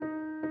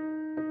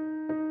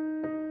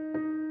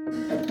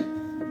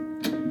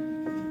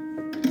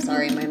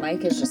Sorry, my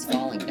mic is just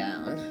falling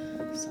down,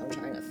 so I'm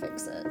trying to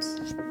fix it.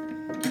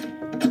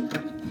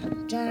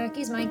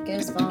 Jackie's mic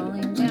is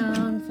falling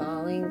down,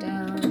 falling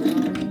down,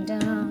 falling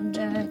down.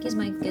 Jackie's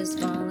mic is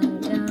falling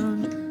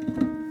down.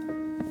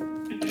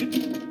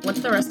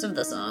 What's the rest of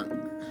the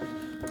song?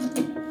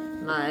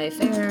 My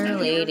fair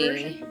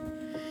lady.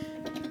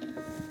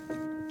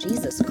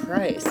 Jesus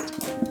Christ.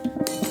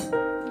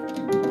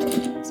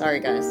 Sorry,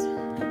 guys.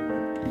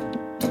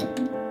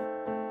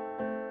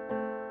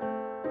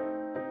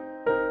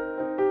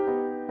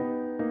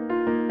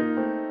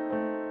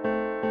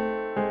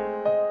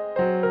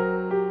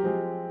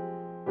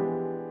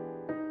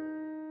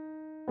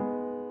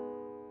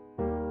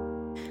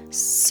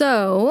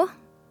 So,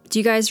 do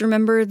you guys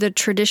remember the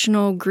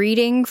traditional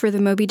greeting for the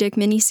Moby Dick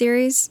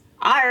miniseries?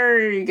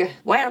 Arg!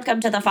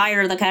 Welcome to the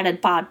Fire the Cannon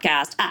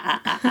podcast.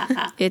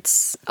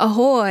 It's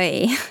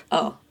ahoy.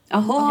 Oh,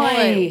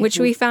 ahoy! Which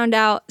we found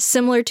out,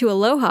 similar to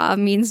aloha,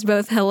 means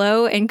both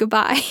hello and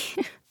goodbye.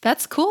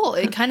 That's cool.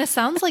 It kind of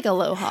sounds like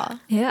aloha.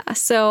 Yeah,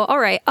 so, all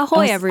right.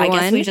 Ahoy, everyone. I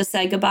guess we just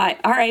said goodbye.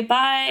 All right,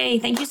 bye.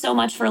 Thank you so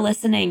much for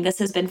listening. This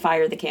has been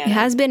Fire the Cannon. It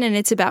has been, and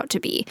it's about to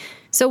be.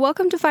 So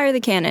welcome to Fire the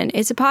Cannon.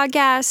 It's a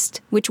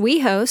podcast which we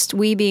host,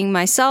 we being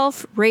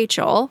myself,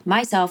 Rachel.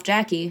 Myself,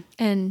 Jackie.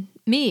 And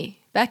me,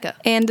 Becca.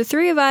 And the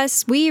three of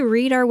us, we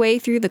read our way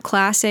through the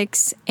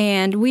classics,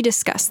 and we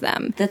discuss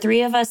them. The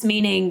three of us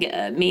meaning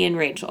me and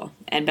Rachel.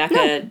 And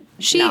Becca,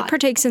 she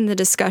partakes in the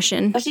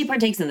discussion. Oh, she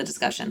partakes in the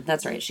discussion.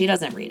 That's right. She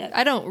doesn't read it.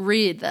 I don't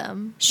read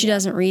them. She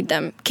doesn't read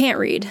them. Can't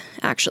read,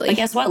 actually. But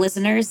guess what,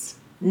 listeners?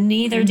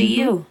 Neither do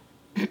you.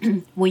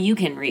 Well, you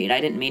can read.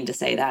 I didn't mean to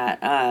say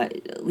that.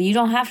 You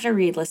don't have to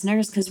read,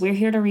 listeners, because we're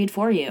here to read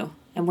for you.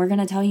 And we're going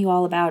to tell you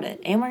all about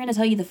it. And we're going to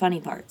tell you the funny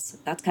parts.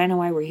 That's kind of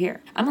why we're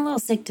here. I'm a little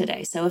sick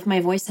today, so if my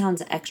voice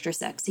sounds extra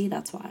sexy,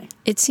 that's why.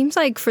 It seems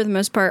like, for the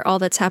most part, all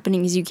that's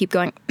happening is you keep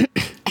going...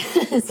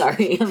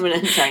 Sorry, I'm going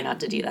to try not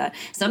to do that.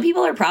 Some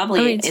people are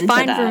probably into that. It's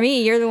fine for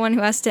me. You're the one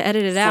who has to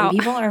edit it out. Some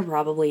people are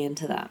probably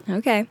into that.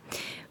 Okay.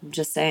 I'm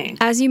just saying.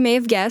 As you may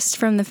have guessed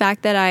from the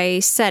fact that I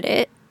said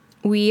it,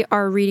 we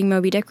are reading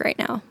Moby Dick right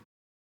now.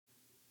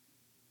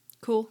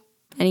 Cool.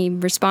 Any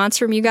response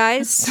from you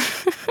guys?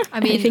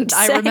 I mean,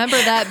 I remember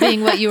that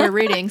being what you were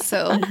reading,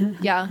 so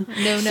yeah,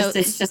 no notes.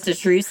 It's just a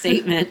true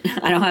statement.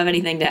 I don't have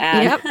anything to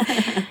add.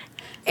 Yep.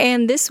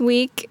 And this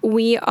week,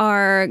 we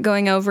are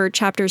going over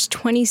chapters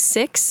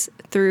 26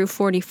 through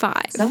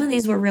 45. Some of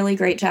these were really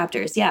great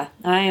chapters. Yeah,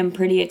 I am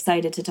pretty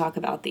excited to talk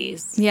about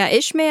these. Yeah,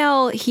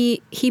 Ishmael,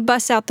 he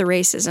busts out the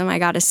racism, I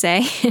gotta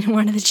say, in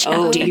one of the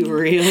chapters. Oh, he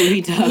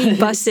really does. He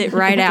busts it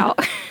right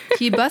out.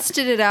 He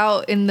busted it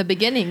out in the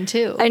beginning,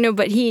 too. I know,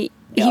 but he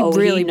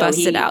really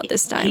busted out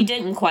this time. He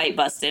didn't quite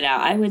bust it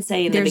out. I would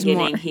say in the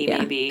beginning he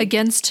maybe...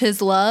 Against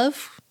his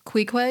love?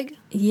 Queequeg?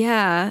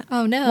 Yeah.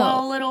 Oh, no.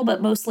 Well, a little,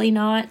 but mostly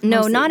not. No,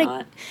 mostly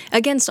not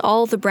against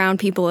all the brown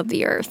people of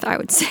the earth, I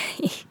would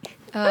say.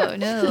 Oh,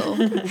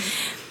 no.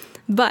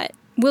 But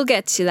we'll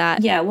get to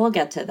that. Yeah, we'll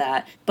get to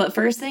that. But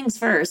first things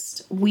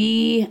first,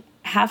 we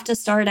have to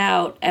start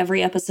out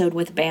every episode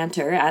with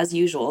banter, as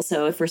usual.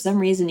 So if for some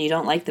reason you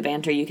don't like the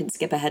banter, you can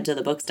skip ahead to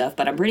the book stuff.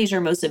 But I'm pretty sure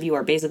most of you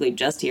are basically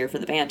just here for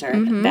the banter.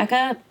 Mm-hmm.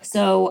 Becca,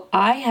 so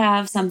I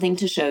have something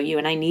to show you,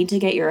 and I need to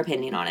get your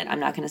opinion on it. I'm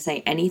not going to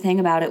say anything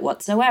about it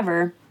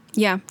whatsoever.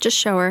 Yeah, just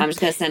show her. I'm just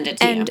going to send it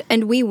to you.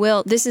 And we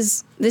will, this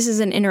is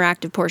an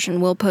interactive portion.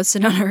 We'll post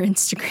it on our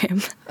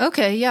Instagram.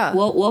 Okay, yeah.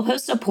 We'll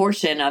post a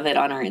portion of it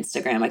on our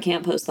Instagram. I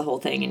can't post the whole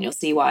thing, and you'll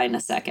see why in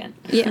a second.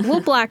 Yeah,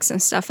 we'll black some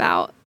stuff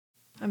out.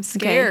 I'm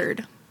scared.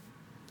 Okay.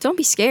 Don't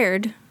be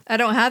scared. I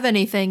don't have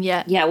anything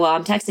yet. Yeah, well,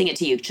 I'm texting it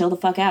to you. Chill the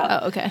fuck out.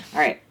 Oh, okay. All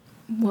right.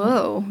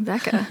 Whoa,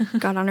 Becca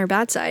got on her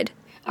bad side.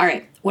 All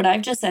right. What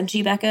I've just sent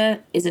you, Becca,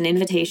 is an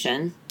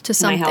invitation to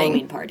something. My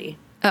Halloween party.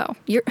 Oh,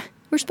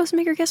 we're supposed to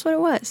make her guess what it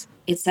was.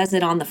 It says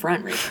it on the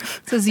front, Rachel.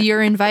 It says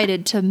you're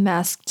invited to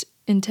Masked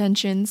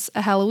Intentions,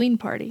 a Halloween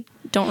party.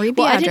 Don't read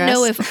the address. I didn't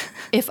know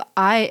if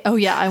I... Oh,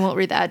 yeah, I won't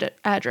read the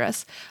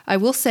address. I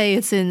will say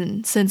it's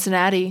in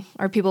Cincinnati.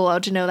 Are people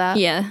allowed to know that?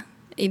 Yeah,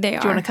 they are.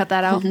 Do you want to cut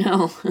that out? Oh,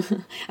 no.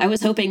 I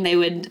was hoping they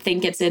would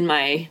think it's in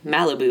my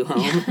Malibu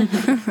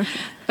home.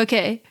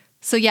 Okay.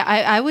 So, yeah,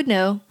 I would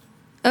know.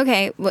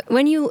 Okay,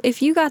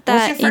 if you got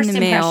that in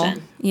the mail...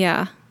 Impression?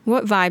 Yeah.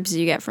 What vibes do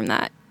you get from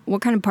that?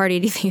 What kind of party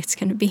do you think it's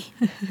going to be?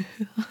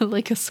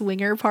 Like a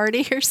swinger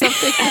party or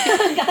something?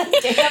 God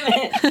damn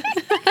it.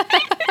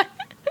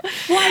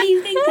 Why do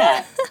you think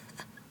that?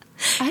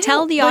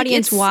 Tell the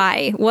audience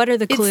why. What are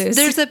the clues?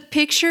 There's a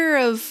picture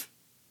of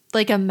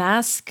like a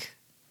mask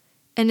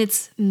and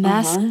it's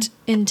masked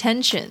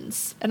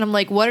intentions. And I'm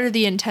like, what are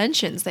the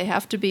intentions? They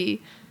have to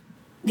be...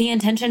 The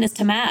intention is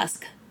to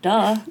mask.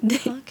 Duh.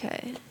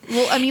 Okay.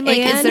 Well, I mean, like,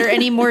 is there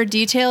any more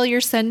detail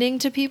you're sending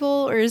to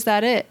people or is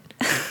that it?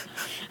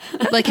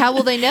 Like, how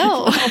will they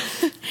know?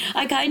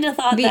 I kind of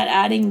thought that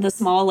adding the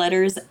small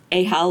letters,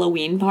 a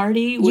Halloween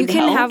party, would You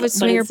can help, have a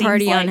swinger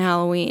party like... on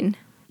Halloween.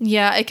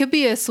 Yeah, it could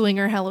be a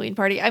swinger Halloween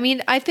party. I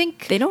mean, I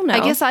think... They don't know. I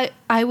guess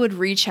I would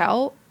reach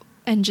out,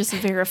 And just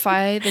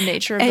verify the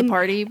nature of the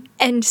party.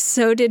 And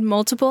so did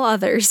multiple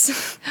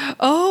others.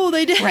 Oh,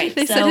 they did. Right.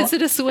 They said, is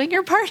it a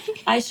swinger party?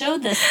 I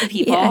showed this to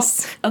people.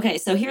 Yes. Okay,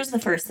 so here's the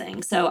first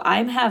thing. So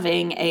I'm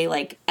having a,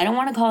 like, I don't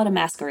want to call it a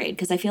masquerade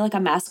because I feel like a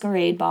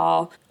masquerade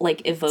ball,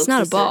 like, evokes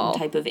a certain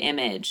type of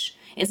image.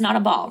 It's not a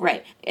ball,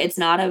 right? It's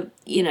not a,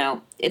 you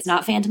know, it's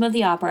not Phantom of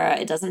the Opera.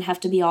 It doesn't have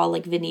to be all,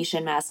 like,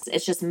 Venetian masks.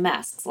 It's just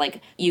masks.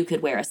 Like, you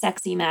could wear a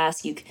sexy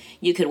mask.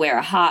 You could wear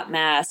a hot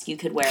mask. You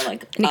could wear,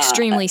 like, an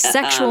extremely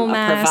sexual mask.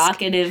 A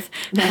provocative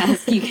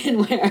mask. You can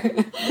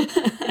wear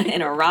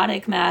an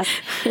erotic mask.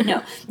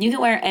 No, you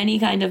can wear any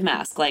kind of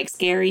mask, like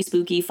scary,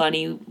 spooky,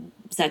 funny,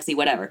 sexy,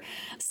 whatever.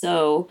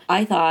 So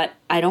I thought,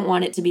 I don't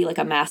want it to be like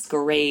a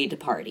masquerade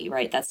party,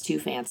 right? That's too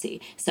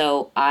fancy.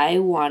 So I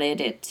wanted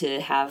it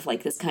to have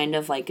like this kind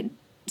of like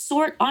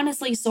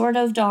honestly sort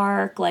of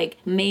dark, like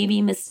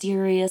maybe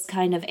mysterious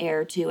kind of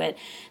air to it.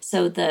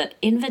 So the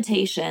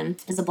invitation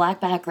is a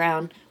black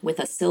background with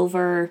a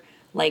silver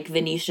like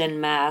Venetian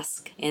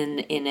mask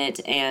in it,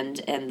 and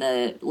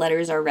the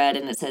letters are red,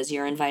 and it says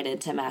you're invited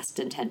to Masked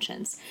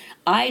Intentions.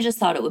 I just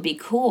thought it would be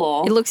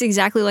cool. It looks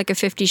exactly like a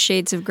 50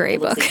 Shades of Grey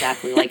book. It looks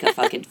exactly like a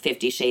fucking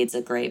 50 Shades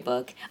of Grey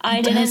book.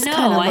 I didn't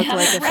know. I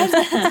haven't read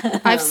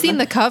that. I've seen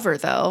the cover,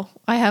 though.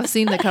 I have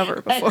seen the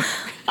cover before.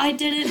 I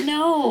didn't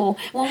know.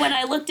 Well, when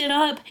I looked it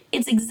up,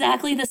 it's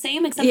exactly the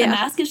same, except the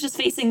mask is just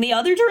facing the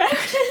other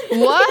direction.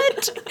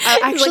 What?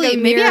 Actually, like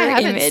maybe I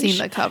haven't image. seen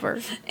the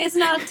cover. It's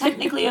not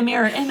technically a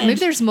mirror image.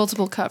 Maybe there's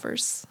multiple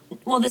covers.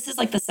 Well, this is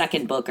like the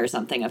second book or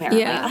something,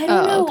 apparently. Yeah. I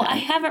don't know. Okay. I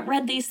haven't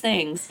read these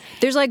things.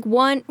 There's like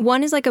one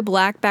is like a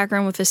black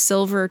background with a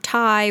silver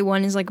tie.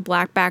 One is like a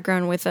black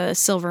background with a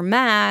silver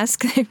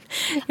mask. Just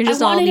I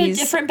wanted all these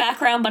a different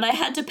background, but I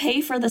had to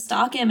pay for the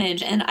stock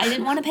image, and I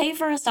didn't want to pay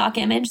for a stock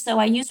image, so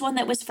I used one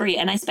that was free,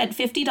 and I spent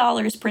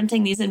 $50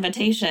 printing these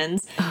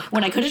invitations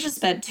when I could have just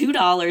spent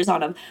 $2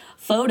 on a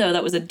photo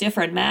that was a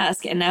different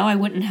mask, and now I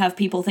wouldn't have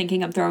people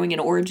thinking I'm throwing an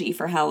orgy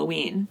for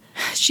Halloween.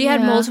 She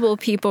had multiple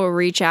people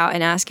reach out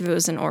and ask if it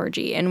was an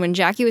orgy. And when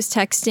Jackie was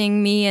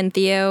texting me and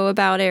Theo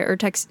about it, or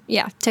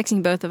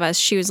texting both of us,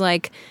 she was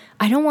like,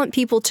 I don't want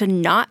people to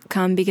not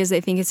come because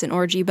they think it's an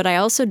orgy, but I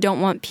also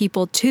don't want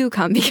people to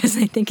come because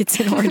they think it's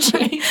an orgy.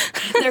 Right?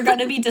 They're going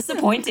to be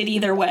disappointed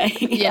either way.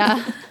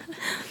 Yeah.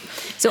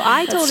 So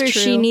I told her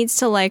true. she needs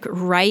to like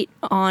write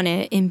on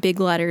it in big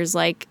letters,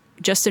 like,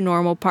 just a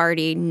normal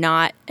party,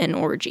 not an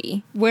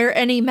orgy. Wear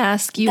any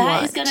mask you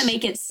want. That is going to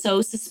make it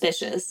so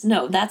suspicious.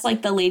 No, that's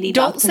like the lady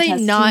Don't say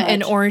not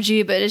an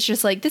orgy, but it's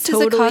just like, this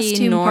is a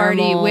costume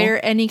party.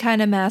 Wear any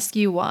kind of mask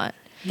you want.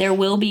 There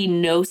will be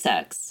no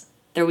sex.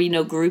 There will be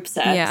no group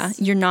sex. Yeah,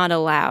 you're not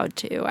allowed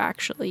to,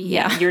 actually.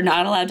 Yeah. You're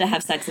not allowed to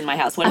have sex in my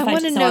house. What if I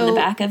just on the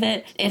back of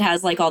it, it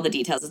has like all the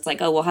details. It's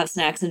like, oh, we'll have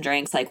snacks and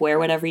drinks, like wear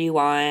whatever you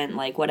want,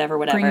 like whatever.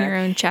 Bring your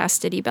own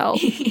chastity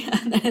belt. Yeah,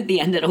 and then at the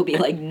end it'll be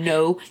like,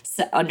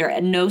 under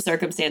no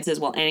circumstances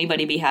will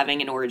anybody be having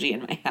an orgy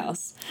in my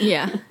house.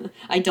 Yeah.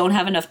 I don't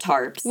have enough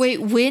tarps. Wait,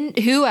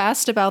 who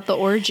asked about the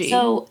orgy?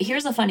 So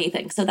here's a funny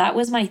thing. So that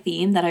was my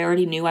theme that I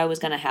already knew I was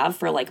going to have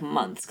for like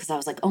months, because I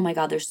was like, oh my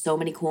God, there's so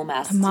many cool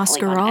masks.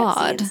 Masquerade.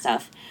 Like, on Etsy and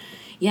stuff.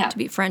 Yeah. To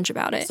be French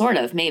about it. Sort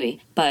of,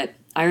 maybe. But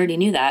I already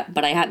knew that,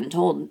 but I hadn't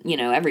told,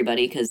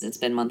 everybody because it's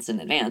been months in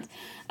advance.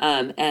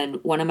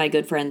 And one of my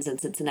good friends in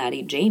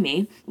Cincinnati,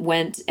 Jamie,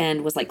 went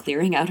and was like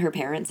clearing out her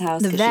parents'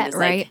 house. The vet, she was,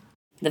 right? Like,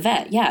 the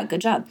vet, yeah,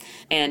 good job.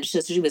 And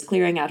she was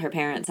clearing out her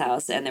parents'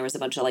 house, and there was a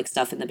bunch of like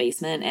stuff in the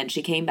basement, and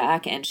she came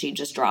back and she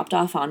just dropped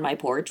off on my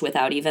porch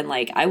without even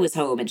like, I was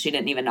home, and she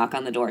didn't even knock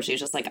on the door. She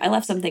was just like, I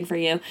left something for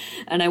you.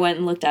 And I went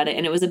and looked at it,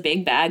 and it was a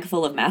big bag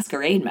full of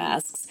masquerade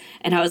masks.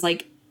 And I was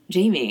like,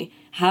 Jamie,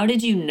 how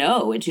did you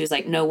know? And she was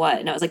like, know what?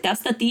 And I was like,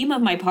 that's the theme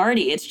of my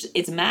party.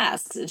 It's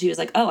masks. And she was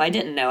like, oh, I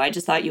didn't know. I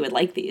just thought you would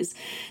like these.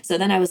 So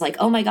then I was like,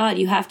 oh my God,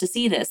 you have to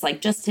see this.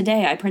 Like just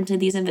today I printed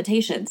these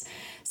invitations.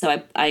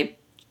 So I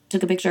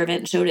took a picture of it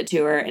and showed it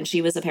to her. And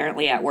she was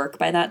apparently at work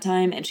by that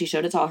time. And she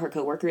showed it to all her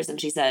coworkers. And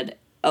she said,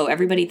 oh,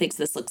 everybody thinks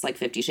this looks like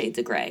 50 Shades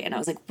of Grey. And I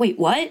was like, wait,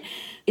 what?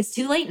 It's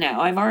too late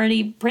now. I've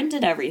already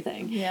printed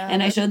everything. Yeah.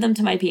 And I showed them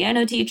to my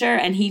piano teacher,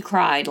 and he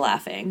cried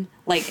laughing.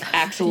 Like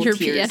actual Your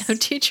tears. piano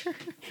teacher?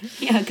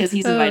 Yeah, because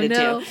he's invited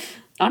too.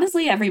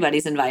 Honestly,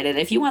 everybody's invited.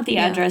 If you want the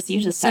address, you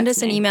just send text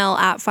us an me. email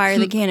at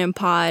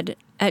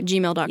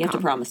firethecannonpod@gmail.com. You have to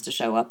promise to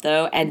show up,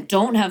 though, and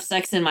don't have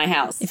sex in my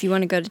house. If you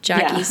want to go to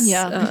Jackie's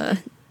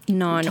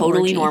non-orgy.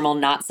 Totally normal,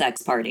 not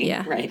sex party.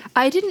 Yeah. Right.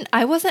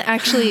 I wasn't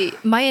actually,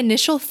 my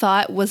initial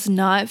thought was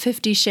not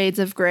 50 Shades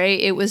of Grey.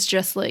 It was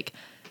just like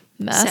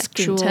masked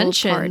Sexual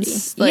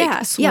intentions. party.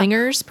 Like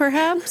swingers,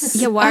 perhaps?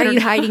 Yeah, why are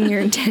you hiding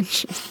your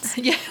intentions?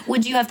 Yeah.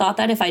 Would you have thought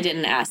that if I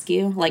didn't ask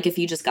you? Like, if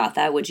you just got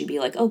that, would you be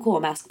like, oh, cool,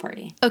 a mask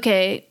party?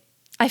 Okay.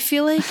 I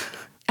feel like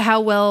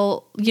how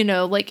well,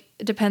 like,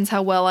 it depends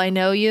how well I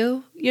know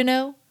you,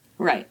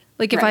 Right.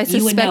 Like, if Right. I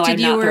suspected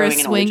you were a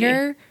throwing an orgy.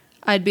 swinger,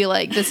 I'd be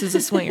like, this is a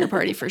swinger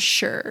party for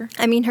sure.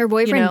 I mean, her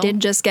boyfriend You know? did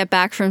just get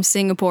back from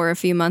Singapore a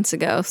few months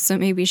ago, so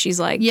maybe she's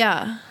like,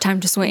 Yeah, time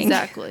to swing.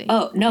 exactly.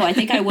 Oh, no, I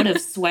think I would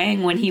have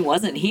swang when he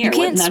wasn't here. You can't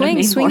Wouldn't that have swing.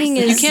 made more Swinging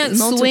sense? You is can't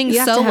multi- swing you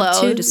have to solo.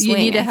 have two to you swing,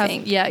 need to I have,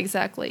 think. yeah,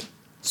 exactly.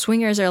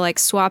 Swingers are like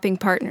swapping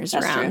partners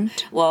That's around.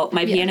 true. Well,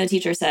 my piano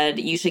teacher said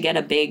you should get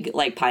a big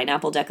like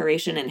pineapple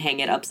decoration and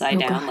hang it upside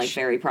down, like gosh.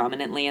 very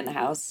prominently in the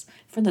house.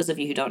 For those of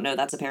you who don't know,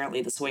 that's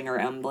apparently the swinger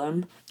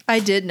emblem. I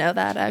did know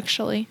that,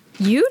 actually.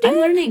 You I'm did?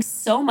 learning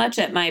so much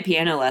at my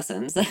piano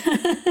lessons,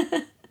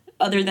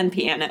 other than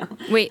piano.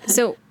 Wait,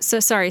 so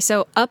sorry.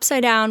 So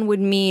upside down would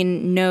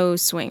mean no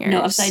swingers.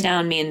 No, upside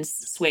down means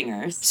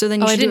swingers. So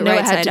then you Oh, I should do didn't it know right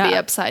it had side to be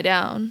up. upside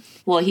down.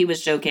 Well, he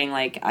was joking,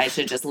 like I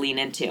should just lean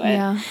into it.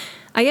 Yeah.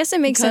 I guess it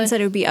makes Okay. sense that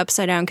it would be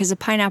upside down because a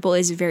pineapple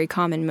is a very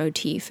common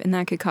motif, and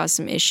that could cause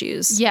some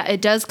issues. Yeah,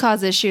 it does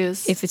cause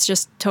issues. If it's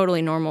just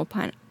totally normal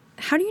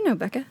How do you know,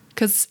 Becca?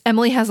 Because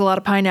Emily has a lot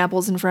of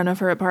pineapples in front of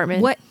her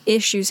apartment. What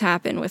issues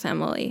happen with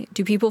Emily?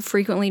 Do people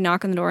frequently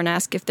knock on the door and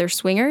ask if they're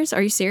swingers?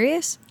 Are you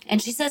serious?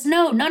 And she says,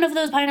 no, none of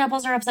those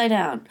pineapples are upside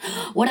down.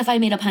 What if I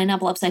made a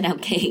pineapple upside down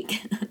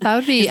cake? That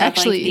would be Is that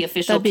actually like the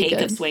official that'd be cake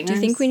good. of swingers? Do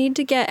you think we need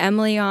to get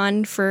Emily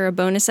on for a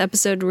bonus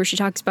episode where she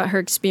talks about her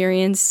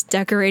experience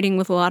decorating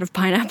with a lot of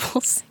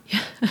pineapples?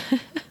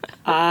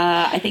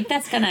 I think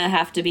that's going to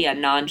have to be a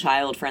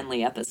non-child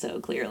friendly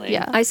episode, clearly.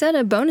 Yeah. I said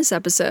a bonus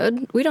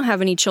episode. We don't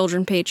have any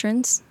children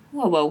patrons.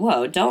 Whoa, whoa,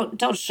 whoa.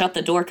 Don't shut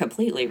the door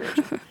completely,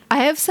 Rachel. I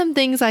have some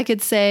things I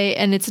could say,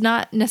 and it's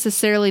not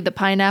necessarily the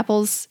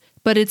pineapples,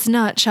 but it's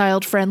not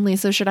child friendly,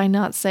 so should I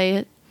not say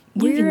it?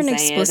 You We're can an say it.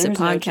 explicit There's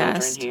no children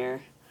podcast.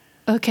 here.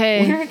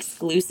 Okay. We're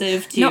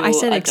exclusive to No, I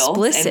said adults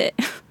and- explicit.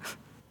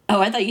 Oh,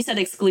 I thought you said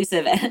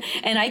exclusive.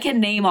 And I can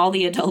name all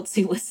the adults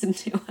who listen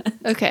to it.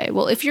 Okay,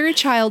 well, if you're a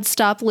child,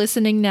 stop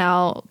listening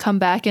now. Come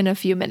back in a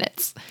few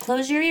minutes.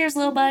 Close your ears,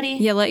 little buddy.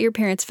 Yeah, let your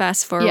parents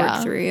fast forward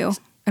Yeah. through you.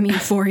 I mean,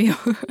 for you.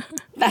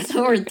 Fast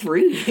forward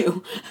through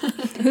you.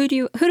 Who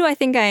do I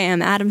think I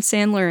am? Adam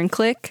Sandler and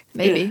Click?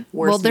 Maybe. Ugh,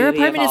 worst Well, their movie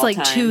of apartment is all like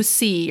time.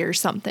 2C or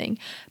something.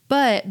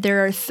 But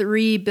there are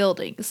 3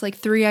 buildings, like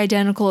 3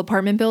 identical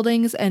apartment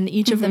buildings, and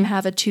each of them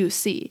have a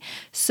 2C.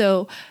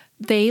 So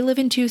they live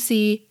in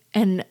 2C,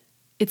 and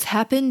it's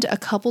happened a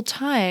couple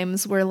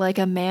times where like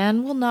a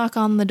man will knock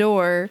on the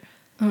door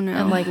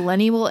and like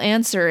Lenny will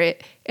answer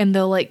it, and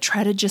they'll like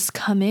try to just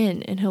come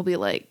in, and he'll be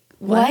like,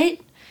 What?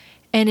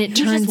 And it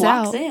Who turns just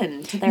walks out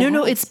in to their no,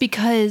 house? it's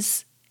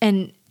because,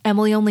 and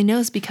Emily only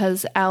knows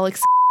because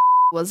Alex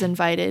was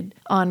invited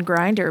on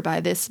Grindr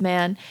by this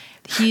man.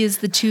 He is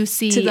the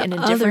 2C To the in a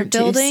other different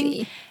building,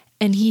 2C.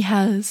 and he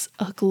has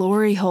a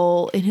glory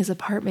hole in his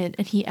apartment,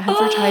 and he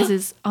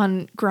advertises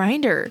on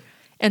Grindr.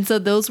 And so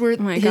those were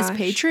my his gosh.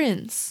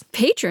 patrons.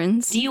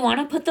 Patrons? Do you want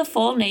to put the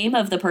full name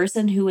of the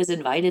person who was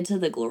invited to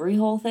the glory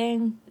hole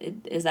thing?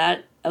 Is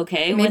that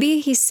okay? Maybe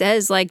he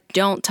says, like,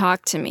 don't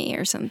talk to me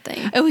or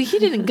something. Oh, he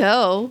didn't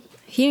go.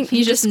 He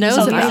just knows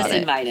So he's about just it.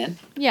 invited.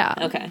 Yeah.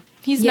 Okay.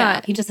 He's Yeah.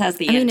 not. He just has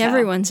the I mean, intel.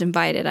 everyone's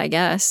invited, I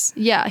guess.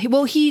 Yeah.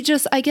 Well, he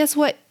just, I guess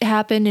what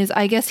happened is,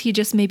 I guess he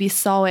just maybe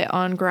saw it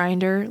on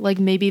Grindr. Like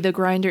maybe the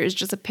Grindr is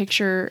just a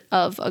picture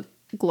of a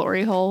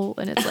glory hole,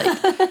 and it's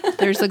like,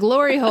 there's a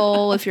glory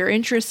hole. If you're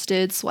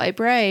interested, swipe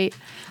right.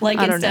 Like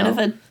I don't instead know. of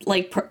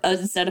a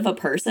instead of a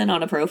person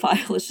on a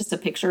profile, it's just a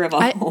picture of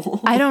a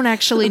hole. I don't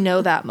actually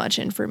know that much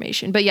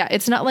information, but yeah,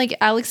 it's not like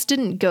Alex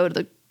didn't go to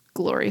the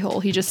glory hole.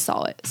 He just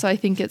saw it. So I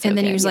think it's And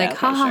then okay. he was Yeah, like, okay,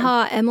 ha ha sure.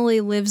 ha,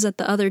 Emily lives at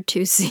the other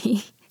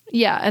 2C.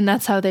 Yeah, and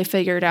that's how they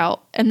figured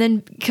out. And then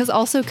because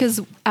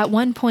at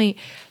one point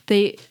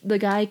the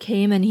guy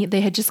came and they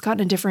had just gotten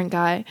a different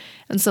guy,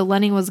 and so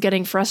Lenny was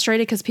getting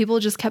frustrated because people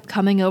just kept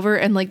coming over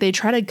and like they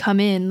try to come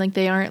in, like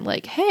they aren't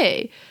like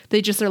hey,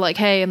 they just are like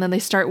hey, and then they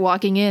start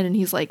walking in, and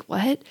he's like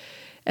what,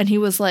 and he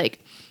was like.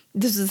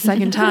 This is the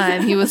second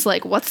time. He was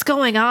like, what's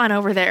going on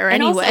over there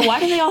And anyway? also, why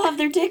do they all have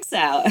their dicks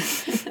out?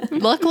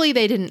 Luckily,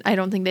 they didn't. I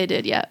don't think they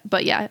did yet.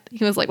 But yeah,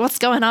 he was like, "What's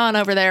going on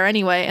over there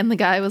anyway?" And the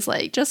guy was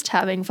like, "Just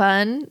having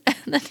fun."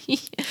 And then he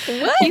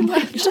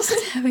What? Just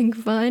having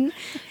fun.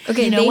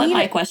 Okay, You know they what need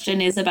my a,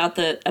 question is about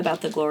the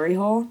glory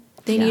hole?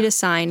 they need a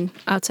sign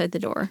outside the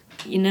door.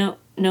 You know,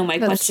 no, my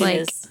That's question like-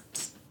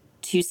 is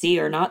to see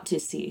or not to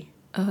see.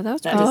 Oh, that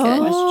was That pretty is the good.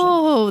 question.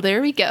 Oh, there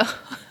we go.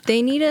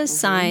 They need a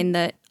sign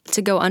that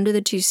to go under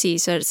the 2C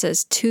so it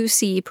says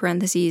 2C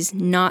parentheses,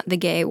 not the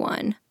gay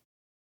one.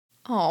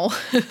 Oh,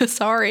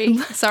 sorry,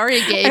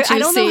 gay. I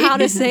don't know 2C. how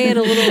to say it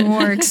a little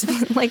more.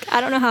 Like, I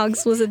don't know how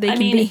explicit they I can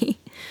mean, be.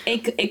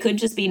 it could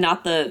just be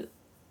not the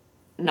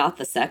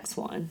sex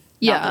one.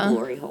 Yeah. Not the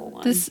glory hole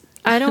one.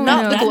 I don't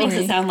Not know. the that makes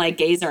glory. it sound like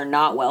gays are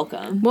not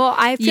welcome. Well,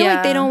 I feel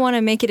like they Yeah. don't want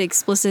to make it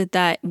explicit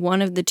that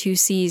one of the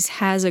 2Cs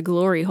has a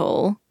glory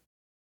hole.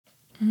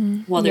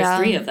 Well, there's Yeah.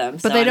 3 of them.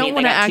 But so, they I don't mean,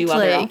 wanna they got act 2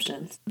 other like-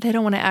 options. They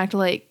don't want to act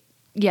like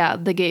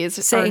the gays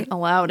Say, aren't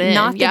allowed in.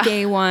 Not the yeah.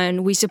 gay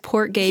one. We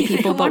support gay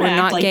people, don't but wanna we're act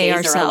not like gay gays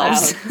are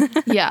ourselves.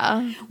 allowed.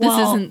 Yeah, this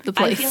Well, isn't the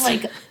place. I feel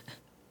like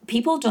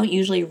people don't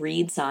usually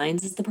read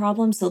signs is the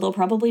problem, so they'll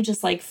probably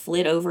just like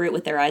flit over it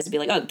with their eyes and be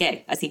like, oh,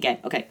 gay, I see gay,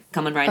 okay,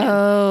 coming right in.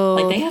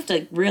 Like, they have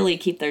to really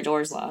keep their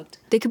doors locked.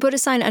 They could put a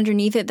sign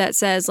underneath it that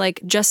says,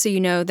 like, just so you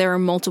know, there are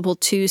multiple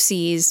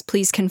 2Cs.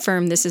 Please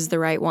confirm this is the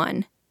right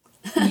one.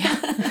 Yeah.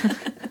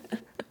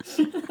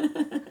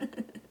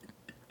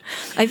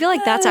 I feel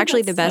like that's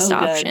actually the best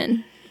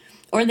option.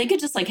 Or they could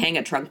just like hang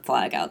a Trump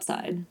flag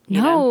outside.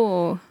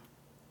 No.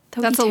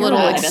 That's a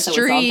little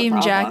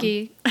extreme,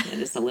 Jackie. It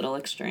is a little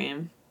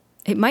extreme.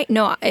 It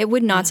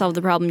would not solve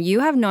the problem. You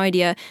have no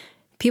idea.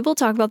 People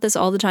talk about this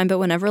all the time, but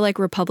whenever like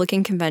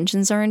Republican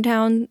conventions are in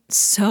town,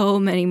 so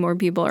many more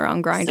people are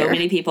on Grindr. So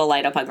many people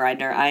light up on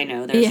Grindr. I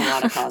know there's a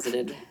lot of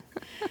closeted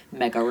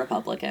mega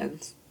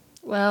Republicans.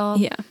 Well,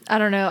 yeah. I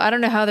don't know. I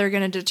don't know how they're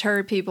going to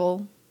deter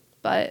people,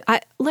 but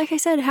like I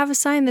said, have a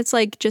sign that's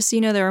like, just so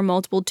you know, there are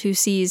multiple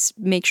 2Cs.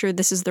 Make sure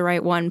this is the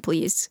right one,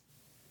 please.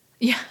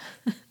 Yeah.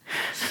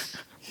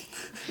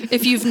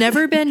 If you've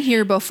never been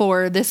here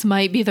before, this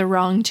might be the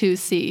wrong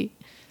 2C.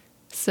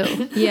 So,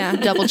 yeah,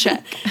 double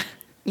check.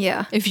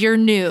 Yeah. If you're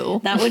new.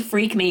 That would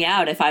freak me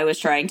out if I was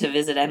trying to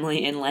visit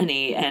Emily and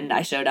Lenny and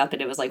I showed up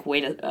and it was like,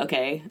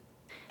 okay.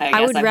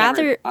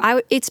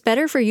 It's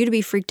better for you to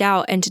be freaked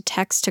out and to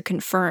text to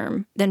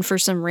confirm than for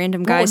some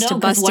random guys to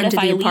bust into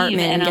the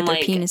apartment and get their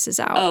penises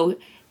out. Oh,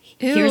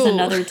 here's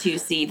another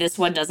 2C. This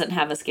one doesn't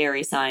have a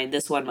scary sign.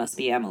 This one must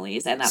be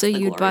Emily's. And that's so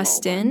you'd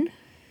bust in?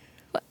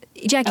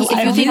 Jackie,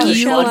 if you think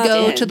you would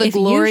go to the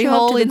glory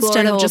hole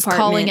instead of just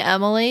calling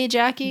Emily,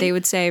 Jackie? They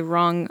would say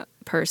wrong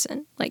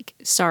person. Like,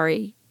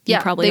 sorry.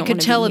 Yeah, they could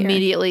tell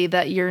immediately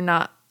that you're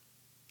not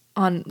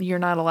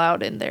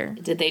allowed in there.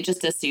 Did they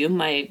just assume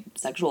my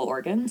sexual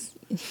organs?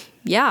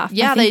 Yeah.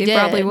 Yeah, they did.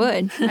 Probably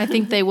would. I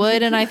think they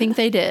would, and I think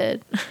they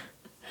did.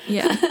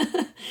 Yeah.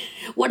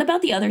 What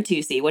about the other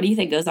 2C? What do you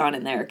think goes on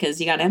in there? Because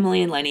you got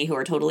Emily and Lenny, who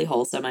are totally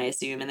wholesome, I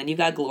assume, and then you've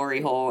got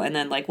Glory Hole, and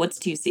then, like, what's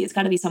 2C? It's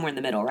got to be somewhere in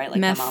the middle, right?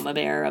 Like the mama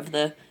bear of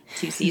the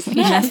 2Cs.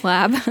 Meth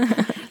lab.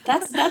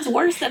 That's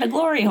worse than a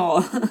Glory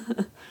Hole.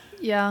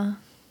 Yeah.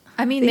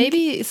 I mean,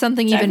 maybe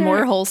something even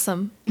more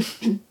wholesome.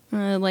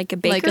 Like a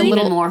bakery? Like a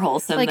little more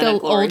wholesome like than a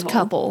Glory old Hole.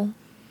 Couple.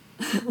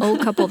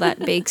 Old couple that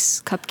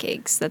bakes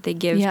cupcakes that they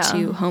give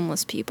to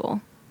homeless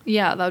people.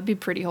 Yeah, that would be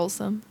pretty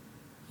wholesome.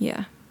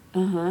 Yeah.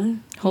 Uh-huh.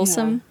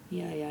 Wholesome?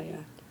 Yeah.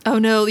 Oh,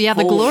 no. Yeah,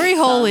 the glory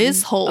hole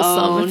is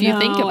wholesome if you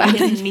think about it. I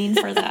didn't mean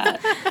for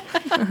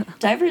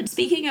that.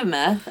 Speaking of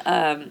meth, did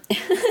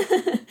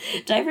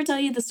I ever tell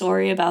you the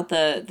story about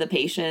the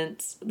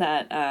patient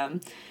that...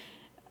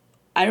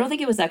 I don't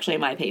think it was actually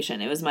my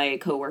patient. It was my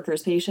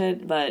coworker's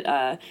patient,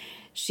 but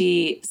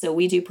so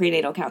we do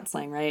prenatal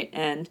counseling, right?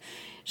 And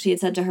she had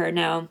said to her,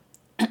 now,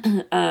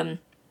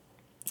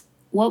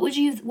 what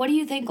do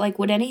you think, like,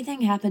 would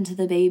anything happen to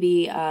the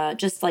baby,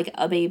 just like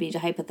a baby,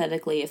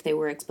 hypothetically, if they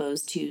were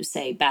exposed to,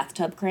 say,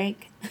 bathtub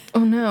crank?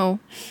 Oh, no.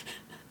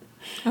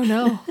 Oh,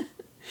 no.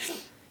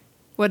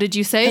 What did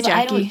you say,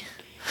 Jackie?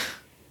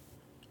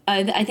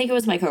 I think it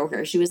was my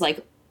coworker. She was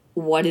like,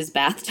 what is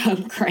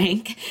bathtub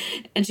crank?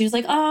 And she was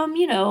like,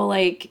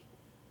 like,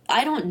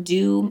 I don't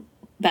do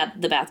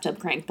the bathtub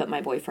crank, but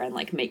my boyfriend,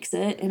 like, makes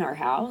it in our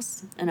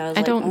house. And I was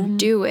like, I don't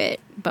do it,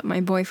 but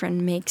my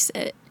boyfriend makes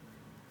it.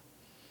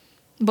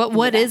 But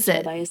what is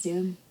it? I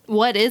assume.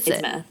 What is it?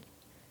 It's meth.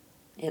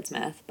 It's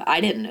meth, but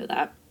I didn't know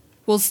that.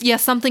 Well, yeah,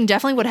 something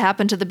definitely would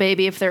happen to the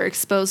baby if they're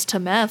exposed to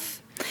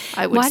meth,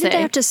 I would say. Why did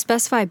they have to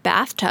specify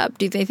bathtub?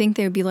 Do they think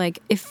they would be like,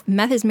 if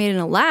meth is made in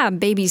a lab,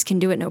 babies can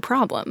do it no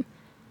problem?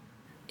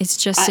 It's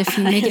just if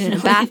you make it in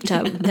a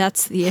bathtub,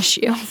 that's the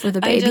issue for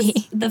the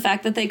baby. The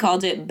fact that they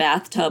called it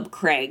bathtub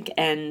crank,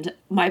 and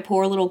my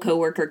poor little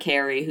coworker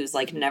Carrie, who's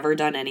like never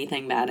done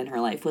anything bad in her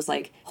life, was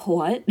like,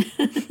 what?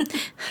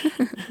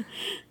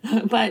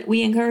 But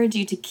we encourage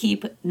you to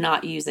keep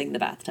not using the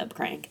bathtub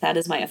crank. That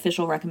is my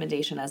official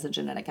recommendation as a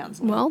genetic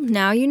counselor. Well,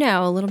 now you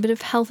know. A little bit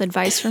of health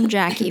advice from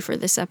Jackie for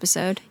this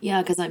episode.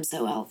 Yeah, because I'm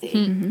so healthy.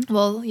 Mm-hmm.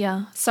 Well,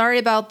 yeah. Sorry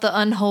about the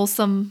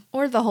unwholesome,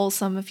 or the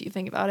wholesome, if you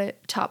think about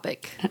it,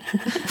 topic.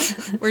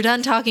 We're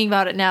done talking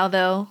about it now,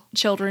 though,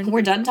 children.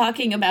 We're done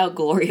talking about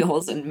glory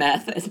holes and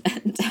meth.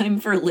 And time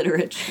for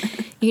literature.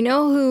 You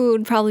know who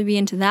would probably be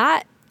into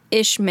that?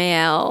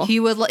 Ishmael. He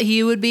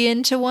would be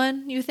into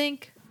one, you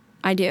think?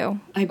 I do.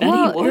 I bet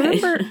he would.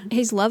 Remember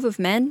his love of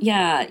men?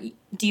 Yeah.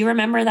 Do you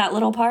remember that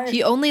little part?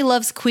 He only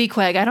loves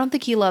Queequeg. I don't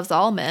think he loves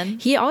all men.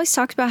 He always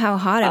talks about how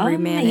hot every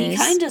man is.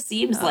 He kind of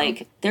seems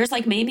like there's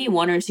like maybe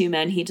one or two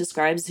men he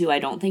describes who I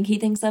don't think he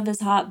thinks of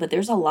as hot, but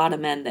there's a lot of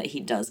men that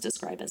he does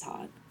describe as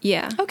hot.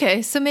 Yeah.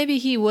 Okay, so maybe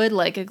he would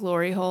like a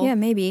glory hole. Yeah,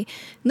 maybe.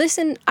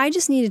 Listen, I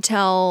just need to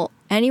tell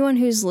anyone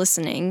who's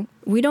listening,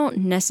 we don't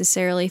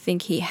necessarily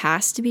think he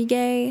has to be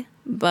gay,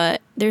 but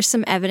there's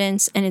some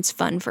evidence and it's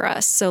fun for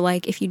us. So,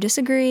 like, if you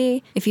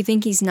disagree, if you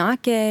think he's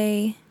not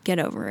gay, get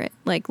over it.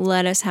 Like,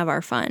 let us have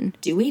our fun.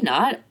 Do we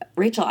not?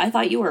 Rachel, I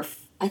thought you were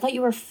I thought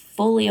you were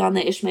fully on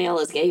the Ishmael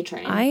is gay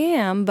train. I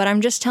am, but I'm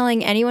just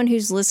telling anyone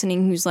who's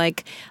listening who's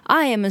like,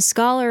 I am a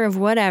scholar of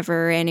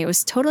whatever, and it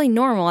was totally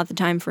normal at the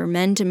time for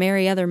men to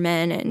marry other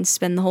men and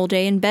spend the whole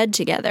day in bed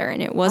together,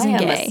 and it wasn't I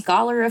am gay. a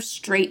scholar of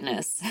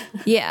straightness.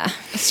 Yeah.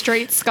 A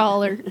straight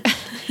scholar.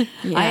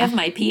 Yeah. I have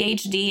my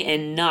PhD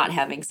in not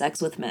having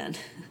sex with men.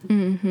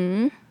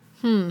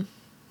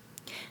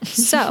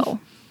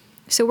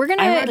 So we're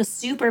gonna. I wrote a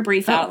super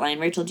brief outline.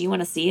 Rachel, do you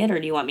want to see it, or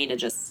do you want me to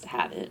just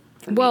have it?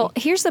 Well,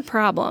 here's the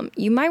problem.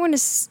 You might want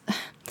to.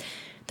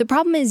 The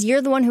problem is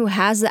you're the one who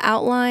has the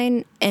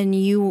outline, and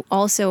you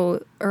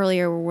also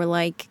earlier were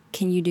like,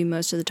 "Can you do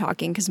most of the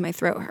talking because my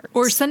throat hurts?"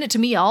 Or send it to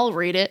me, I'll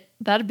read it.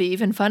 That'd be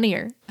even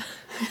funnier.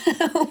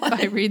 If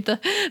I read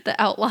the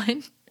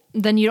outline.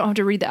 Then you don't have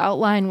to read the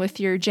outline with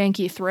your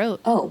janky throat.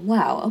 Oh,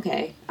 wow.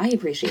 Okay. I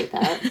appreciate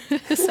that.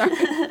 Sorry.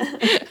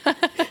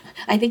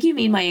 I think you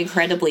mean my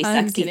incredibly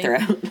I'm sexy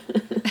kidding. throat.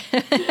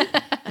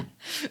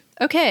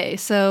 Okay,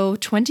 so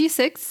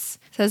 26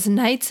 says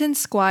Knights and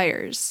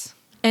Squires.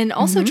 And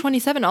also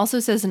 27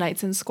 also says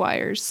Knights and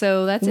Squires.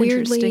 So that's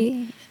interesting.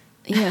 Weirdly,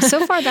 yeah.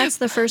 So far, that's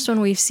the first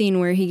one we've seen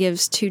where he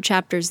gives 2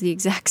 chapters the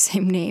exact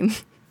same name.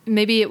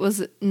 Maybe it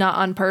was not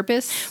on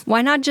purpose.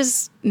 Why not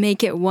just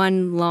make it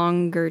one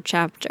longer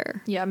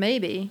chapter? Yeah,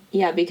 maybe.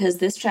 Yeah, because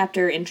this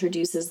chapter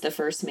introduces the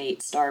first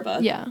mate,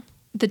 Starbuck. Yeah.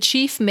 The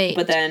chief mate.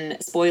 But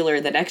then, spoiler,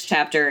 the next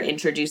chapter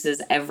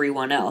introduces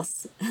everyone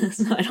else.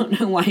 So I don't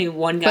know why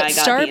one guy but got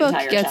the Starbuck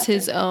entire gets chapter.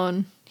 his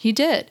own. He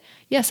did.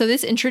 Yeah, so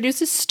this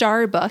introduces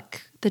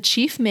Starbuck, the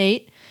chief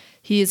mate.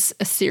 He's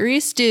a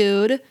serious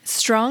dude,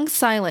 strong,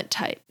 silent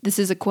type. This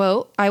is a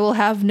quote. I will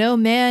have no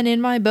man in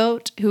my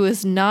boat who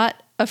is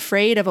not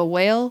afraid of a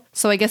whale.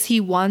 So I guess he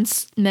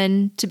wants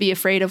men to be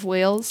afraid of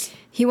whales.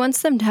 He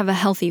wants them to have a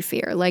healthy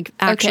fear, like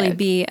actually Okay.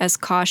 be as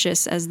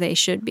cautious as they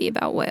should be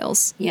about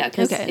whales. Yeah,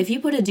 because Okay. if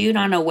you put a dude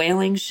on a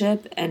whaling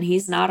ship and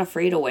he's not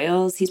afraid of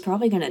whales, he's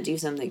probably going to do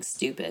something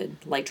stupid,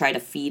 like try to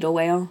feed a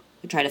whale.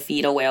 Try to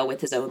feed a whale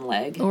with his own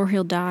leg. Or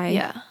he'll die.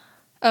 Yeah.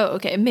 Oh,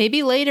 okay.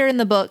 Maybe later in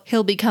the book,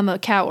 he'll become a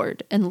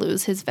coward and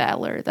lose his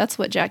valor. That's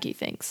what Jackie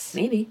thinks.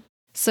 Maybe.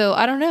 So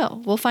I don't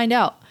know. We'll find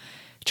out.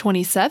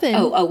 27.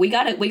 Oh, we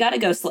got to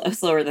go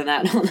slower than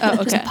that. Oh,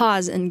 okay. Just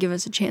pause and give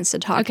us a chance to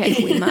talk Okay. if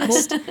we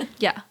must.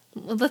 Yeah.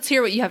 Well, let's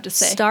hear what you have to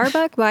say.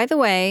 Starbuck, by the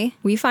way,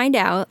 we find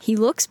out he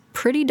looks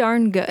pretty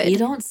darn You good.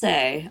 don't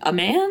say. A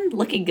man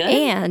looking good?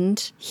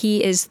 And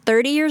he is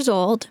 30 years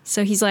old,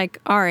 so he's like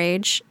our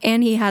age,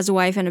 and he has a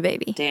wife and a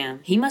baby. Damn,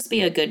 he must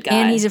be a good guy.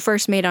 And he's a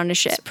first mate on a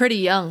ship. He's pretty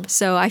young.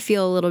 So I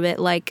feel a little bit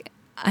like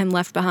I'm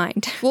left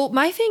behind. Well,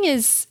 my thing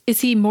is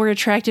he more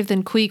attractive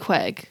than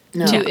Queequeg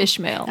to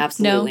Ishmael?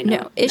 Absolutely No?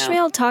 not. No,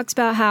 Ishmael talks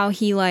about how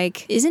he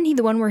isn't he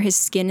the one where his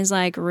skin is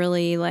like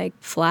really like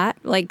flat,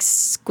 like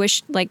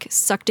squished, like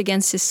sucked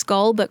against his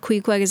skull? But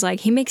Queequeg is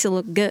like, he makes it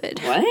look good.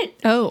 What?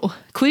 Oh,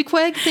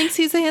 Queequeg thinks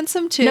he's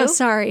handsome too? No,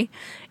 sorry.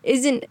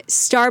 Isn't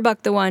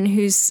Starbuck the one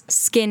whose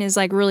skin is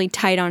like really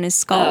tight on his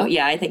skull? Oh,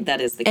 yeah, I think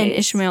that is the case. And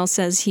Ishmael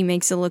says he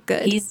makes it look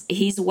good.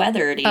 He's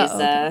weathered. He's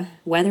okay.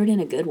 weathered in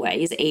a good way.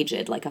 He's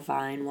aged like a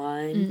fine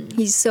wine.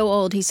 He's so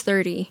old, he's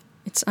 30.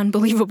 It's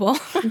unbelievable.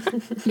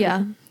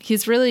 Yeah.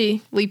 He's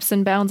really leaps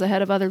and bounds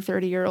ahead of other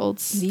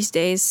 30-year-olds. These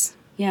days,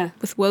 Yeah,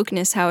 with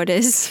wokeness how it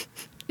is.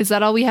 Is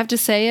that all we have to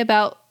say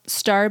about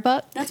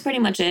Starbuck? that's pretty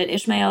much it.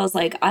 Ishmael is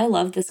like, I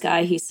love this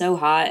guy. He's so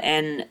hot.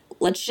 And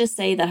let's just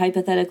say that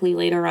hypothetically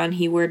later on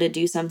he were to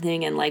do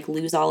something and like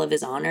lose all of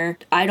his honor.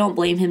 I don't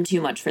blame him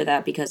too much for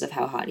that because of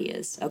how hot he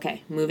is.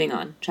 Okay, moving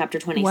on. Chapter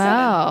 27.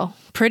 Wow.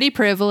 Pretty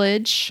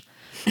privilege.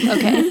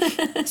 Okay.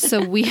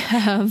 So we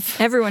have...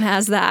 Everyone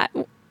has that.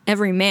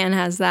 Every man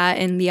has that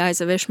in the eyes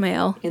of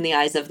Ishmael. In the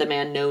eyes of the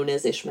man known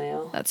as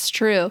Ishmael. That's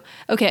true.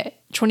 Okay,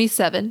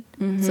 27.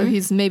 So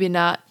he's maybe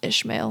not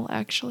Ishmael,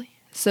 actually.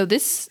 So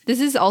this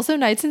is also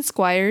Knights and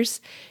Squires,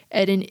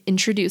 and it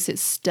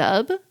introduces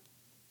Stub,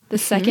 the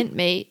second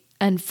mate,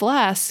 and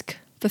Flask,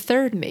 the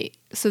third mate.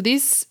 So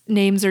these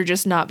names are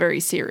just not very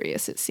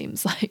serious, it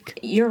seems like.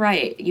 You're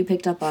right. You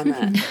picked up on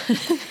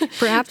that.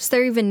 Perhaps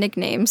they're even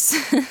nicknames.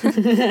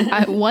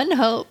 One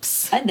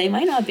hopes. They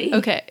might not be.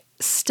 Okay,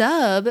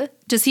 Stub.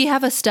 Does he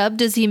have a stub?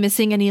 Does he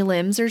missing any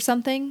limbs or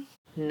something?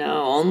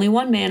 No, only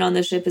one man on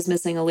the ship is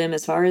missing a limb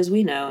as far as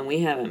we know, and we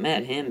haven't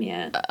met him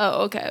yet.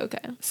 Oh, okay.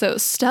 So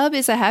Stub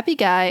is a happy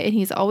guy, and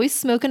he's always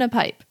smoking a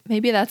pipe.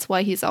 Maybe that's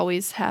why he's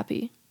always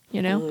happy,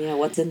 you know? Oh, yeah,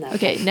 what's in that?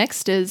 Okay,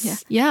 next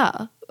is,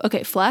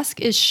 Okay,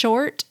 Flask is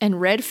short and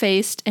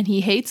red-faced, and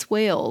he hates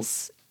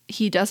whales.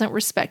 He doesn't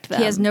respect them.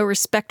 He has no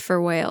respect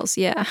for whales,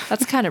 yeah.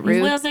 That's kind of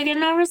rude. Whales, they get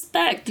no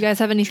respect. You guys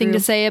have anything True. to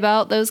say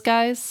about those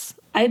guys?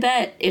 I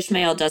bet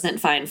Ishmael doesn't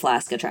find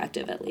Flask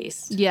attractive, at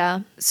least.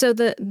 Yeah. So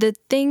the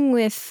thing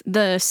with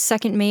the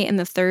second mate and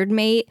the third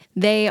mate,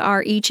 they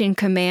are each in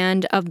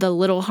command of the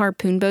little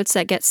harpoon boats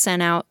that get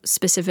sent out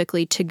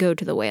specifically to go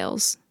to the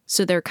whales.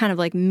 So they're kind of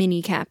like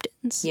mini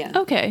captains. Yeah.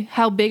 Okay,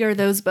 how big are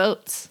those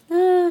boats?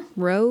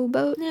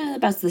 Rowboat? Yeah,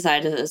 about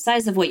the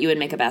size of what you would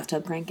make a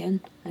bathtub crank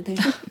in, I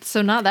think.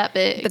 So not that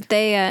big. But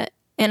they,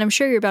 and I'm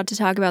sure you're about to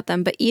talk about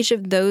them, but each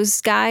of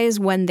those guys,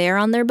 when they're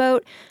on their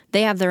boat,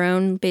 they have their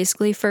own,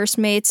 basically, first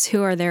mates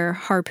who are their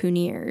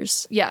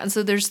harpooneers. Yeah, and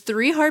so there's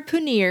 3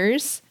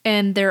 harpooneers,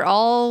 and they're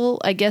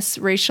all, I guess,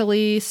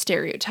 racially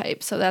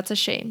stereotyped, so that's a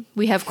shame.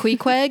 We have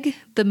Queequeg,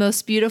 the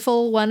most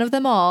beautiful one of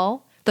them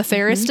all, the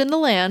fairest in the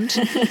land.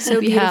 So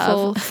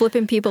beautiful,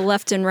 flipping people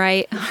left and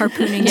right,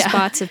 harpooning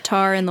spots of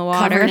tar in the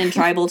water. Covered in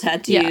tribal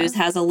tattoos,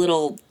 has a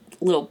little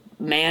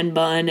man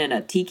bun and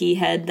a tiki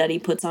head that he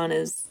puts on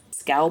his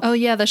scalp. Oh,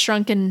 yeah, the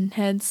shrunken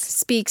heads.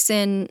 Speaks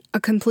in a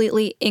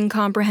completely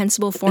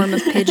incomprehensible form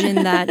of pidgin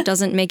that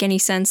doesn't make any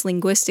sense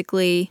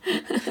linguistically.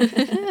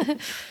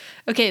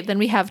 Okay, then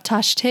we have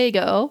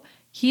Tashtego.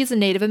 He's a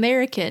Native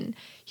American.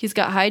 He's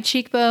got high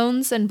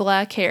cheekbones and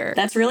black hair.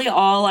 That's really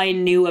all I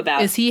knew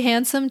about. Is he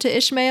handsome to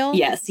Ishmael?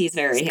 Yes, he's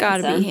very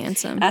handsome. Gotta be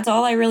handsome. That's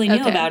all I really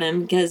knew about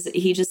him, because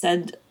he just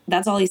said,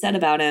 that's all he said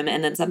about him,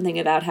 and then something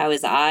about how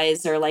his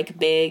eyes are, like,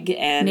 big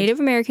and... Native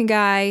American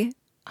guy,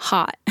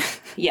 hot.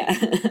 Yeah.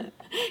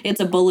 It's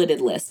a bulleted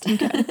list.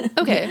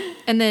 Okay.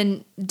 And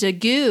then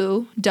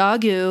Dagu,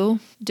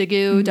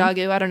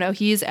 I don't know.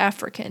 He's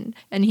African,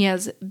 and he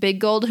has big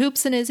gold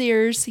hoops in his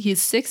ears.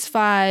 He's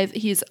 6'5".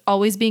 He's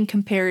always being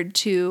compared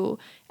to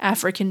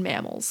African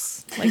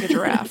mammals, like a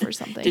giraffe or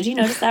something. Did you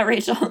notice that,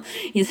 Rachel?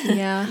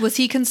 Yeah. Was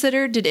he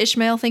considered? Did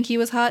Ishmael think he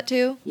was hot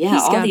too? Yeah,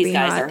 He's all gotta these be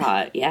guys hot. are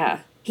hot. Yeah.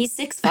 He's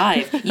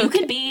 6'5".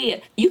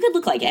 You could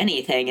look like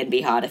anything and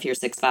be hot if you're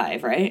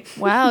 6'5", right?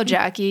 Wow,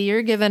 Jackie,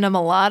 you're giving him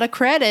a lot of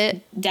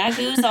credit.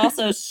 Dagu's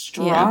also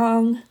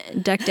strong.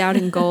 Decked out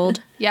in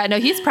gold. Yeah, no,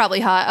 he's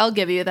probably hot. I'll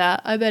give you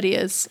that. I bet he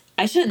is.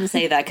 I shouldn't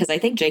say that because I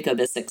think Jacob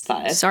is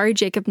 6'5". Sorry,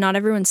 Jacob, not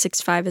everyone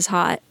 6'5" is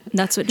hot.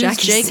 That's what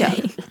Jackie's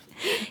Jacob? saying.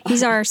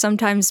 He's our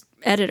sometimes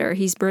editor.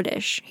 He's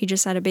British. He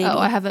just had a baby. Oh,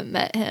 I haven't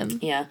met him.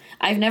 Yeah.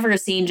 I've never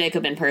seen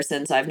Jacob in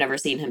person, so I've never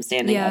seen him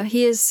standing Yeah, up.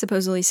 he is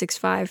supposedly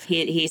 6'5".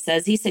 He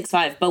says he's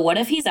 6'5", but what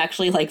if he's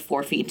actually like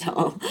 4 feet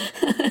tall?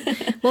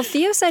 Well,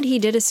 Theo said he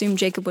did assume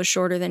Jacob was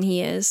shorter than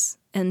he is.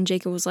 And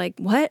Jacob was like,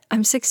 what?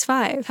 I'm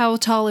 6'5". How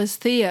tall is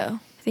Theo?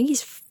 I think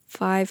he's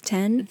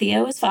 5'10".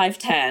 Theo is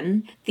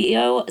 5'10".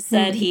 Theo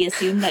said he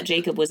assumed that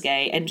Jacob was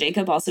gay, and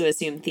Jacob also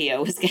assumed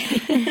Theo was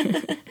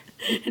gay.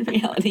 In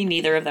reality,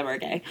 neither of them are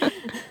gay.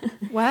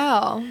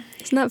 Wow.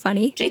 Isn't that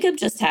funny? Jacob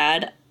just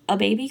had a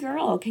baby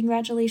girl.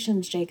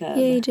 Congratulations, Jacob.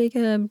 Yay,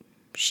 Jacob.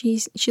 She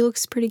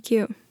looks pretty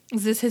cute.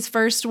 Is this his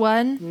first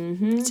one?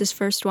 It's his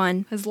first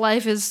one. His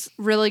life is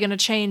really going to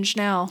change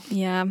now.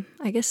 Yeah,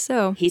 I guess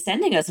so. He's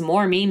sending us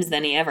more memes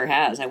than he ever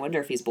has. I wonder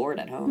if he's bored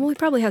at home. Well, he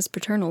probably has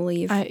paternal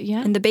leave.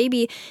 Yeah. And the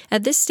baby,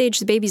 at this stage,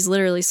 the babies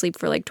literally sleep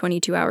for like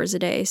 22 hours a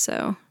day,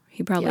 so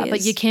he probably is.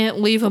 But you can't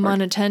leave him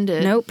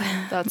unattended. Nope.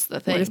 That's the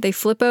thing. What if they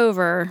flip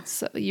over?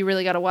 So you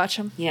really got to watch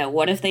him. Yeah,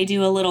 what if they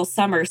do a little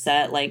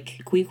somerset,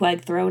 like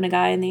Queequeg throwing a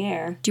guy in the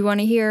air? Do you want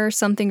to hear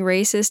something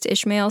racist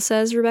Ishmael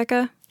says,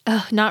 Rebecca?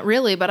 Not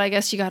really, but I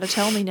guess you got to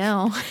tell me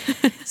now.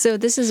 So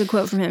this is a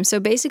quote from him. So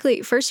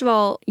basically, first of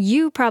all,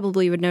 you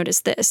probably would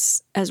notice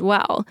this as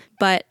well,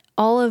 but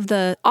all of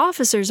the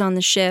officers on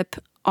the ship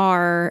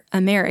are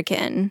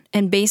American,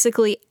 and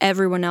basically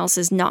everyone else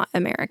is not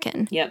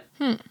American. Yep.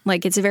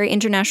 Like, it's a very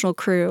international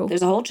crew.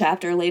 There's a whole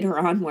chapter later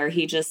on where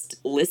he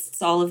just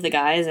lists all of the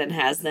guys and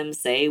has them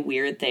say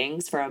weird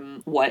things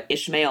from what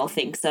Ishmael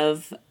thinks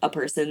of a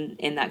person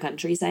in that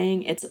country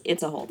saying.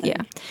 It's a whole thing.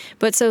 Yeah.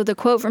 But so the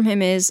quote from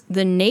him is,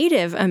 the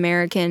Native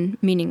American,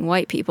 meaning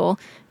white people,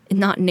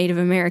 not Native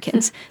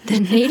Americans, the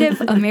Native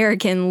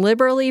American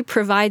liberally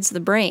provides the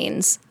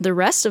brains. The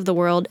rest of the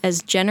world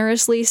as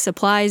generously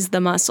supplies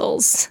the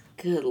muscles.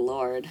 Good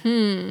Lord.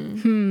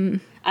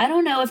 I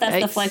don't know if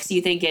that's the flex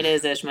you think it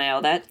is,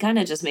 Ishmael. That kind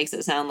of just makes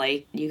it sound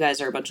like you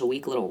guys are a bunch of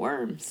weak little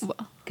worms.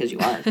 Because you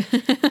are.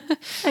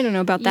 I don't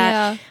know about that.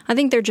 Yeah. I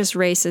think they're just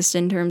racist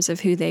in terms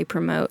of who they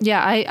promote.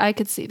 Yeah, I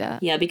could see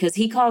that. Yeah, because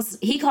he calls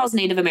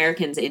Native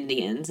Americans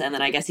Indians, and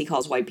then I guess he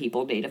calls white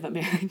people Native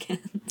Americans.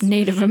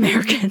 Native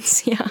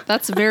Americans, yeah.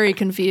 That's very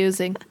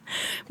confusing.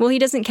 Well, he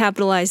doesn't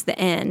capitalize the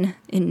N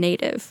in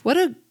native. What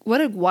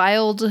a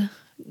wild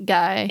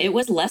guy. It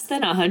was less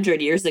than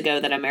 100 years ago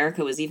that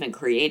America was even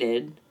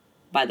created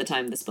by the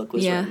time this book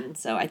was written.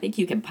 So I think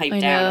you can pipe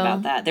down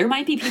about that. There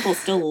might be people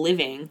still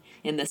living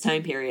in this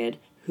time period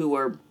who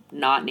were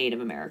not Native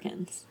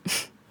Americans.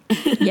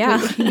 Yeah.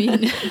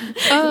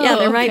 Yeah,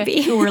 there might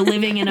be. Who were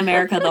living in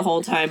America the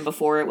whole time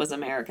before it was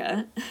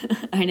America.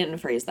 I didn't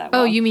phrase that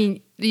well. Oh, you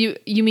mean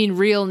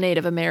real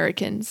Native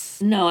Americans?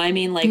 No, I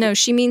mean like... No,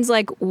 she means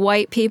like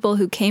white people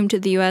who came to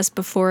the U.S.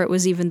 before it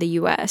was even the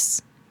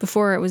U.S.,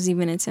 before it was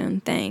even its own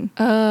thing.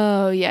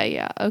 Oh,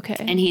 yeah, okay.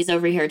 And he's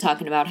over here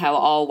talking about how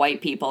all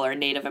white people are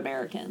Native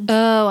Americans.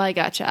 Oh, I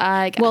gotcha.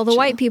 Well, the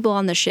white people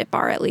on the ship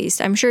are, at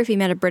least. I'm sure if he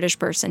met a British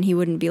person, he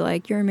wouldn't be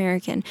like, you're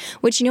American.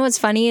 Which, you know what's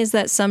funny is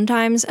that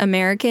sometimes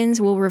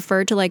Americans will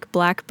refer to, like,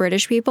 black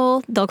British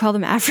people. They'll call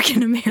them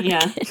African American.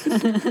 Yeah.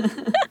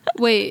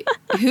 Wait,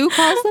 who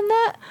calls them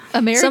that?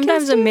 Americans?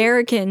 Sometimes do?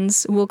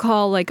 Americans will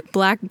call, like,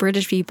 black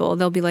British people.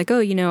 They'll be like,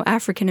 oh, you know,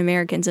 African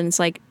Americans. And it's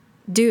like,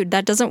 dude,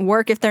 that doesn't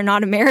work if they're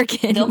not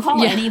American. They'll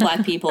call any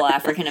black people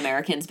African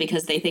Americans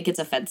because they think it's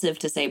offensive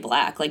to say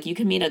black. Like, you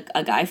can meet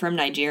a guy from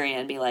Nigeria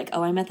and be like,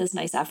 oh, I met this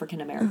nice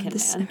African American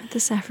man.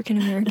 This African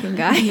American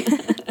guy.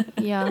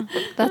 Yeah,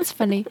 that's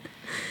funny.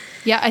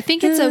 Yeah, I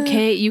think it's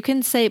okay. You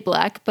can say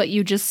black, but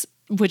you just,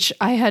 which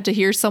I had to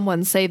hear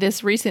someone say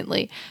this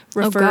recently,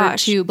 refer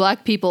to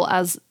black people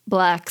as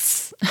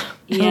blacks.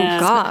 Yeah. Oh,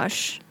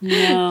 gosh.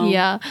 No.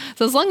 Yeah.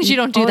 So as long as you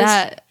don't do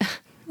that.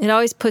 It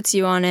always puts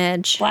you on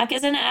edge. Black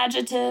is an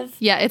adjective.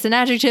 Yeah, it's an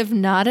adjective,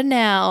 not a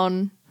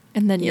noun.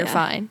 And then you're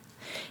fine.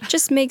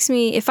 Just makes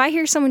me, if I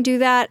hear someone do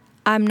that,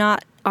 I'm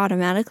not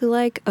automatically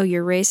like, oh,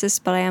 you're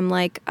racist, but I am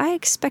like, I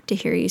expect to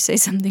hear you say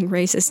something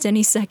racist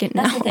any second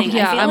now. That's the thing.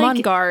 Yeah, I'm like,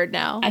 on guard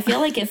now. I feel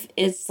like if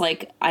it's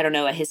like, I don't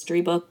know, a history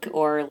book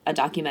or a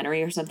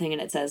documentary or something,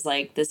 and it says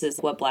like, this is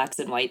what blacks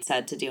and whites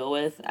had to deal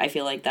with, I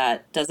feel like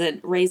that doesn't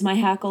raise my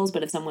hackles.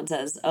 But if someone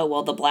says, oh,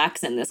 well, the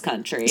blacks in this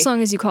country. As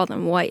long as you call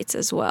them whites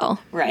as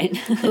well. Right.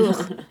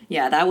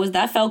 Yeah,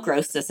 that felt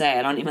gross to say.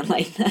 I don't even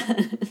like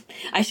that.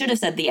 I should have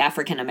said the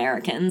African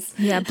Americans.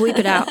 Yeah, bleep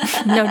it out.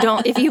 No,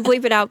 don't. If you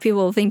bleep it out, people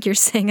will think you're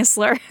saying a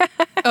slur.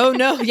 Oh,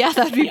 no. Yeah,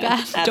 that'd be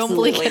bad. Don't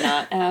bleep Absolutely it.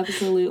 not.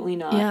 Absolutely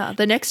not. Yeah,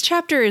 the next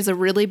chapter is a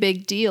really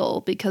big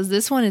deal because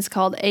this one is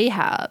called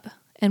Ahab.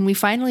 And we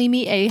finally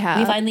meet Ahab.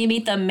 We finally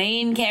meet the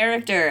main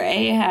character,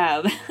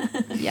 Ahab.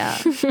 Yeah.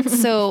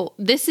 So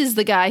this is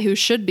the guy who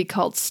should be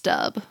called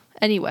Stub.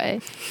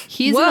 Anyway,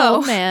 he's an Whoa.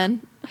 old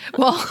man.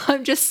 Well,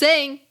 I'm just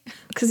saying.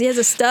 Because he has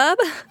a stub?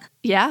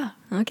 Yeah.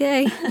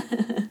 Okay.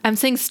 I'm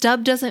saying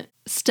Stub doesn't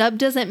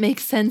make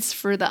sense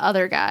for the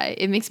other guy.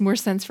 It makes more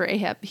sense for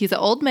Ahab. He's an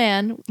old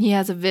man. He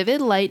has a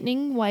vivid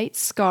lightning white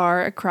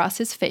scar across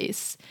his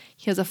face.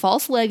 He has a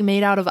false leg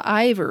made out of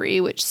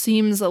ivory, which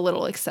seems a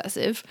little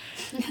excessive.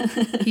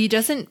 He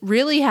doesn't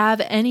really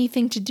have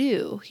anything to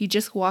do. He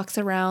just walks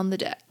around the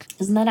deck.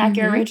 Isn't that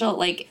accurate, Rachel?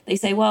 Like, they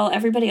say, well,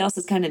 everybody else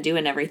is kind of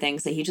doing everything,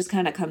 so he just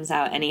kind of comes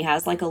out and he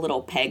has like a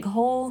little peg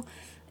hole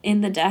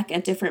in the deck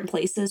at different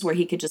places where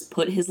he could just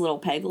put his little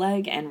peg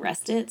leg and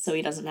rest it so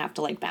he doesn't have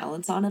to like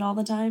balance on it all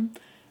the time.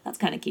 That's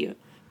kind of cute.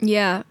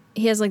 Yeah.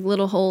 He has like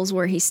little holes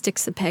where he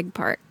sticks the peg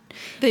part.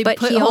 They But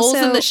put he holes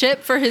also- in the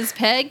ship for his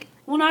peg.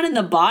 Well, not in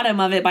the bottom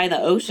of it by the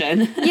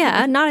ocean.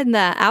 Yeah, not in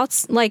the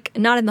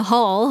not in the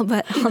hull,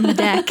 but on the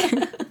deck.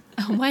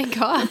 Oh my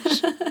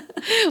gosh.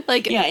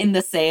 Like, Yeah, in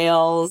the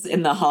sails,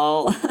 in the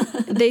hull.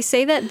 They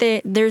say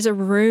that there's a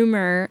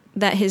rumor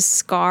that his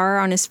scar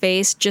on his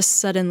face just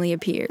suddenly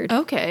appeared.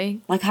 okay.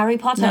 Like Harry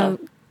Potter. No,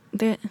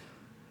 that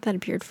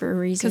appeared for a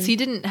reason. Because he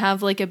didn't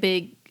have like a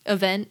big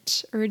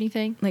event or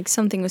anything. Like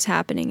something was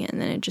happening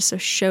and then it just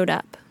showed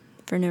up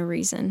for no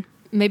reason.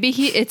 Maybe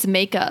it's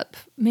makeup.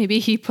 Maybe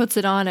he puts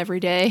it on every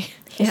day.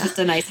 It's just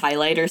a nice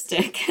highlighter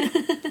stick.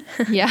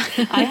 Yeah.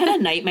 I had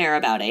a nightmare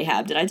about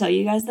Ahab. Did I tell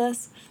you guys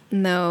this?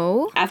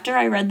 No. After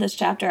I read this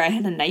chapter, I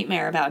had a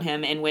nightmare about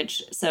him in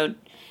which, so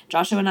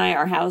Joshua and I,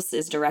 our house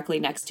is directly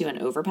next to an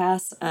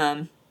overpass.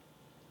 And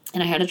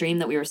I had a dream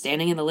that we were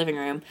standing in the living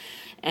room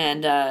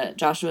and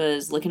Joshua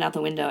is looking out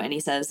the window and he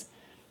says,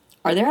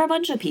 are there a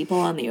bunch of people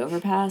on the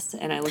overpass?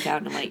 And I look out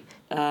and I'm like,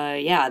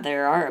 yeah,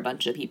 there are a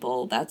bunch of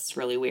people. That's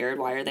really weird.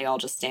 Why are they all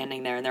just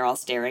standing there and they're all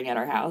staring at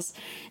our house?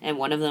 And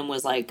one of them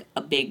was like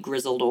a big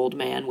grizzled old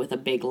man with a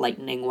big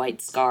lightning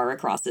white scar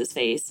across his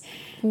face.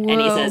 Whoa. And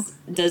he says,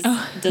 does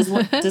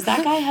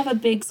that guy have a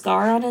big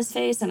scar on his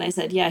face? And I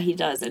said, yeah, he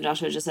does. And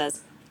Joshua just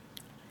says,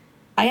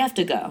 I have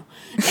to go.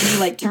 And he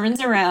like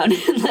turns around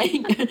and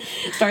like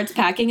starts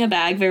packing a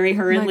bag very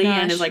hurriedly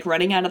and is like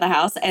running out of the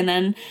house. And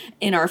then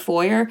in our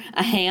foyer,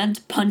 a hand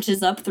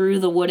punches up through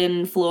the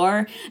wooden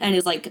floor and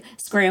is like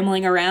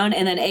scrambling around.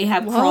 And then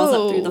Ahab crawls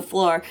up through the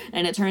floor.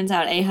 And it turns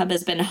out Ahab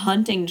has been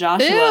hunting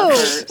Joshua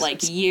for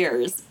like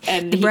years.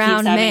 And he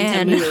brown keeps having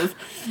man. to move.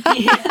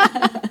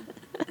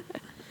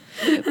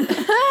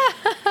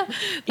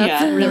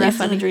 Yeah, the rest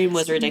of the dream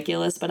was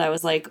ridiculous. But I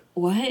was like,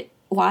 what?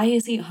 Why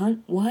is he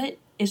what?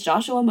 Is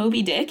Joshua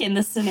Moby Dick in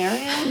this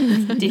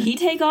scenario? Did he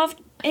take off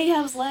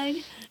Ahab's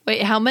leg?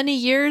 Wait, how many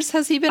years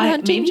has he been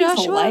hunting maybe Joshua?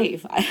 His whole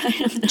life. I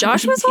have no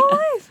Joshua's idea. whole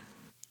life?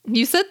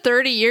 You said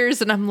 30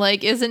 years, and I'm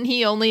like, isn't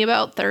he only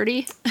about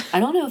 30? I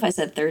don't know if I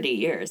said 30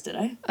 years, did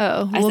I?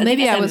 Oh, I well, think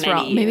maybe I I said was many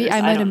wrong. Maybe years.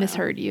 I might don't have know.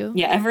 misheard you.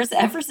 Yeah, ever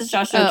since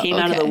Joshua came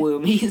out of the okay.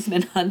 womb, he's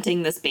been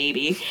hunting this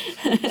baby.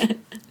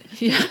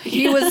 Yeah,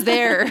 he was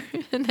there.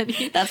 And then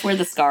That's where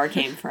the scar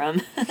came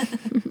from.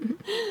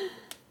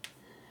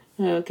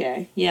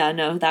 Okay. Yeah,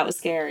 no, that was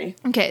scary.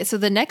 Okay, so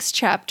the next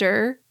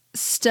chapter,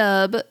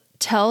 Stub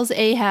tells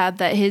Ahab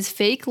that his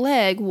fake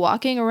leg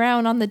walking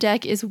around on the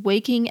deck is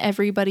waking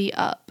everybody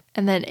up.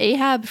 And then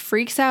Ahab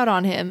freaks out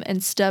on him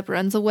and Stub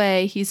runs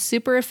away. He's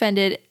super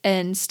offended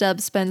and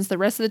Stub spends the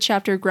rest of the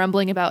chapter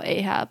grumbling about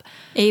Ahab.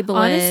 Ableist.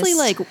 Honestly,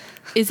 like,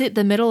 is it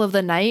the middle of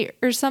the night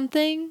or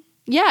something?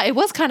 Yeah, it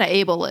was kind of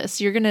ableist.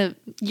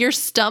 Your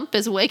stump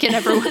is waking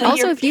everyone.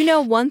 Also, if you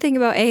know one thing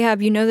about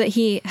Ahab, you know that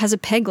he has a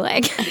peg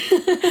leg.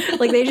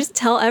 Like, they just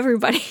tell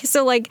everybody.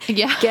 So, like,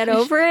 get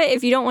over it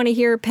if you don't want to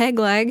hear peg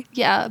leg.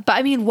 Yeah, but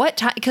I mean, what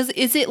time? Because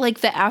is it like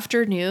the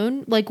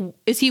afternoon? Like,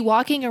 is he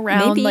walking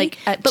around like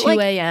at 2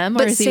 a.m.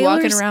 or is he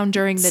walking around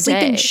during the sleep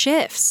day? in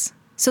shifts.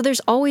 So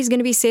there's always going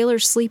to be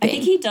sailors sleeping. I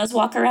think he does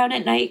walk around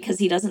at night because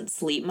he doesn't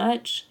sleep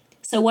much.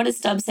 So what is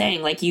Stubb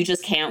saying? Like, you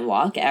just can't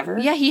walk ever?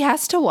 Yeah, he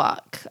has to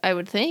walk, I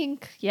would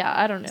think. Yeah,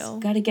 I don't know.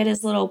 Got to get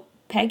his little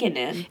pegging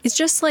in. It's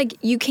just like,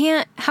 you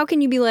can't, how can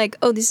you be like,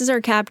 oh, this is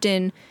our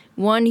captain.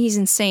 1, he's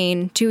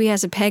insane. 2, he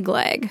has a peg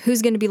leg.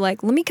 Who's going to be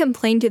like, let me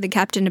complain to the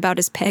captain about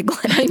his peg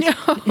leg? I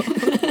know.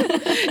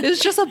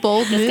 It's just a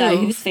bold move. This guy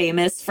who's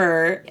famous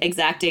for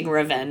exacting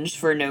revenge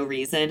for no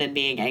reason and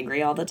being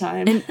angry all the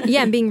time.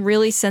 And being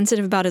really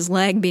sensitive about his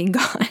leg being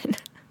gone.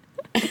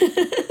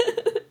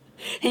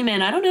 Hey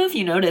man, I don't know if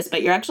you noticed,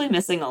 but you're actually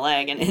missing a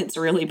leg and it's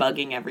really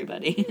bugging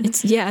everybody.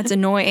 It's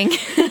annoying.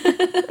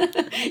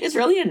 It's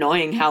really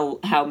annoying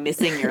how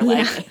missing your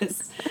leg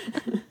is.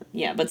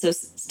 Yeah, but so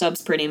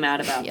Stubb's pretty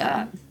mad about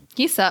that.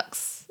 He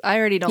sucks. I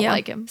already don't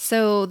like him.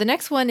 So the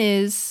next one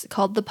is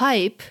called The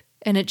Pipe,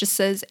 and it just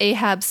says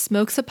Ahab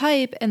smokes a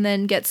pipe and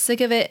then gets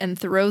sick of it and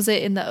throws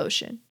it in the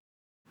ocean.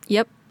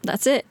 Yep,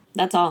 that's it.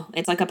 That's all.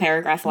 It's like a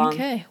paragraph long.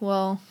 Okay,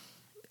 well,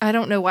 I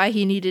don't know why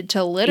he needed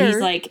to litter. He's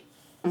like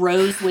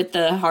Rose with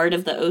the heart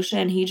of the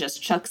ocean. He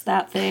just chucks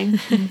that thing.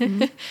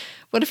 Mm-hmm.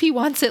 What if he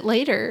wants it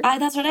later?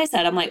 That's what I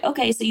said. I'm like,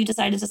 okay, so you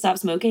decided to stop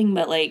smoking,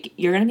 but like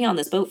you're gonna be on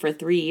this boat for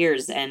 3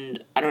 years,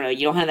 and I don't know,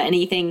 you don't have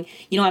anything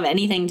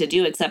to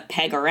do except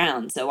peg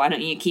around. So why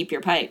don't you keep your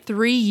pipe?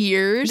 3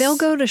 years? They'll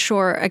go to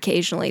shore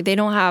occasionally. They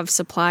don't have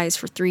supplies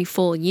for 3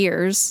 full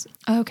years.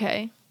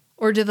 Okay.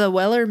 Or do the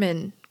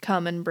Wellermen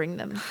come and bring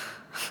them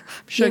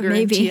sugar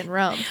and tea and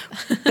rum?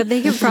 But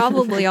they could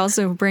probably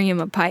also bring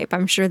him a pipe.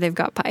 I'm sure they've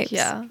got pipes.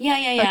 Yeah.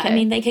 Yeah. Okay. I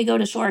mean, they could go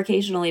to shore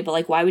occasionally, but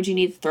like, why would you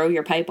need to throw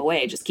your pipe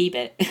away? Just keep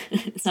it.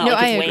 It's not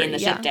like it's weighing the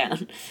ship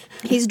down.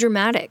 He's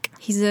dramatic.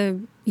 He's a,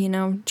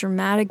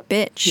 dramatic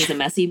bitch. He's a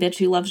messy bitch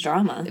who loves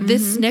drama.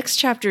 This next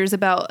chapter is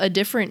about a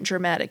different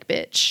dramatic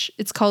bitch.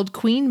 It's called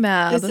Queen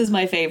Mab. This is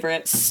my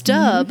favorite.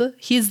 Stubb,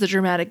 he's the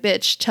dramatic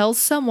bitch, tells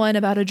someone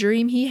about a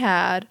dream he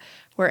had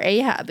where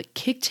Ahab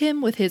kicked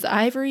him with his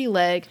ivory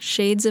leg.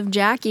 Shades of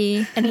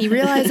Jackie. And he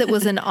realized it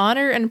was an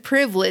honor and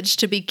privilege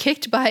to be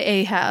kicked by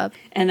Ahab.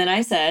 And then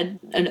I said,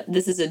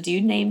 this is a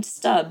dude named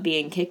Stubb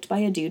being kicked by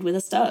a dude with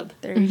a stub.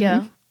 There you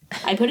go.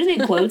 I put it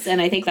in quotes,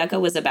 and I think Becca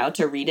was about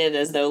to read it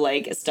as though,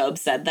 like, Stubb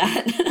said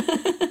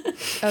that.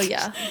 Oh,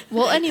 yeah.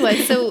 Well, anyway,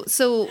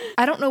 so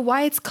I don't know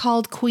why it's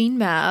called Queen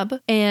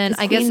Mab, and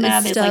I guess Queen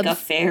Mab it's is like a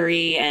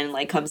fairy and,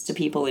 like, comes to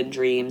people in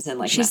dreams and,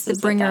 like, she's the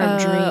messes bringer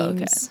with them. of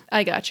dreams. Okay.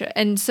 I gotcha.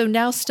 And so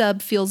now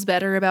Stubb feels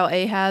better about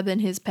Ahab and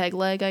his peg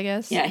leg, I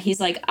guess? Yeah, he's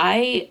like,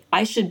 I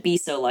should be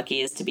so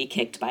lucky as to be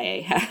kicked by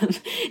Ahab.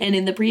 And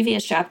in the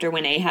previous chapter,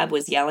 when Ahab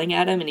was yelling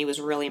at him and he was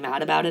really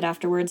mad about it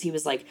afterwards, he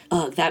was like,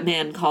 ugh, that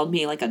man called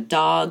me like a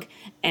dog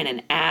and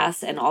an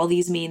ass and all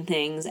these mean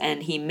things,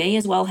 and he may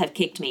as well have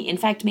kicked me. In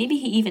fact, maybe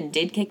he even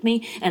did kick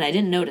me, and I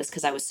didn't notice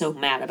because I was so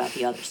mad about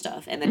the other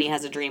stuff. And then he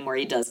has a dream where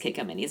he does kick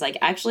him, and he's like,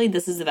 actually,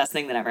 this is the best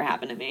thing that ever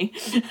happened to me.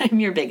 I'm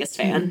your biggest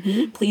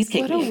fan. Please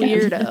kick me again. What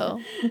a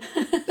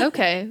weirdo.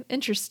 Okay,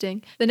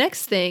 interesting. The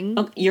next thing...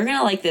 Oh, you're going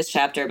to like this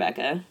chapter,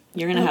 Becca.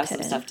 You're going to have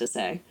some stuff to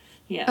say.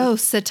 Yeah. Oh,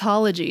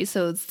 cetology,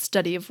 so it's the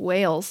study of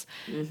whales,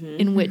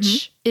 in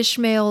which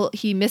Ishmael,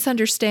 he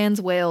misunderstands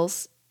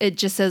whales. It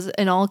just says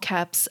in all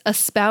caps, a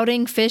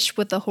spouting fish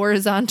with a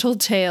horizontal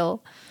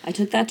tail. I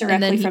took that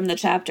directly from the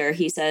chapter.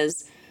 He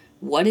says,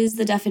 what is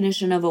the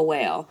definition of a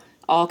whale?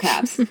 All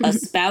caps. A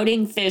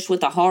spouting fish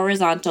with a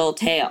horizontal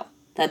tail.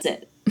 That's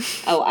it.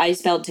 Oh, I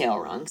spelled tail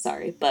wrong.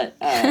 Sorry. But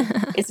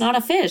it's not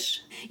a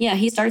fish. Yeah,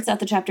 he starts out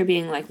the chapter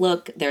being like,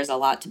 look, there's a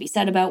lot to be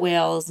said about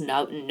whales.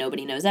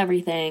 Nobody knows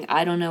everything.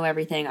 I don't know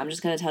everything. I'm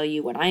just going to tell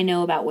you what I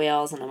know about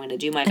whales, and I'm going to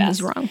do my best.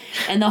 He's wrong.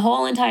 And the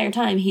whole entire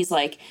time, he's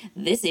like,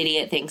 this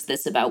idiot thinks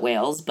this about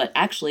whales, but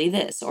actually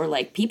this. Or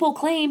like, people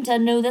claim to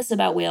know this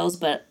about whales,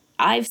 but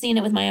I've seen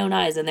it with my own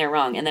eyes, and they're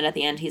wrong. And then at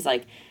the end, he's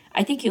like,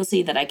 I think you'll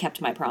see that I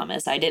kept my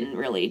promise. I didn't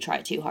really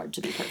try too hard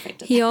to be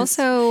perfect. He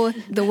also,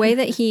 the way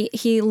that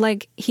he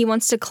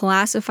wants to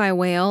classify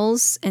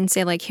whales and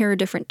say, like, here are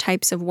different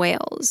types of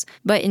whales.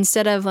 But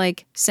instead of,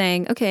 like,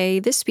 saying, okay,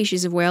 this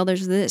species of whale,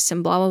 there's this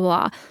and blah, blah,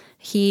 blah,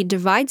 he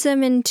divides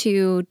them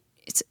into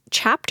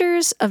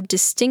chapters of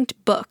distinct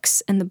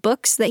books. And the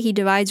books that he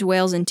divides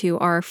whales into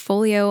are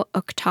folio,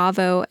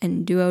 octavo,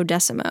 and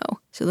duodecimo.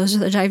 So those are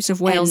the types of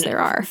whales there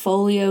are.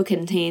 Folio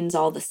contains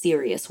all the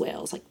serious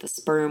whales, like the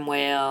sperm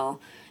whale.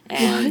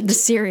 And the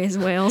serious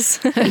whales.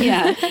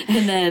 Yeah.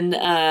 And then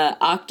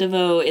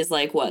octavo is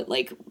like what?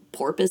 Like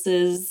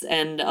porpoises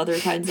and other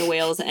kinds of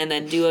whales. And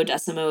then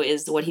duodecimo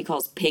is what he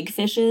calls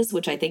pigfishes,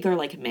 which I think are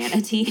like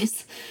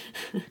manatees.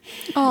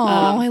 Oh,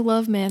 I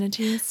love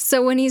manatees.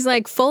 So when he's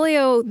like,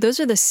 folio, those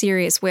are the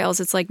serious whales.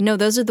 It's like, no,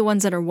 those are the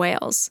ones that are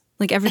whales.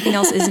 Like everything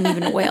else isn't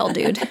even a whale,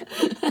 dude.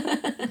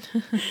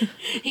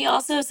 He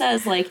also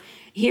says like,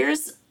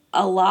 Here's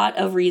a lot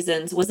of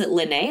reasons. Was it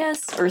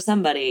Linnaeus or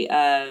somebody?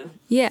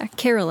 Yeah,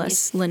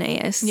 Carolus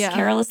Linnaeus. Yeah.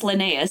 Carolus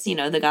Linnaeus, you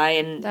know, the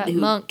guy who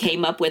monk.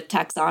 came up with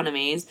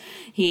taxonomies.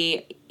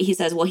 He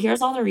says, well,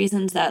 here's all the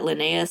reasons that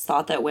Linnaeus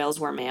thought that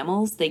whales were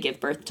mammals. They give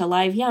birth to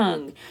live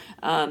young.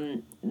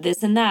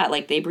 This and that.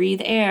 Like, they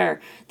breathe air.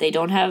 They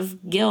don't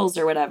have gills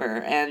or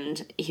whatever.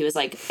 And he was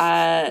like,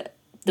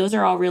 those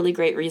are all really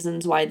great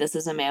reasons why this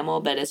is a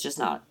mammal, but it's just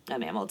not a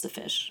mammal. It's a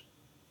fish.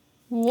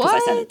 What?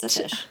 Because I said it's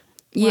a fish.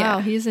 Yeah. Wow,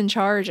 he's in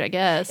charge, I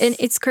guess. And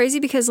it's crazy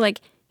because, like,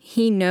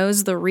 he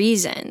knows the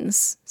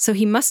reasons, so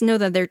he must know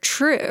that they're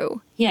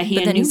true. Yeah, he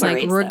but then he's like,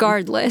 enumerates them.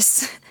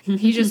 regardless.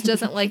 he just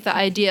doesn't like the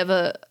idea of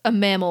a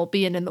mammal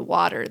being in the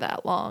water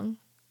that long,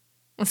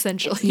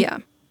 essentially. Yeah.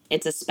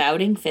 It's a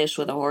spouting fish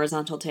with a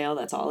horizontal tail.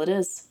 That's all it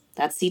is.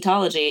 That's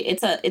cetology.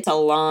 It's a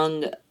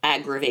long,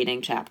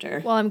 aggravating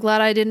chapter. Well, I'm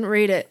glad I didn't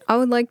read it. I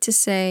would like to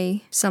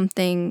say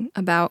something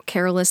about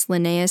Carolus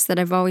Linnaeus that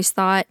I've always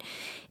thought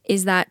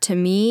is that, to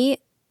me,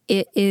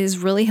 it is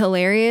really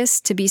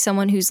hilarious to be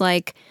someone who's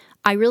like,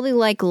 I really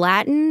like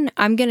Latin.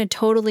 I'm going to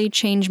totally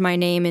change my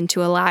name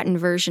into a Latin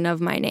version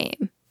of my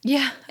name.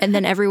 Yeah. And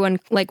then everyone,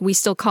 like, we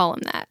still call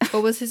him that.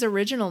 What was his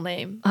original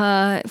name?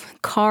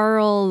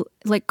 Carl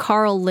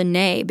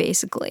Linné,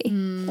 basically.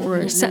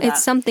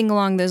 It's something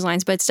along those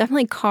lines, but it's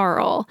definitely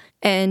Carl.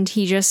 And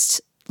he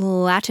just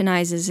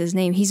Latinizes his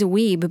name. He's a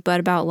weeb,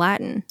 but about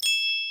Latin.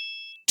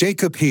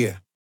 Jacob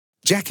here.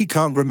 Jackie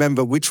can't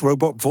remember which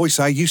robot voice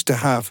I used to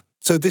have,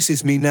 so this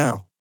is me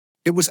now.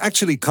 It was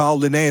actually Carl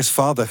Linnaeus'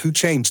 father who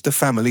changed the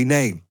family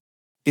name.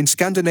 In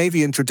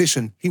Scandinavian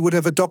tradition, he would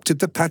have adopted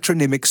the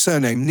patronymic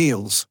surname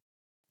Niels.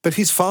 But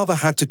his father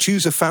had to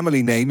choose a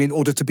family name in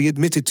order to be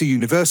admitted to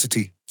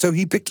university, so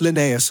he picked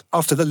Linnaeus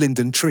after the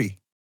linden tree.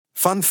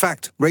 Fun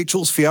fact,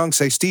 Rachel's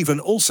fiancé Stephen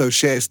also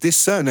shares this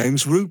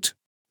surname's root.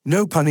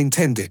 No pun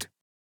intended.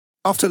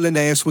 After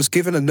Linnaeus was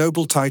given a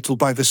Nobel title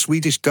by the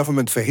Swedish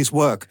government for his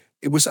work,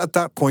 it was at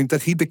that point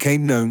that he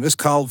became known as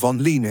Carl von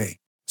Linné.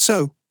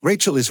 So,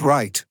 Rachel is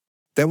right.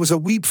 There was a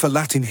weeb for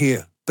Latin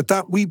here, but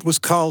that weeb was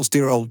Carl's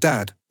dear old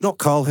dad, not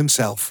Carl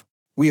himself.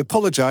 We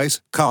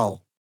apologize,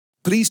 Carl.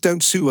 Please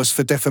don't sue us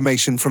for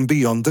defamation from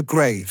beyond the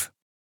grave.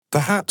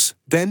 Perhaps,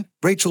 then,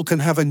 Rachel can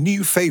have a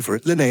new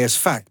favorite Linnaeus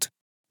fact.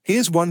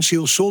 Here's one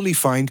she'll surely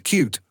find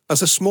cute.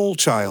 As a small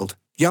child,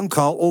 young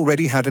Carl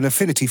already had an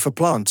affinity for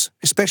plants,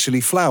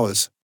 especially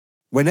flowers.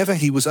 Whenever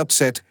he was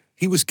upset,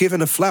 he was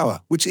given a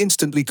flower, which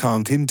instantly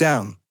calmed him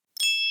down.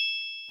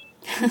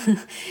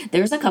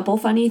 There's a couple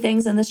funny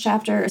things in this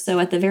chapter. So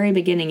at the very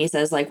beginning, he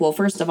says, like, well,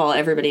 first of all,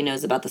 everybody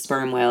knows about the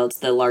sperm whale. It's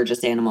the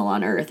largest animal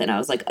on Earth. And I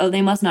was like, oh,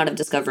 they must not have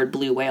discovered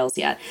blue whales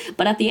yet.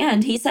 But at the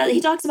end, he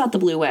talks about the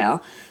blue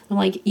whale. I'm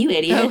like, you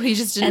idiot. Oh, he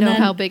just didn't know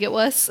how big it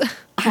was?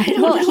 I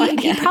don't know.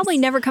 He probably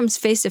never comes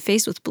face to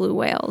face with blue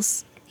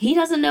whales. He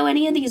doesn't know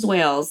any of these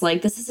whales.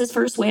 Like, this is his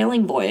first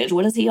whaling voyage.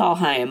 What is he all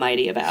high and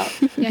mighty about?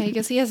 Yeah, I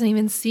guess he hasn't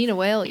even seen a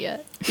whale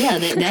yet. Yeah,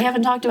 they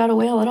haven't talked about a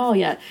whale at all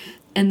yet.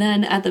 And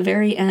then at the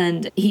very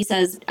end, he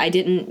says, I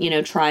didn't,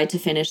 try to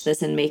finish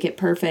this and make it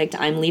perfect.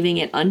 I'm leaving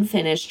it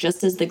unfinished,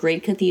 just as the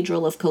great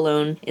cathedral of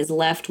Cologne is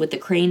left with the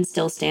crane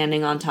still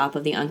standing on top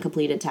of the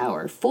uncompleted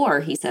tower.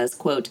 For, he says,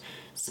 quote,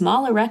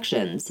 small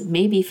erections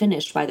may be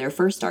finished by their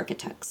first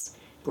architects.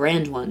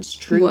 Grand ones,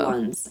 true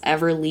ones,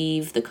 ever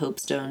leave the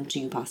copestone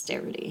to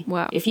posterity.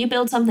 Wow. If you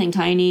build something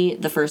tiny,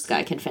 the first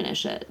guy can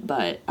finish it.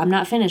 But I'm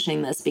not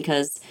finishing this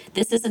because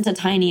this isn't a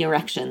tiny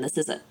erection. This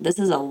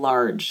is a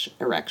large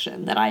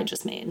erection that I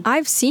just made.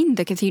 I've seen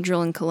the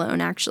cathedral in Cologne,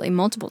 actually,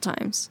 multiple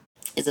times.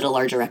 Is it a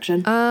large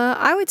erection?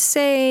 I would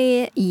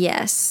say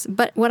yes.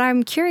 But what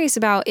I'm curious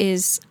about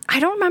is, I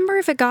don't remember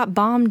if it got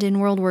bombed in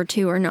World War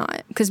II or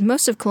not, because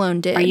most of Cologne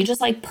did. Are you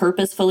just like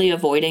purposefully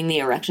avoiding the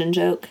erection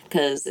joke?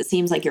 Because it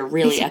seems like you're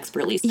really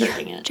expertly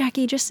skirting it.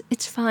 Jackie,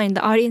 it's fine.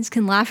 The audience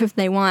can laugh if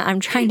they want. I'm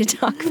trying to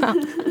talk about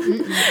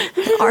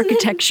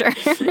architecture.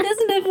 Isn't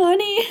it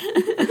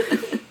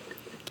funny?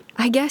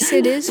 I guess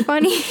it is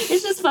funny.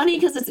 It's just funny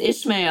because it's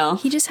Ishmael.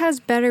 He just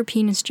has better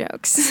penis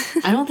jokes.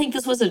 I don't think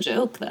this was a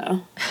joke,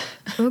 though.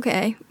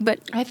 Okay, but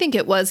I think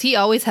it was. He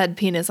always had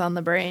penis on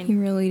the brain. he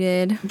really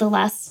did. The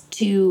last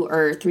 2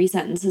 or 3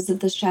 sentences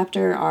of this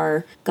chapter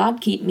are,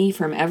 God keep me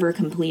from ever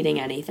completing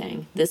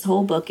anything. This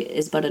whole book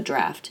is but a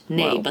draft.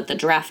 Nay, but the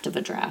draft of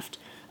a draft.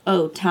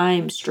 Oh,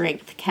 time,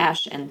 strength,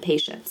 cash, and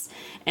patience.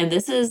 And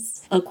this is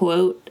a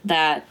quote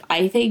that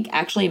I think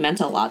actually meant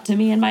a lot to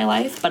me in my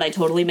life, but I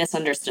totally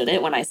misunderstood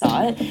it when I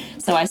saw it.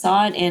 So I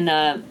saw it in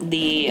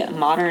the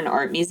Modern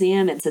Art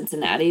Museum in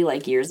Cincinnati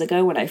like years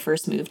ago when I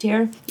first moved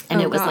here.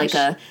 And it was like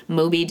a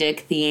Moby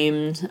Dick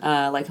themed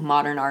like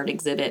modern art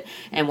exhibit.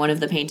 And one of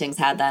the paintings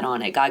had that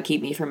on it. God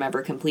keep me from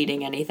ever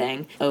completing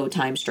anything. Oh,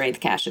 time, strength,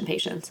 cash, and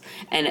patience.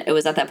 And it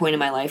was at that point in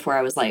my life where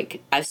I was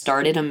like, I've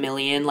started a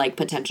million like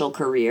potential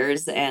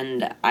careers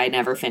and I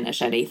never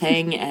finish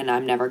anything, and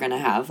I'm never going to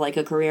have like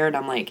a career. And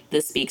I'm like,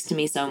 this speaks to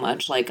me so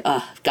much. Like,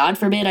 God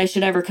forbid I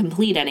should ever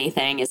complete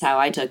anything is how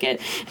I took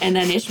it. And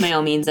then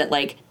Ishmael means that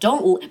like,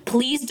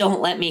 please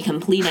don't let me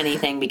complete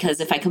anything, because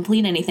if I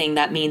complete anything,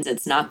 that means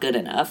it's not good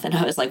enough. And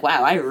I was like,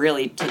 wow, I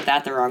really took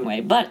that the wrong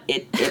way, but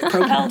it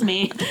propelled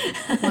me.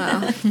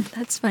 Wow,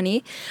 that's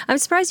funny. I'm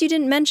surprised you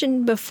didn't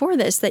mention before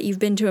this that you've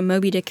been to a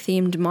Moby Dick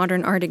themed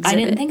modern art exhibit.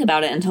 I didn't think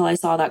about it until I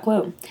saw that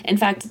quote. In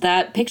fact,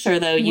 that picture,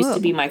 though, used to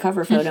be my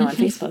cover photo on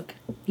Facebook.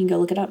 You can go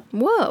look it up.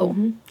 Whoa.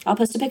 Mm-hmm. I'll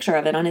post a picture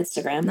of it on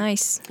Instagram.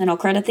 Nice. And I'll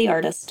credit the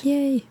artist.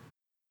 Yay.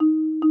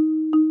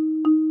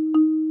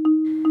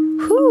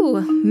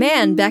 Whew.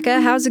 Man,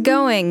 Becca, how's it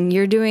going?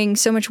 You're doing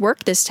so much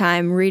work this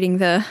time reading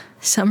the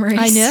summaries.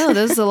 I know.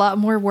 This is a lot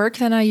more work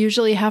than I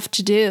usually have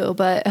to do,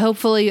 but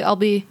hopefully I'll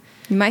be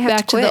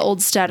back to the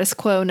old status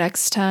quo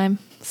next time.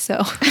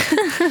 So...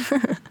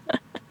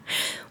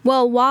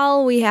 Well,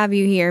 while we have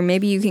you here,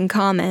 maybe you can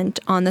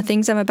comment on the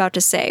things I'm about to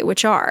say,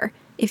 which are,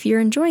 if you're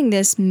enjoying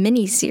this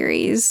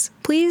mini-series,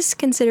 please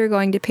consider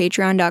going to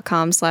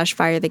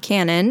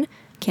patreon.com/firethecanon,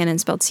 canon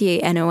spelled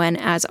C-A-N-O-N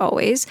as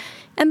always,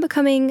 and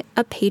becoming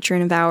a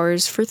patron of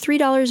ours for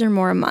 $3 or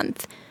more a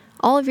month.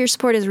 All of your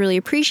support is really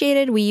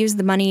appreciated. We use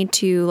the money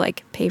to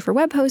like pay for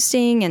web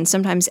hosting and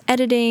sometimes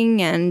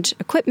editing and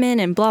equipment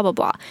and blah, blah,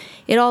 blah.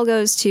 It all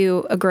goes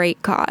to a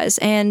great cause.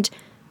 And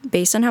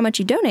based on how much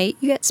you donate,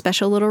 you get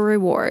special little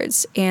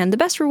rewards. And the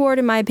best reward,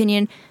 in my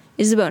opinion,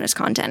 is the bonus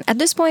content. At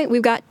this point,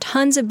 we've got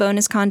tons of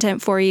bonus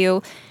content for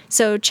you,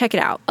 so check it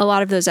out. A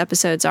lot of those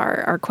episodes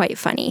are quite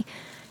funny.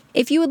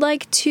 If you would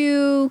like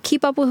to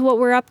keep up with what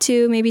we're up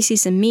to, maybe see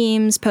some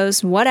memes,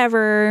 posts,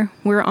 whatever,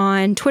 we're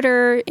on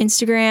Twitter,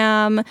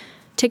 Instagram,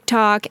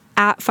 TikTok,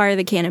 at Fire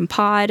the Cannon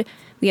Pod.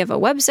 We have a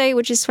website,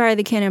 which is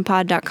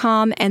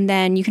firethecannonpod.com, and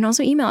then you can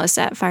also email us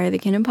at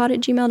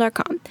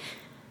firethecannonpod@gmail.com.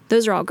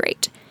 Those are all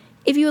great.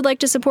 If you would like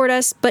to support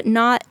us, but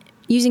not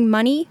using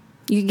money,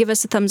 you could give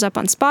us a thumbs up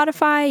on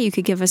Spotify, you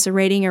could give us a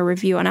rating or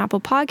review on Apple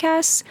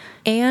Podcasts,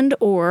 and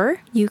or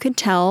you could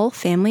tell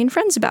family and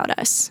friends about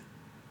us.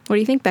 What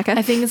do you think, Becca?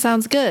 I think it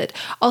sounds good.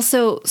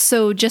 Also,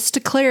 so just to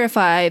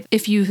clarify,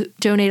 if you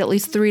donate at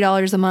least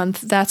 $3 a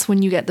month, that's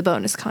when you get the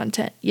bonus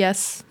content.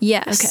 Yes?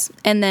 Yes. Okay.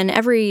 And then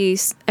every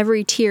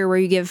tier where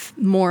you give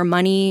more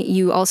money,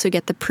 you also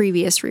get the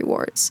previous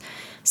rewards.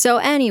 So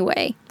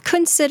anyway,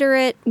 consider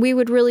it. We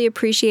would really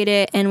appreciate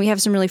it, and we have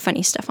some really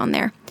funny stuff on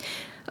there.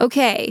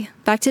 Okay,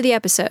 back to the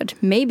episode.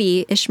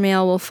 Maybe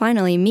Ishmael will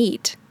finally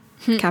meet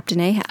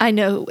Captain Ahab. I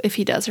know if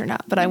he does or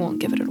not, but I won't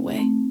give it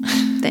away.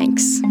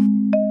 Thanks.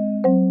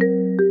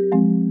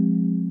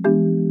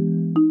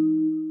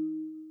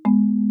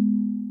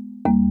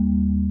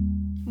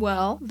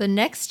 Well, the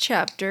next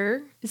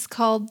chapter is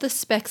called The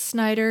Speck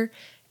Snyder.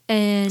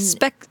 And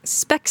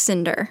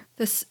Spexinder.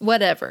 This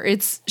whatever.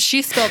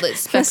 She spelled it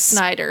Speck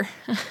Snyder.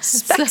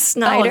 Speck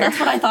Snyder. Oh, that's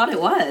what I thought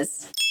it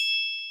was.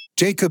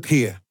 Jacob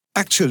here.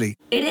 Actually,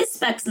 It is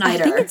Speck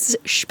Snyder. I think it's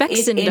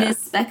Spexinder. It is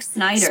Speck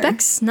Snyder.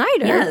 Speck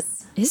Snyder?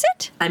 Yes. Is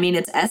it? I mean,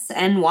 it's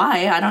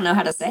S-N-Y. I don't know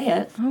how to say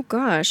it. Oh,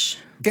 gosh.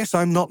 guess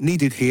I'm not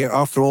needed here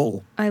after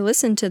all. I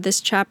listened to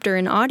this chapter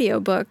in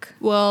audiobook.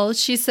 Well,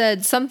 she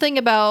said something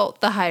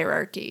about the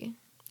hierarchy.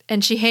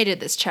 And she hated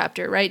this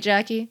chapter, right,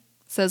 Jackie?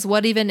 Says,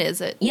 what even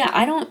is it?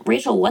 Yeah,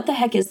 Rachel, what the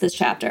heck is this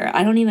chapter?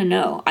 I don't even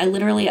know. I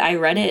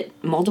read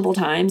it multiple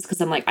times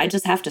because I'm like, I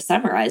just have to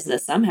summarize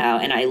this somehow,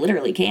 and I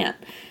literally can't.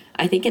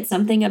 I think it's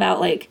something about,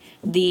 like,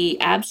 the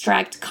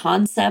abstract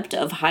concept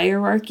of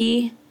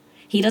hierarchy.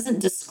 He doesn't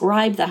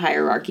describe the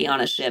hierarchy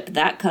on a ship.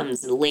 That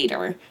comes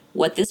later.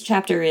 What this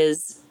chapter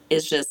is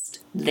just,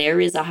 there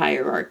is a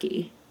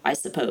hierarchy, I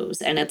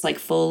suppose. And it's, like,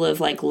 full of,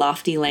 like,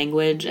 lofty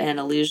language and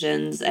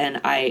allusions.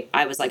 And I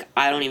was like,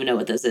 I don't even know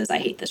what this is. I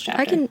hate this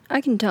chapter.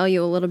 I can tell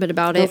you a little bit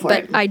about it,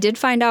 but I did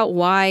find out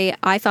why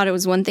I thought it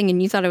was one thing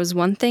and you thought it was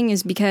one thing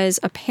is because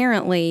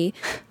apparently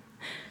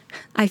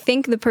I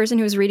think the person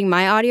who was reading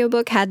my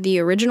audiobook had the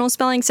original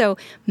spelling. So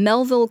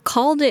Melville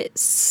called it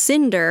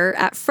cinder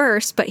at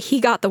first, but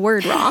he got the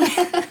word wrong.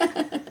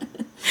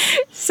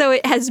 So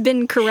it has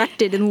been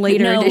corrected in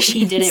later editions. No,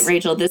 he didn't,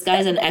 Rachel. This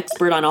guy's an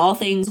expert on all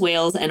things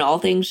whales and all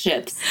things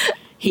ships.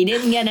 He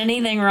didn't get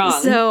anything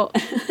wrong. So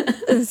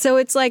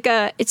it's like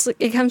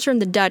it comes from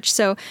the Dutch.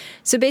 So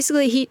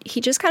basically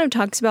he just kind of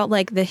talks about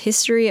like the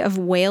history of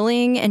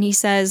whaling, and he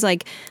says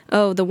like,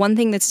 oh, the one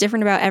thing that's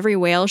different about every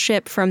whale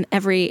ship from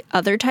every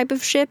other type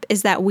of ship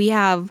is that we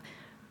have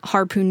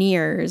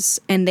harpooneers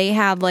and they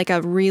have like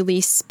a really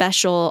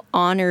special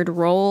honored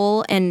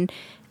role. And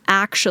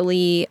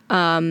actually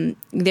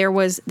there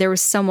was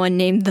someone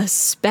named the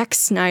Speck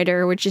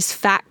Snyder, which is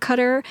fat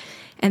cutter.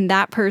 And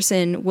that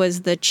person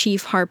was the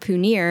chief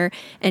harpooneer,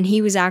 and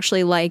he was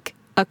actually like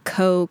a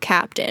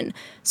co-captain.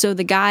 So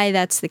the guy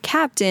that's the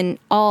captain,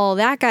 all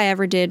that guy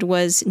ever did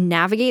was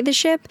navigate the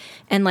ship,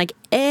 and like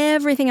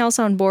everything else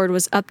on board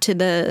was up to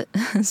the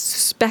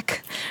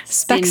Speck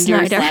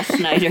Snyder.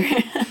 Snyder.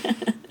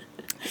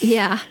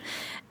 Yeah.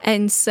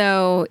 And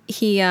so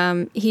he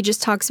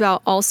just talks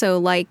about also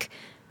like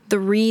the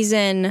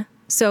reason.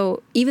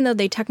 So even though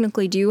they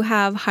technically do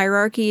have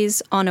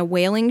hierarchies on a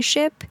whaling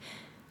ship,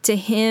 to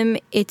him,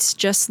 it's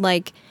just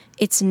like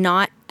it's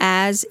not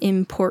as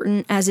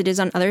important as it is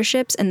on other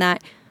ships, and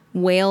that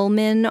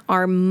whalemen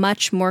are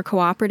much more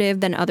cooperative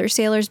than other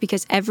sailors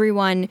because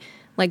everyone,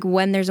 like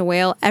when there's a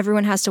whale,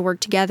 everyone has to work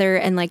together,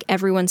 and like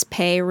everyone's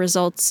pay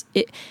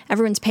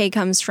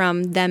comes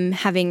from them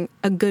having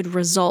a good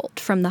result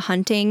from the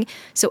hunting.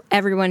 So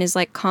everyone is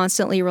like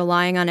constantly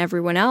relying on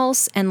everyone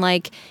else, and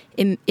like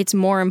it's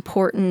more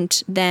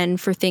important than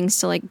for things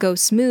to like go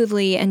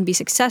smoothly and be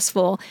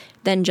successful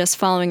than just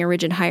following a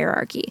rigid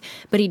hierarchy.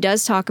 But he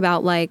does talk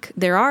about like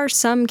there are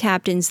some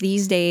captains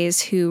these days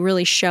who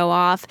really show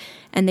off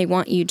and they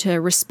want you to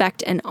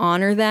respect and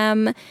honor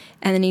them.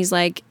 And then he's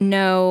like,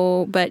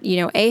 no, but you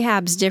know,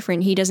 Ahab's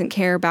different. He doesn't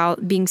care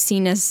about being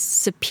seen as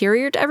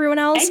superior to everyone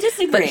else. I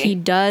disagree. But he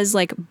does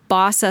like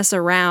boss us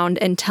around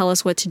and tell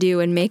us what to do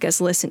and make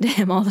us listen to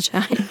him all the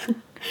time.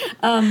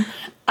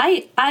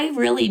 I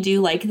really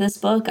do like this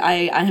book.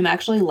 I am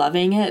actually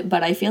loving it,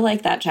 but I feel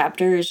like that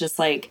chapter is just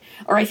like,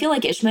 or I feel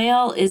like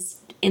Ishmael is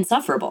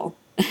insufferable.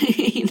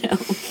 You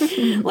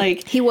know,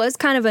 like he was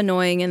kind of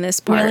annoying in this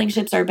part. Whaling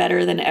ships are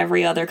better than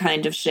every other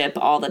kind of ship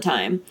all the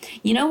time.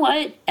 You know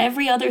what?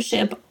 Every other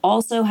ship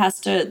also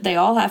they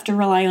all have to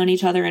rely on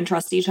each other and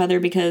trust each other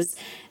because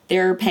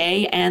their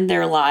pay and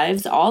their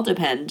lives all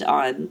depend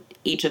on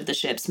each of the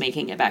ships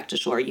making it back to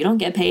shore. You don't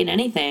get paid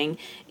anything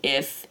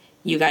if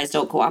you guys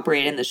don't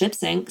cooperate and the ship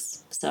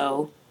sinks.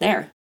 So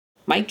there.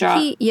 Mic drop.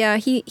 He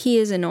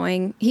is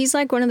annoying. He's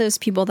like one of those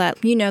people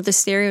that, you know, the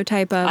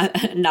stereotype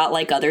of not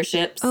like other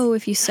ships. Oh,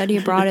 if you study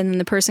abroad and then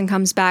the person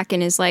comes back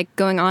and is like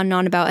going on and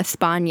on about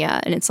España,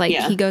 and it's like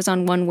he goes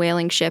on one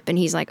whaling ship and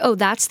he's like, oh,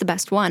 that's the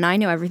best one. I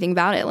know everything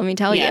about it. Let me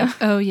tell you.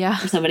 Oh, yeah.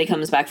 Somebody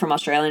comes back from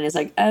Australia and is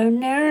like, oh,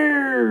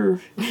 no.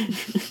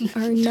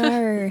 Oh,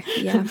 no.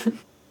 Yeah.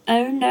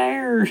 Oh,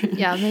 no.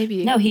 Yeah,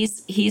 maybe. No,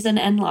 he's an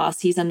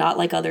NLOS. He's a not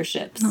like other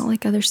ships. Not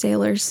like other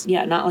sailors.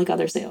 Yeah, not like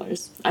other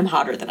sailors. I'm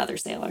hotter than other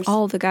sailors.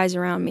 All the guys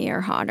around me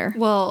are hotter.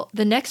 Well,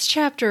 the next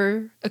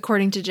chapter,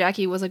 according to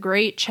Jackie, was a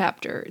great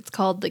chapter. It's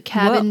called The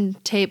Cabin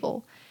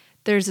Table.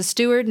 There's a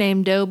steward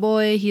named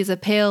Doughboy. He's a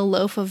pale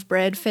loaf of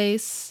bread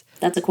face.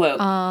 That's a quote.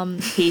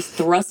 He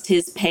thrust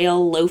his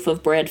pale loaf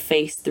of bread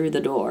face through the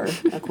door,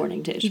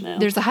 according to Ishmael.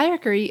 There's a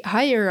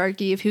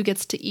hierarchy of who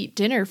gets to eat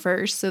dinner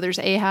first. So there's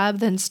Ahab,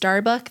 then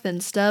Starbuck, then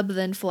Stub,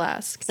 then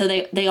Flask. So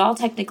they all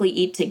technically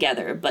eat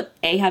together, but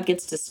Ahab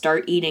gets to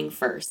start eating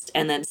first.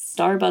 And then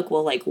Starbuck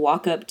will like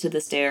walk up to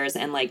the stairs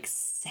and like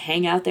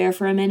hang out there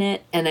for a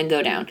minute and then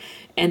go down.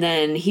 And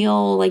then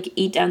he'll like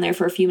eat down there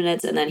for a few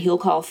minutes and then he'll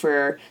call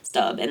for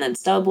Stub. And then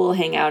Stub will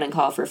hang out and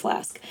call for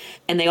Flask.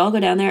 And they all go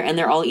down there and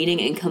they're all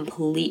eating in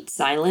complete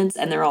silence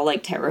and they're all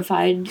like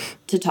terrified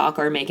to talk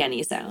or make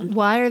any sound.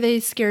 Why are they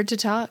scared to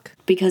talk?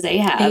 Because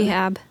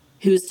Ahab.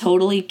 Who's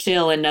totally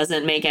chill and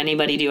doesn't make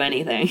anybody do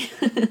anything.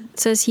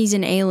 Says he's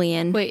an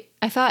alien. Wait,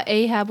 I thought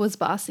Ahab was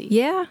bossy.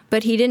 Yeah,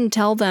 but he didn't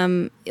tell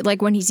them,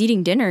 like when he's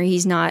eating dinner,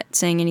 he's not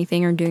saying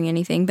anything or doing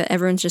anything, but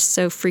everyone's just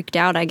so freaked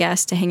out, I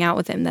guess, to hang out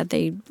with him that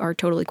they are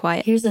totally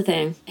quiet. Here's the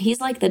thing.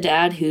 He's like the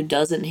dad who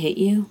doesn't hit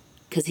you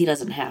because he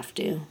doesn't have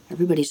to.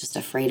 Everybody's just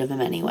afraid of him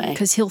anyway.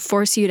 Because he'll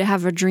force you to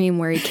have a dream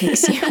where he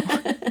kicks you.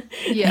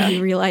 Yeah. And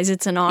you realize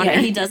it's an honor.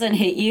 Yeah, he doesn't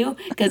hit you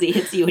because he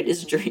hits you in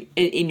his dream,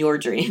 in your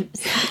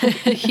dreams.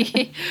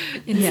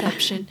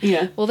 Inception.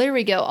 Yeah. Well, there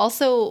we go.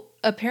 Also,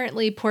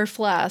 apparently, poor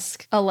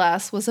Flask,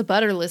 alas, was a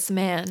butterless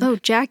man. Oh,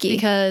 Jackie.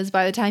 Because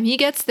by the time he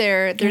gets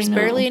there, there's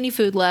barely any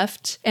food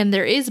left, and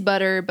there is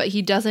butter, but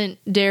he doesn't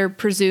dare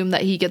presume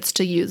that he gets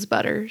to use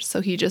butter,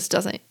 so he just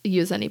doesn't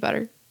use any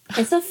butter.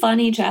 It's a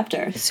funny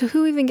chapter. So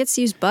who even gets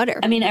to use butter?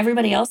 I mean,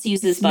 everybody else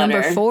uses butter.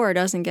 Number 4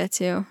 doesn't get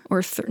to.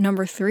 Or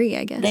number 3,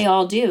 I guess. They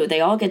all do.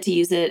 They all get to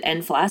use it,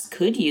 and Flask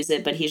could use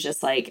it, but he's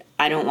just like,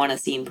 I don't want to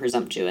seem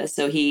presumptuous.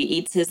 So he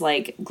eats his,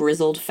 like,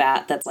 grizzled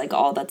fat that's, like,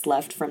 all that's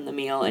left from the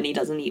meal, and he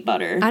doesn't eat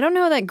butter. I don't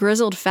know that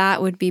grizzled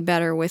fat would be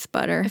better with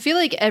butter. I feel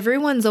like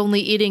everyone's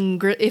only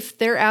eating... if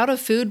they're out of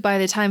food by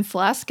the time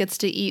Flask gets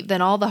to eat,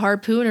 then all the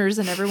harpooners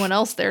and everyone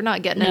else, they're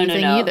not getting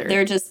anything either.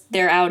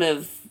 They're out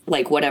of...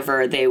 like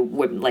whatever they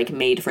would like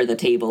made for the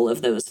table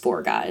of those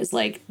 4 guys.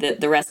 Like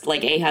the rest,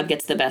 like Ahab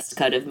gets the best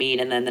cut of meat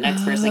and then the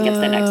next person gets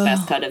the next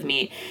best cut of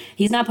meat.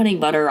 He's not putting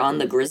butter on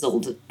the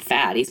grizzled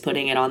fat. He's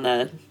putting it on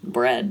the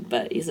bread,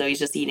 so he's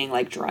just eating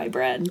like dry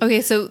bread.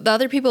 Okay, so the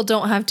other people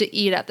don't have to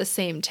eat at the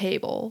same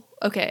table.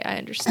 Okay, I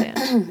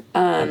understand.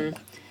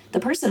 The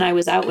person I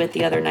was out with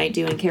the other night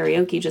doing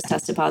karaoke just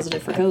tested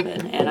positive for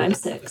COVID, and I'm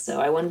sick, so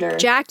I wonder...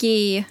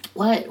 Jackie!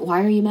 What?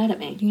 Why are you mad at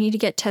me? You need to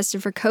get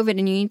tested for COVID,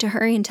 and you need to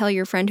hurry and tell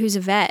your friend who's a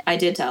vet. I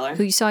did tell her.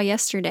 Who you saw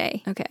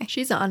yesterday. Okay.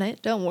 She's on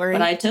it. Don't worry.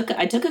 But I took a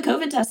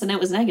COVID test, and it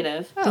was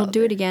negative. They'll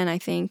do it again, I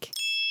think.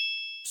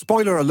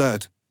 Spoiler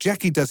alert,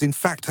 Jackie does in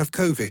fact have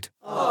COVID.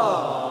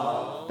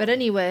 But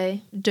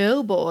anyway,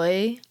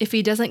 Doughboy, if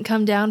he doesn't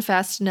come down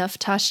fast enough,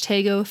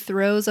 Tashtego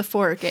throws a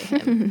fork at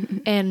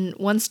him. And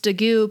once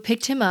Dagu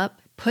picked him up,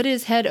 put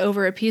his head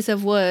over a piece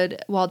of wood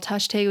while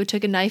Tashtego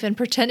took a knife and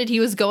pretended he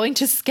was going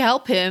to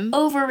scalp him.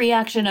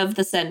 Overreaction of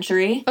the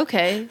century.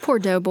 Okay. Poor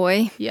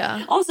doughboy.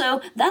 Yeah. Also,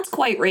 that's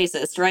quite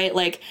racist, right?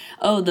 Like,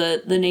 oh,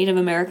 the Native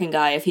American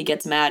guy, if he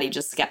gets mad, he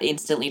just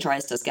instantly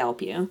tries to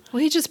scalp you.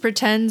 Well, he just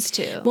pretends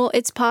to. Well,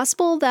 it's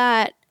possible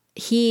that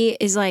he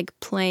is like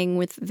playing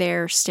with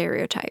their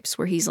stereotypes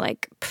where he's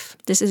like,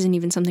 this isn't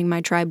even something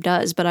my tribe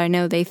does, but I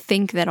know they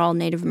think that all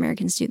Native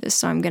Americans do this,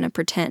 so I'm going to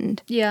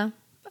pretend. Yeah,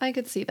 I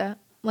could see that.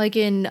 Like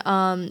in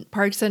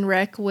Parks and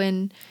Rec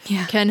when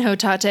Ken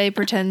Hotate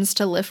pretends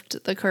to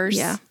lift the curse.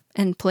 Yeah,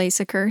 and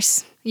place a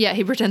curse. Yeah,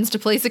 he pretends to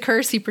place a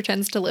curse. He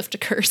pretends to lift a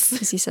curse.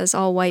 Because he says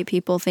all white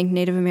people think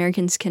Native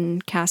Americans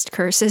can cast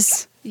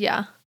curses.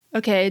 Yeah.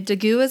 Okay,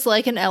 Dagu is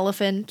like an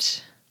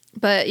elephant.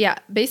 But yeah,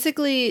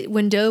 basically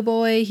when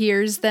Doughboy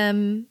hears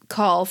them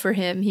call for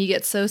him, he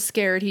gets so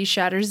scared he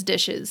shatters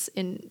dishes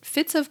in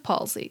fits of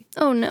palsy.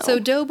 Oh no. So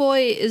Doughboy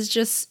is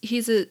just,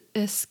 he's a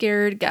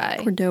scared guy.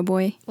 Poor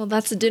doughboy. Well,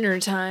 that's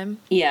dinner time.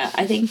 Yeah,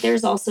 I think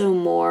there's also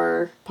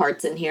more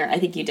parts in here. I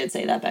think you did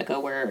say that, Becca,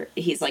 where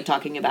he's like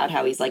talking about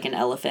how he's like an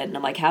elephant. And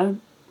I'm like,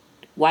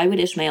 why would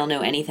Ishmael know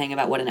anything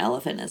about what an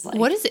elephant is like?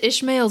 What is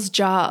Ishmael's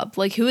job?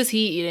 Like, who is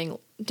he eating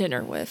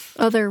dinner with?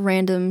 Other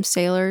random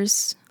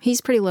sailors. He's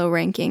pretty low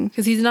ranking.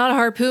 Because he's not a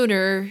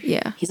harpooner.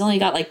 Yeah. He's only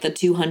got like the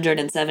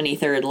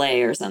 273rd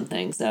lay or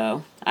something,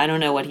 so I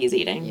don't know what he's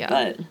eating. Yeah.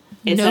 But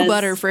No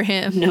butter for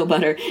him. No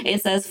butter.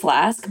 It says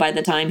Flask. By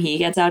the time he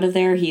gets out of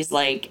there, he's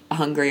like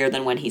hungrier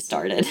than when he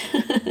started.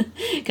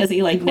 Because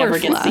he like Poor never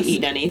gets to Flask.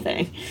 eat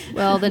anything.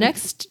 Well, the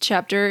next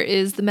chapter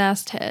is the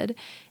masthead.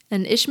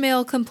 And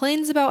Ishmael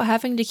complains about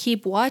having to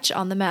keep watch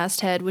on the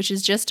masthead, which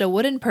is just a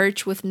wooden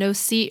perch with no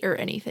seat or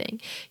anything.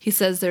 He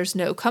says there's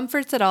no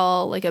comforts at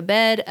all, like a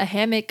bed, a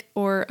hammock,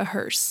 or a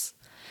hearse.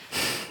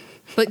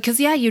 But because,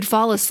 yeah, you'd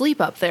fall asleep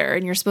up there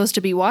and you're supposed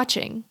to be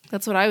watching.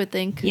 That's what I would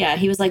think. Yeah,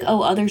 he was like,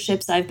 oh, other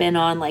ships I've been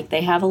on, like,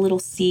 they have a little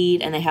seat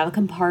and they have a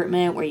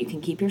compartment where you can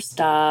keep your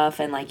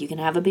stuff and, like, you can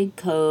have a big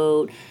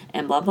coat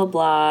and blah, blah,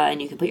 blah,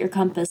 and you can put your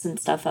compass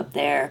and stuff up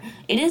there.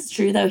 It is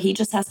true, though, he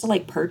just has to,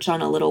 like, perch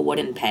on a little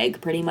wooden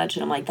peg, pretty much,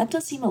 and I'm like, that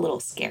does seem a little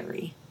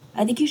scary.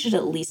 I think you should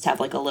at least have,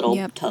 like, a little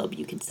tub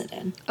you can sit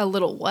in. A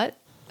little what?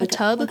 A Like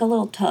tub? Like a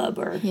little tub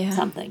or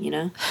something, you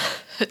know?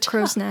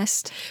 Crow's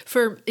nest.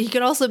 He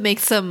could also make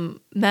some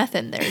meth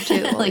in there,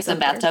 too. Like some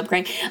bathtub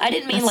crank. I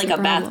didn't mean That's like the a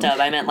problem.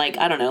 bathtub. I meant like,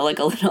 I don't know, like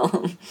a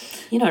little,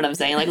 you know what I'm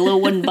saying? Like a little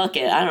wooden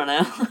bucket. I don't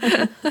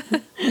know.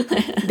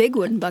 Big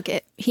wooden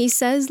bucket. He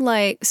says,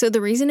 like, so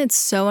the reason it's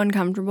so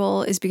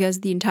uncomfortable is because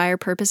the entire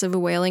purpose of a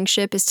whaling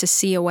ship is to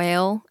see a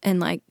whale and,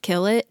 like,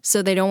 kill it.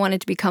 So they don't want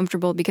it to be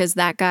comfortable because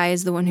that guy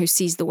is the one who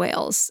sees the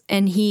whales.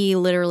 And he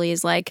literally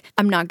is like,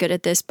 I'm not good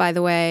at this, by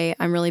the way.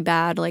 I'm really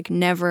bad. Like,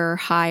 never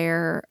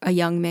hire a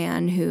young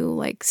man who,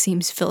 like,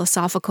 seems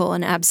philosophical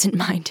and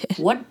absent-minded.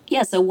 What?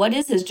 Yeah, so what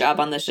is his job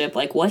on the ship?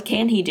 Like, what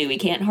can he do? He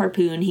can't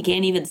harpoon. He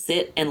can't even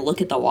sit and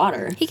look at the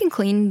water. He can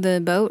clean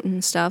the boat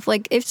and stuff.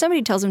 Like, if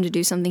somebody tells him to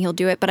do something, he'll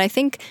do it. But I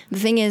think the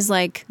thing is,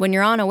 like, when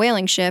you're on a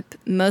whaling ship,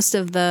 most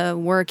of the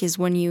work is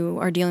when you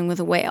are dealing with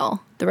a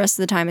whale. The rest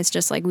of the time, it's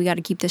just like, we got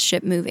to keep this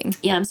ship moving.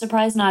 Yeah, I'm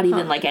surprised not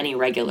even like any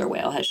regular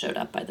whale has showed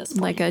up by this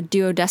point. Like a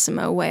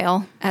duodecimo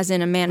whale, as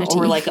in a manatee.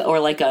 Or like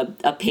a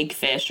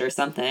pigfish or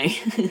something.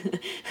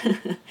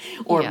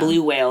 Or Yeah.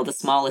 blue whale, the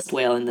smallest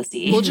whale in the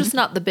sea. Well, just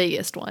not the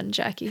biggest one,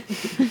 Jackie.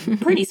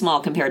 Pretty small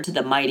compared to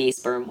the mighty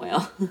sperm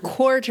whale.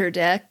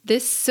 Quarterdeck.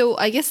 So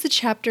I guess the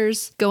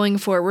chapters going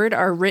forward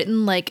are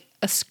written like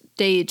a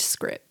stage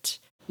script.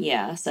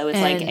 Yeah, so it's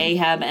like And-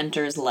 Ahab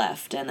enters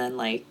left and then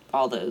like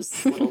all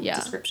those little Yeah.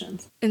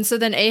 descriptions. And so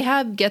then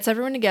Ahab gets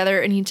everyone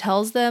together and he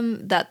tells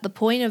them that the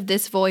point of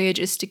this voyage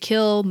is to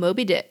kill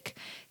Moby Dick.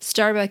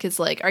 Starbuck is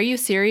like, are you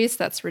serious?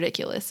 That's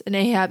ridiculous. And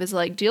Ahab is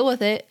like, deal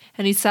with it.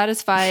 And he's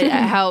satisfied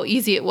at how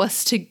easy it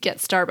was to get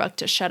Starbuck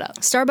to shut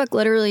up. Starbuck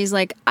literally is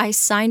like, I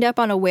signed up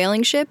on a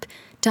whaling ship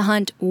to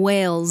hunt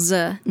whales,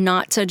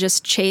 not to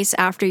just chase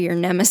after your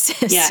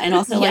nemesis. Yeah, and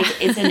also like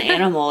it's an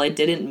animal. It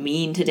didn't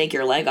mean to take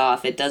your leg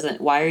off. It doesn't.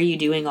 Why are you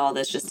doing all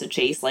this just to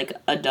chase like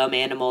a dumb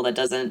animal that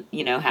doesn't,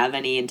 have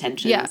any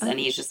intentions? Yeah. And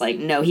he's just like,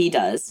 no, he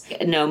does.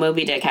 No,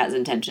 Moby Dick has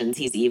intentions.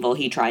 He's evil.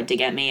 He tried to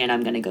get me, and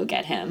I'm gonna go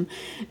get him.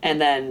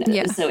 And then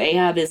so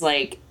Ahab is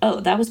like, oh,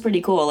 that was pretty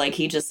cool. Like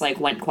he just like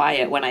went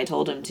quiet when I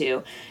told him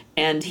to,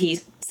 and he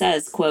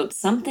says, quote,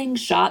 something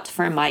shot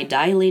from my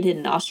dilated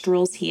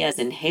nostrils. He has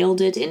inhaled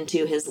it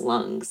into his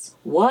lungs.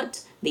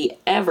 What the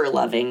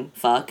ever-loving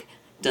fuck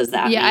does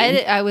that Yeah,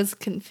 mean? I was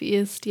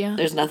confused. Yeah.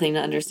 There's nothing to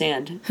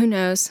understand. Who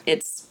knows?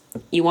 It's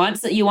you want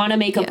to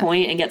make a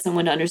point and get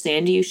someone to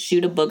understand you,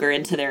 shoot a booger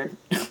into their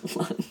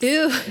lungs.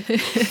 Ew.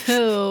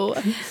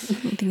 I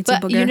think it's a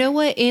But booger. you know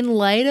what? In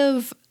light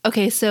of,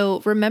 okay,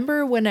 so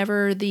remember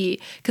whenever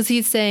because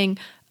he's saying,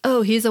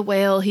 oh, he's a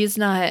whale. He's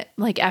not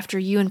like after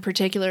you in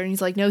particular. And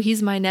he's like, no,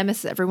 he's my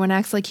nemesis. Everyone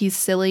acts like he's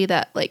silly,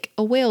 that like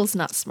a whale's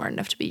not smart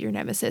enough to be your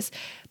nemesis.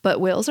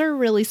 But whales are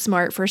really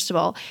smart, first of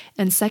all.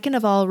 And second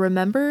of all,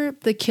 remember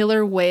the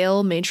killer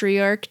whale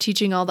matriarch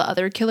teaching all the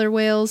other killer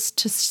whales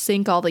to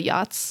sink all the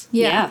yachts?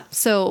 Yeah.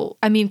 So,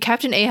 I mean,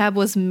 Captain Ahab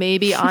was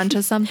maybe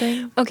onto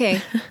something.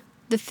 Okay.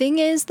 The thing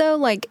is, though,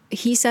 like,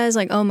 he says,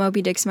 like, oh,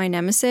 Moby Dick's my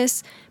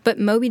nemesis. But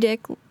Moby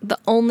Dick, the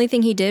only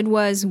thing he did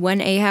was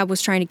when Ahab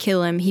was trying to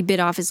kill him, he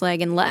bit off his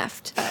leg and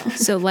left.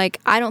 So,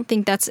 like, I don't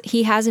think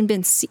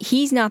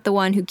he's not the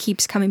one who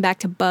keeps coming back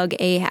to bug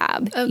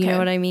Ahab. Okay. You know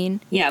what I mean?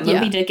 Yeah,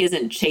 Moby Dick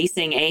isn't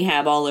chasing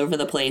Ahab all over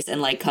the place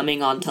and, like,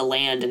 coming onto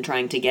land and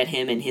trying to get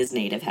him in his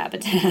native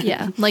habitat.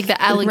 Yeah, like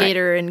the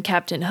alligator in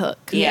Captain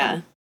Hook.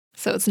 Yeah.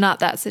 So it's not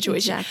that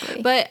situation.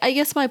 Exactly. But I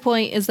guess my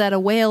point is that a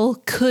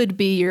whale could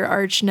be your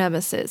arch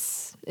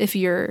nemesis if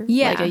you're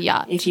like a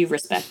yacht. If you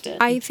respect it.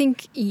 I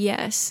think,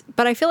 yes.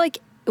 But I feel like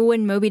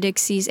when Moby Dick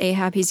sees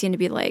Ahab, he's going to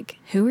be like,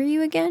 who are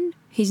you again?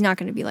 He's not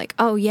going to be like,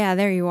 oh, yeah,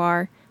 there you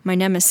are, my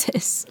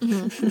nemesis.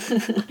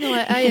 Mm-hmm. No,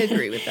 I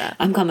agree with that.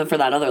 I'm coming for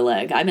that other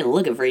leg. I've been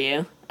looking for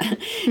you.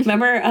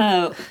 Remember,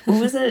 what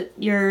was it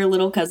your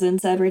little cousin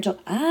said, Rachel?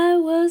 I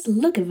was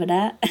looking for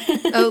that.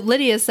 Oh,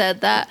 Lydia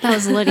said that. That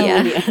was Lydia.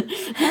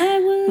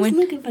 I was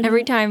looking for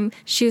Every that. time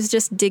she was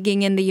just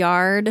digging in the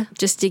yard,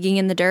 just digging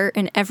in the dirt,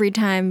 and every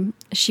time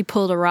she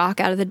pulled a rock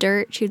out of the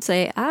dirt, she'd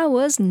say, I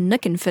was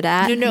looking for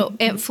that. No,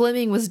 Aunt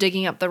Fleming was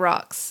digging up the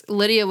rocks.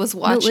 Lydia was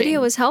watching. No,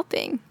 Lydia was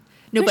helping.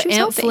 No, but she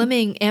was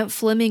Aunt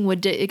Fleming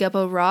would dig up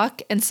a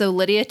rock, and so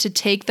Lydia, to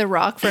take the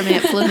rock from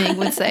Aunt Fleming,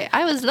 would say,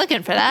 I was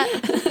looking for that.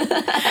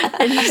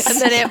 and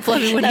then Aunt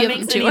Fleming would That give it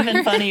makes to it her.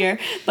 even funnier.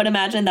 But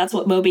imagine that's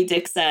what Moby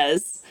Dick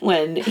says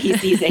when he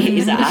sees it.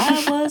 He's like,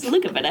 I was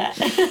looking for that.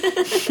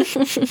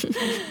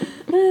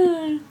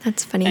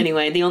 That's funny.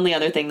 Anyway, the only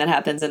other thing that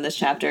happens in this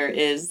chapter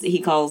is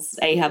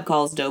Ahab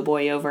calls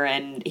Doughboy over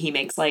and he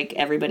makes like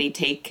everybody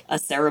take a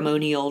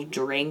ceremonial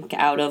drink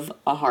out of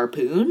a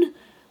harpoon.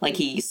 Like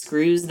he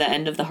screws the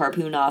end of the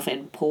harpoon off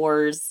and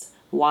pours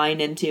wine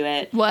into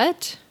it.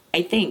 What?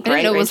 I think, I right?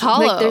 didn't know it was Rachel?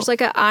 hollow. Like there's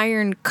like an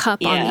iron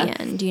cup on the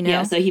end, you know?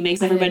 Yeah, so he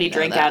makes everybody didn't know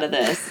drink that. out of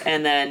this,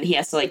 and then he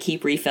has to like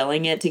keep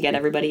refilling it to get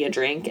everybody a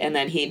drink, and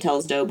then he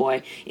tells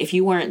Doughboy, if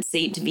you weren't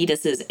Saint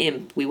Vitus's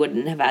imp, we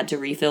wouldn't have had to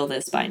refill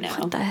this by now.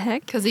 What the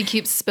heck? Because he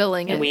keeps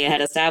spilling it. And we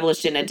had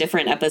established in a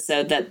different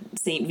episode that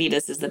Saint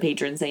Vitus is the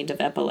patron saint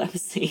of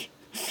epilepsy.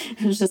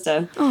 It was just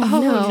a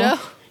no.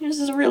 it was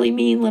just a really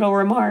mean little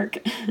remark.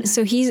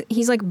 So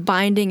he's like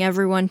binding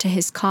everyone to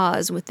his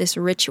cause with this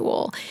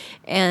ritual.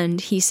 And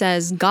he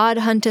says, God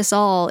hunt us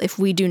all if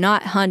we do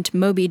not hunt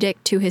Moby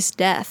Dick to his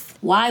death.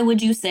 Why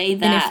would you say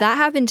that? And if that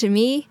happened to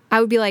me,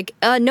 I would be like,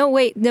 no,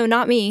 wait, no,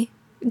 not me.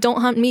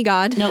 Don't hunt me,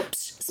 God. Nope,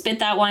 spit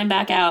that wine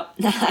back out.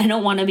 I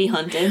don't want to be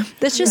hunted.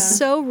 That's just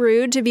so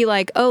rude to be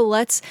like, oh,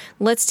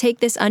 let's take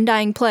this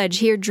undying pledge.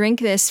 Here, drink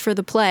this for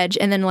the pledge.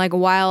 And then like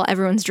while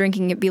everyone's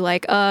drinking it, be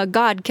like,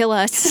 God, kill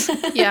us.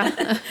 Yeah.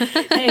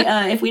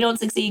 Hey, if we don't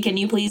succeed, can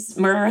you please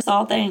murder us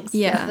all? Thanks.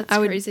 Yeah, that's I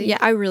would. crazy. Yeah,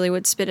 I really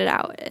would spit it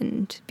out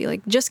and be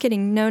like, just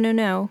kidding. No, no,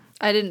 no.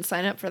 I didn't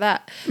sign up for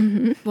that.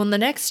 Mm-hmm. Well, in the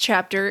next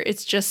chapter,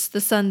 it's just the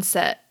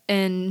sunset.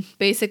 And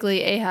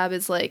basically Ahab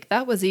is like,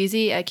 that was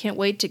easy. I can't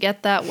wait to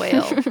get that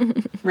whale.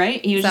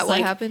 Right? He was Is that just what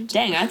like, happened?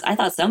 dang, I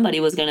thought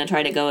somebody was going to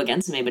try to go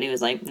against me, but he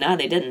was like, nah,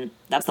 they didn't.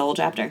 That's the whole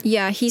chapter.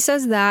 Yeah, he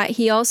says that.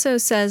 He also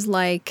says,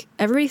 like,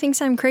 everybody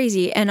thinks I'm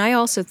crazy, and I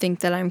also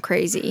think that I'm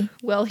crazy.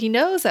 Well, he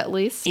knows at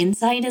least.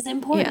 Insight is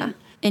important. Yeah.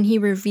 And he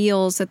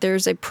reveals that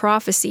there's a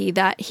prophecy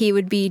that he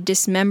would be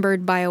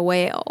dismembered by a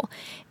whale.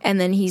 And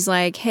then he's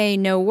like, hey,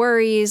 no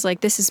worries. Like,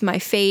 this is my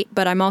fate,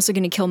 but I'm also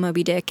going to kill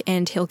Moby Dick,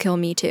 and he'll kill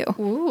me too.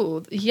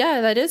 Ooh,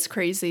 yeah, that is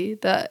crazy.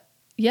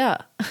 Yeah.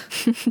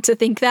 To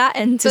think that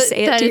and to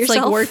say it that to it's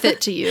yourself. like worth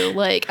it to you.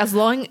 Like, as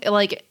long,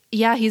 like,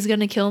 yeah, he's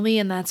gonna kill me,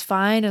 and that's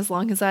fine as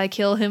long as I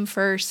kill him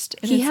first.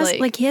 And He it's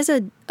has, he has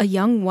a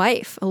young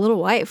wife, a little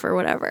wife or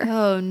whatever.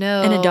 oh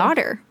no, And a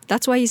daughter.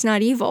 That's why he's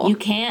not evil. You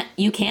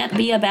can't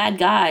be a bad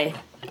guy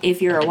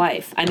if you're a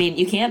wife. I mean,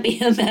 you can't be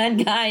a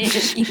bad guy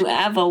if you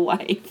have a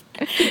wife.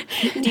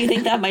 Do you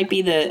think that might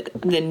be the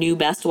new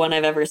best one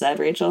I've ever said,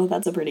 Rachel?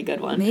 That's a pretty good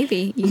one.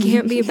 Maybe. You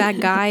can't be a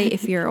bad guy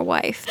if you're a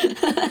wife.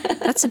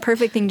 That's the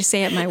perfect thing to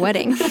say at my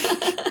wedding.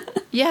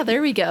 Yeah,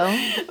 there we go.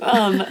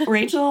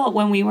 Rachel,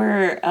 when we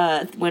were,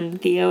 when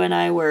Theo and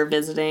I were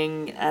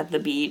visiting at the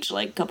beach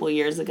like a couple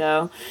years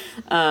ago,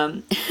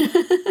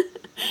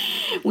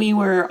 we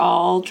were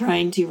all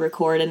trying to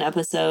record an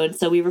episode.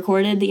 So we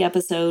recorded the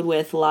episode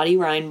with Lottie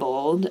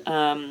Reinbold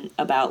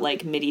about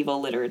like medieval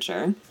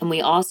literature. And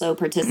we also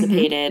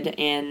participated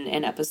in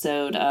an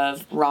episode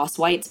of Ross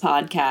White's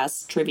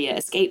podcast, Trivia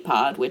Escape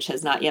Pod, which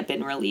has not yet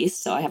been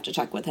released. So I have to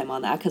check with him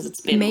on that because it's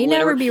been May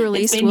never be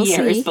released. It's been We'll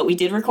years, see. but we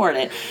did record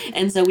it.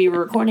 And so we were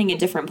recording in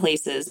different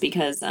places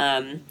because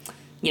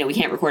we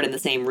can't record in the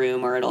same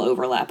room or it'll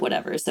overlap,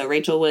 whatever. So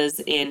Rachel was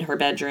in her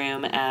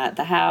bedroom at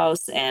the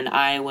house, and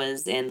I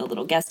was in the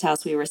little guest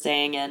house we were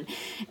staying in.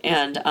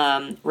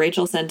 And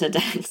Rachel sent a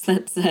text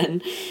that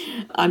said,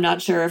 I'm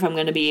not sure if I'm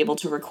going to be able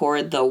to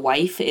record. The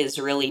wife is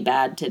really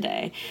bad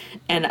today.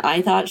 And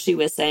I thought she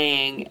was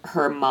saying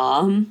her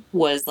mom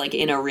was like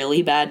in a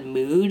really bad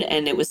mood,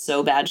 and it was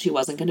so bad she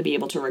wasn't going to be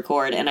able to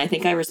record. And I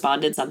think I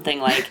responded something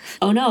like,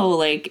 oh no,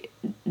 like,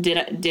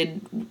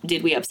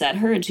 did we upset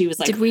her? And she was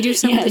like, did we do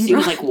something wrong? She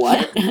was wrong? like,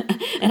 what?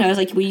 And I was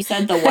like, well, you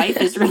said the wife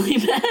is really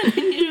bad. And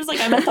she was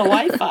like, I meant the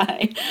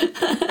Wi-Fi.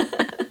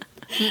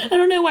 I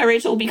don't know why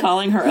Rachel will be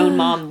calling her own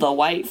mom the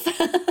wife.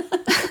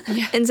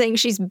 And saying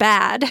she's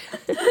bad.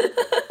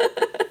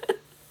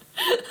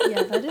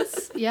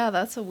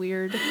 That's a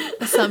weird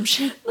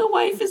assumption. The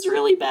wife is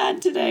really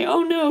bad today.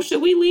 Oh no,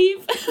 should we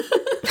leave?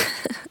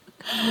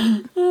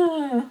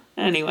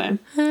 Anyway, you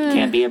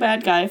can't be a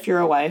bad guy if you're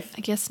a wife.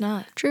 I guess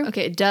not. True.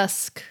 Okay,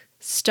 dusk.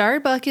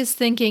 Starbuck is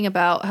thinking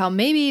about how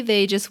maybe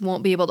they just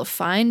won't be able to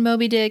find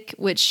Moby Dick,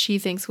 which she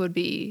thinks would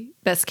be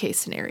best case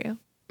scenario.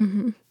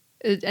 Mm-hmm.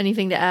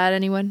 Anything to add,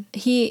 anyone?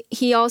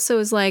 He also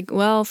is like,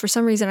 well, for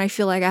some reason I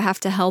feel like I have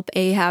to help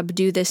Ahab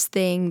do this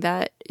thing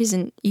that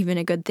isn't even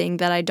a good thing,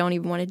 that I don't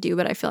even want to do,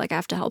 but I feel like I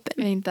have to help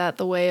him. Ain't that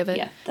the way of it?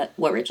 Yeah, that's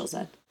what Rachel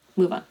said.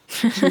 Move on.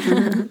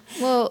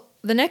 Well,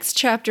 the next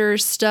chapter,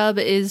 Stubb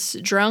is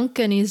drunk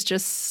and he's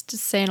just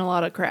saying a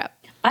lot of crap.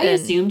 I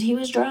assumed he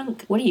was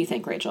drunk. What do you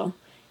think, Rachel?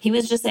 He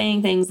was just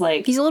saying things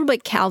like... He's a little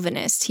bit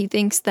Calvinist. He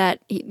thinks that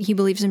he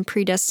believes in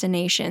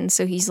predestination.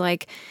 So he's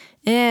like,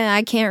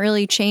 I can't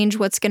really change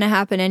what's going to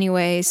happen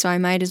anyway, so I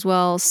might as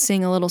well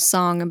sing a little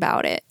song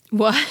about it.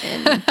 What?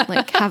 And,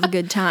 like, have a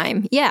good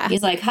time. Yeah.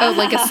 He's like, ha,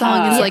 like a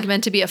song is ha. like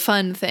meant to be a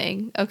fun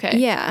thing. Okay.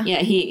 Yeah. Yeah,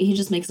 he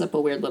just makes up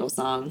a weird little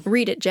song.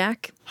 Read it,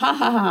 Jack. Ha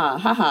ha ha,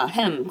 ha ha,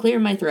 hem, clear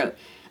my throat.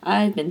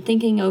 I've been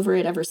thinking over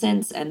it ever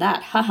since, and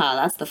that, haha,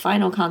 that's the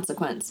final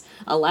consequence.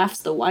 A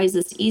laugh's the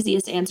wisest,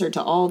 easiest answer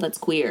to all that's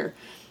queer.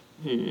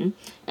 And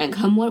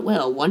come what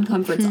will, one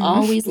comfort's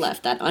always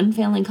left. That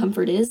unfailing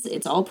comfort is,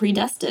 it's all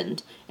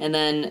predestined. And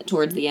then,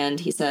 towards the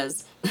end, he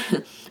says,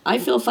 I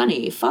feel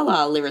funny.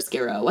 Fala,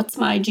 Lyriskiro. What's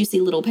my juicy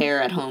little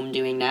pear at home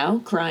doing now?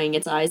 Crying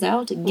its eyes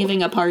out?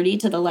 Giving a party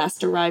to the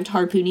last arrived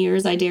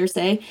harpooneers, I dare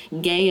say?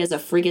 Gay as a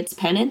frigate's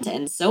pennant,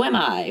 and so am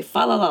I. Fa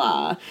la la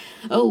la.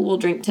 Oh, we'll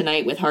drink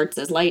tonight with hearts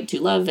as light to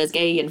love as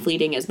gay and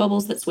fleeting as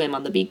bubbles that swim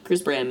on the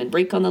beaker's brim and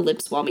break on the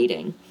lips while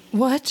meeting.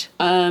 What?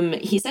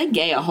 He said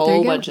gay a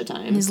whole bunch of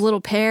times. His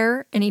little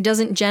pear, and he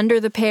doesn't gender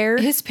the pear.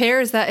 His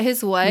pear, is that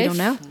his wife? I don't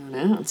know. I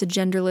don't know. It's a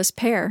genderless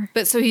pear.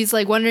 But so he's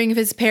like wondering if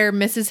his pear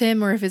misses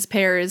him or if his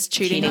pear is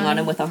cheating Cheating on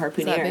him with a harpooneer.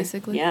 Is that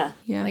basically? Yeah.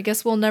 Yeah. I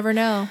guess we'll never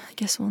know. I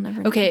guess we'll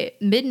never know. Okay,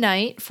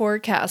 midnight,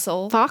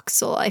 Forecastle.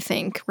 Foxel, I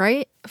think,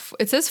 right?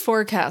 It says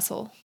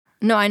Forecastle.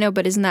 No, I know,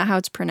 but isn't that how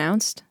it's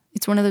pronounced?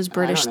 It's one of those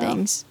British know.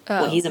 things.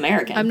 Well, he's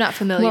American. I'm not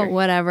familiar. Well,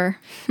 whatever.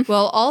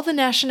 Well, all the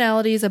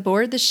nationalities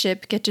aboard the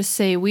ship get to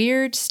say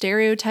weird,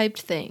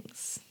 stereotyped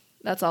things.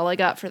 That's all I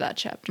got for that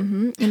chapter.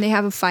 And they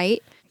have a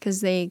fight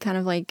because they kind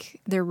of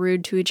like, they're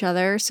rude to each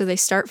other. So they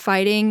start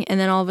fighting, and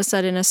then all of a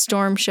sudden a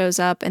storm shows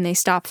up and they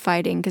stop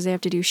fighting because they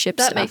have to do ship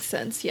That stuff. makes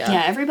sense, yeah.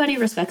 Yeah, everybody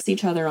respects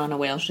each other on a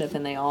whale ship,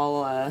 and they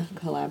all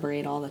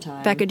collaborate all the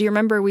time. Becca, do you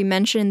remember we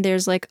mentioned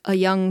there's like a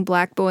young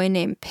black boy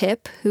named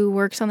Pip who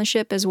works on the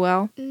ship as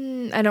well?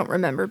 I don't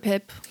remember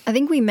Pip. I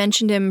think we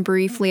mentioned him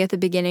briefly at the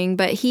beginning,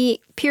 but he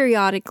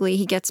periodically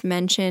he gets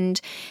mentioned,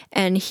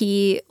 and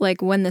he,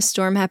 like, when the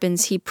storm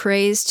happens, he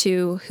prays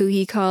to who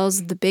he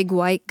calls the big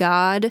white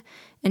god,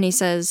 and he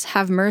says,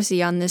 have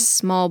mercy on this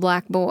small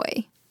black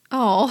boy.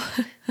 Oh,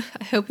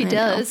 I hope he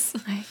does.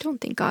 I don't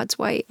think God's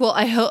white. Well,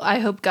 I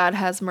hope God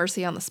has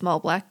mercy on the small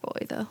black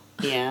boy, though.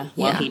 Yeah,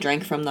 well, Yeah. he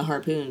drank from the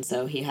harpoon,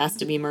 so he has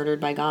to be murdered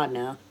by God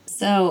now.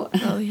 So,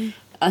 Oh, yeah.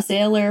 a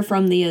sailor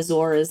from the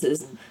Azores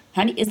is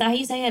that how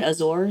you say it?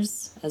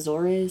 Azores?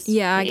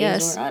 Yeah, I The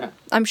guess. Azor?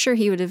 I'm sure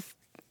he would have,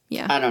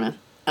 yeah. I don't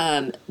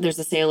know. There's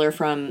a sailor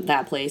from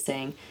that place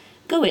saying,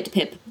 "Go it,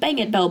 Pip, bang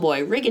it,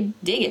 bellboy, rig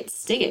it, dig it,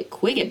 stig it,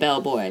 quig it,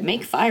 bellboy,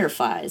 make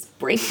fireflies,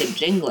 break the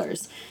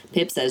jinglers."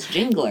 Pip says,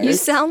 "Jinglers." You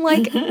sound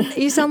like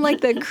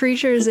the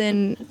creatures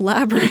in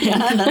Labyrinth.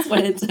 Yeah, that's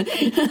what it's.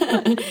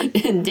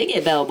 Dig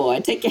it,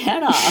 bellboy. Take your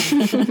head off.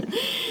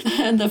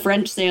 And the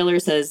French sailor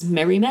says,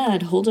 "Merry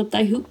mad, hold up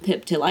thy hoop,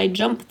 Pip, till I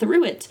jump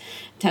through it."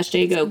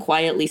 Tashtego,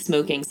 quietly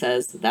smoking,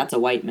 says, "That's a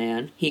white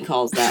man. He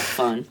calls that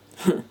fun."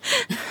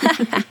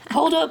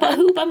 Hold up a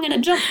hoop, I'm gonna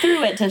jump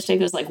through it.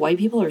 Tashtego's like, white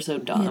people are so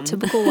dumb. Yeah,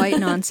 typical white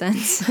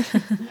nonsense.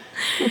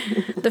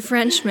 The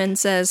Frenchman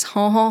says,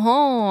 "Ho ho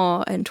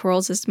ho," and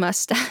twirls his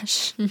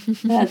mustache.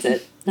 That's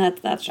it.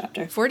 That's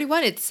chapter.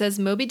 41, it says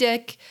Moby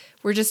Dick.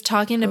 We're just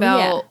talking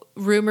about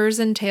rumors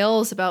and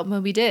tales about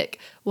Moby Dick.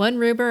 One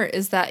rumor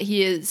is that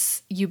he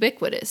is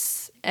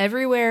ubiquitous,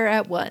 everywhere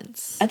at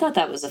once. I thought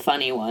that was a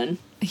funny one.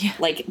 Yeah.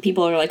 Like,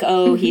 people are like,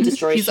 oh, he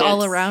destroys He's ships.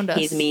 all around us.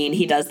 He's mean.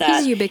 He does that.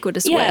 He's a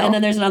ubiquitous yeah, whale. and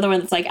then there's another one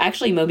that's like,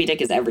 actually, Moby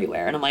Dick is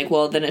everywhere. And I'm like,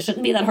 well, then it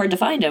shouldn't be that hard to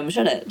find him,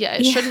 should it? Yeah,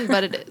 it shouldn't,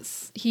 but it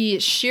is. He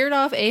sheared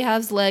off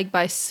Ahab's leg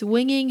by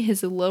swinging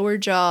his lower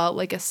jaw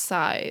like a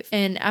scythe.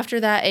 And after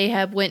that,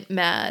 Ahab went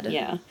mad.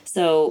 Yeah.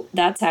 So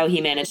that's how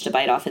he managed to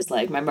bite off his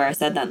leg. Remember I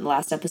said that in the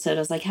last episode? I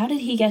was like, how did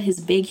he get his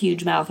big,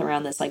 huge mouth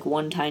around this, like,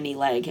 one tiny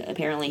leg?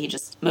 Apparently he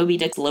just, Moby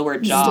Dick's lower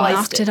jaw.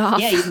 Knocked it off.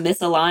 Yeah, he's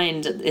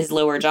misaligned his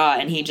lower jaw,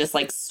 and he just,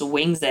 like,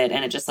 swings it,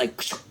 and it just,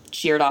 like,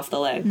 sheared off the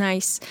leg.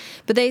 Nice.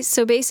 But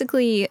so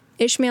basically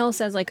Ishmael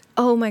says like,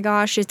 oh my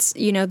gosh, it's,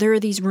 there are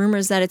these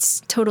rumors that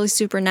it's totally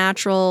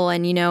supernatural.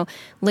 And,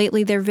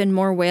 lately there have been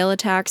more whale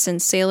attacks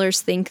and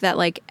sailors think that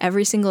like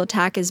every single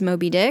attack is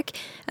Moby Dick.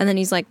 And then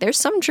he's like, there's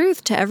some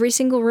truth to every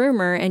single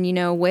rumor. And,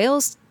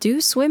 whales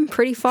do swim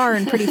pretty far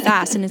and pretty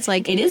fast. And it's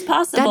like, it is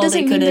possible. That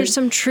doesn't mean there's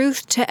some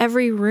truth to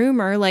every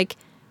rumor. Like,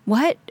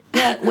 what?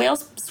 Yeah,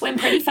 whales swim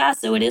pretty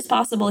fast, so it is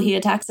possible he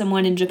attacked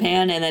someone in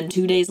Japan and then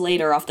 2 days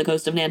later off the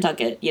coast of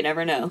Nantucket. You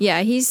never know.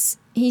 Yeah, he's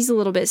a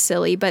little bit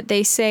silly, but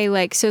they say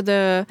like, so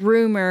the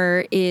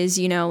rumor is,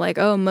 like,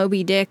 oh,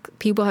 Moby Dick,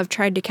 people have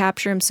tried to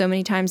capture him so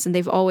many times and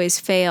they've always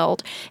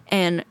failed.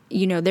 And,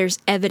 there's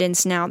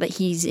evidence now that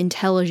he's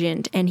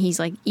intelligent and he's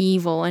like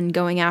evil and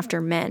going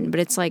after men. But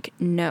it's like,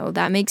 no,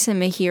 that makes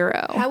him a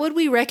hero. How would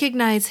we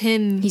recognize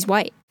him? He's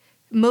white.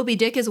 Moby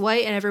Dick is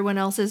white and everyone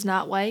else is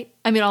not white.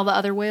 I mean, all the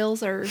other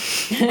whales are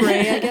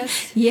gray, I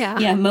guess. Yeah.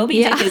 Yeah,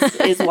 Moby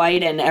Dick is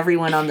white and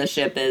everyone on the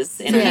ship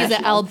is international. So he's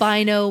an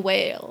albino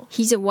whale.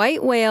 He's a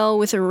white whale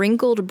with a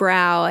wrinkled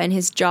brow and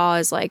his jaw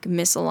is like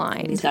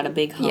misaligned. He's got a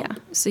big hump. Yeah,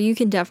 so you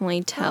can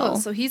definitely tell. Oh,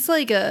 so he's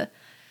like a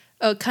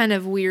kind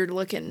of weird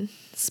looking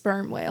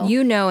sperm whale.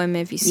 You know him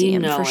if you see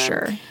him for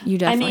sure. You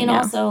definitely know.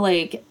 Also,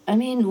 like,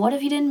 what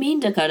if he didn't mean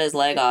to cut his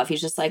leg off?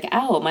 He's just like,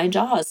 ow, my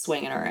jaw is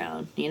swinging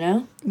around,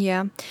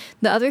 Yeah.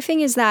 The other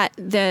thing is that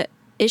the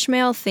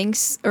Ishmael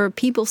thinks, or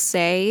people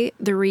say,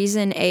 the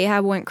reason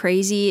Ahab went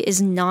crazy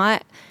is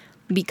not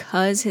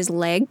because his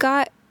leg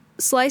got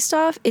sliced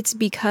off. It's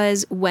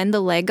because when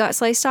the leg got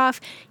sliced off,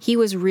 he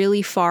was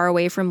really far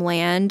away from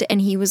land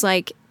and he was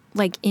like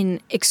in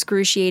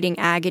excruciating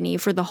agony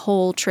for the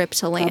whole trip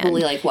to land.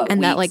 Probably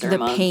and that like the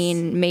months.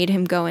 Pain made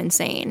him go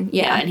insane.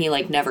 Yeah. And he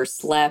like never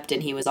slept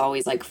and he was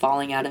always like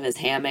falling out of his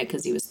hammock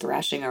because he was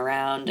thrashing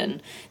around,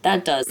 and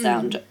that does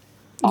sound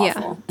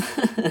awful.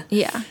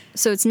 Yeah.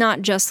 So it's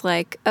not just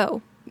like,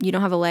 oh, you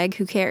don't have a leg,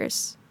 who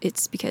cares?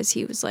 It's because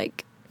he was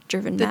like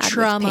driven mad with pain. The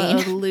trauma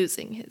of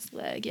losing his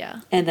leg,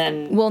 yeah. And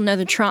then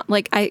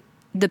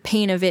the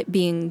pain of it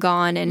being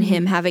gone and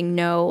him having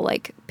no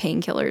like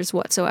painkillers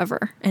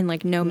whatsoever and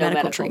like no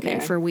medical treatment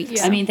care for weeks.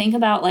 Yeah. I mean, think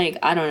about like,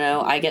 I don't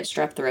know, I get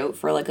strep throat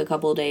for like a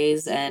couple of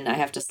days and I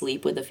have to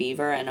sleep with a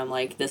fever and I'm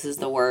like, this is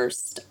the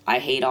worst. I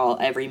hate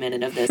every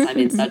minute of this. I'm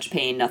in such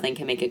pain. Nothing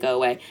can make it go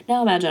away.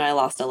 Now imagine I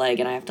lost a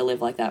leg and I have to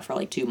live like that for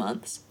like 2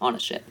 months on a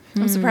ship.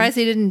 I'm surprised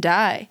he didn't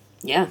die.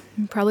 Yeah.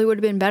 Probably would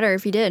have been better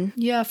if he did.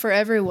 Yeah, for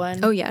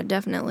everyone. Oh yeah,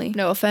 definitely.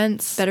 No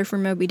offense. Better for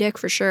Moby Dick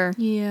for sure.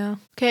 Yeah.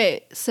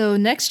 Okay, so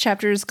next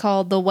chapter is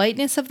called The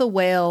Whiteness of the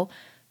Whale.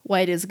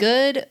 White is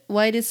good,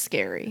 white is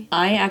scary.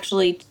 I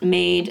actually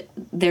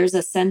there's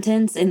a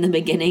sentence in the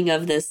beginning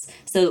of this.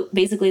 So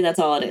basically that's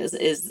all it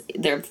is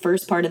their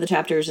first part of the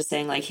chapter is just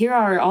saying like, here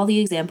are all the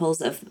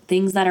examples of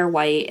things that are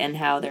white and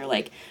how they're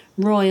like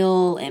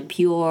royal and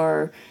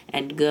pure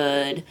and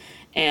good.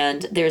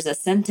 And there's a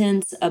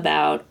sentence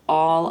about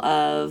all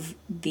of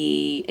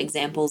the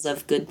examples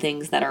of good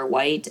things that are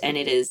white, and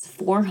it is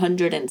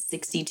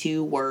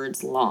 462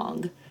 words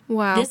long.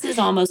 Wow. This is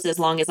almost as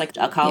long as like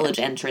a college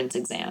entrance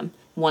exam.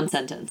 One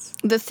sentence.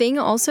 The thing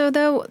also,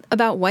 though,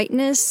 about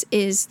whiteness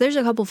is there's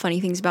a couple funny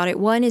things about it.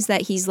 One is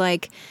that he's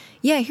like,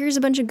 yeah, here's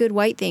a bunch of good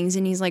white things.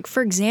 And he's like,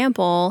 for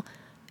example,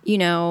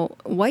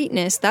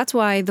 whiteness, that's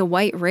why the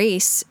white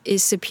race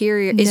is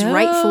superior, is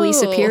rightfully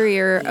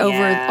superior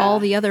over all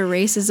the other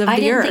races of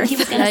the earth. I didn't think he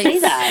was going to say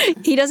that.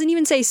 He doesn't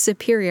even say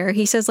superior.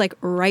 He says like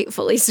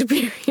rightfully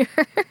superior.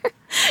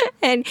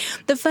 And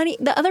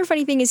the other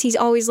funny thing is he's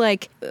always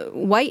like,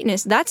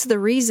 whiteness, that's the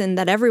reason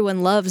that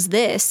everyone loves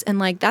this. And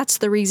like, that's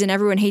the reason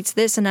everyone hates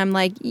this. And I'm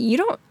like, you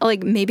don't,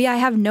 like, maybe I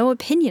have no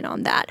opinion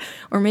on that.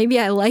 Or maybe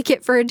I like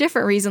it for a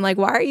different reason. Like,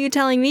 why are you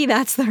telling me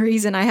that's the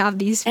reason I have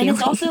these feelings? And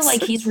it's also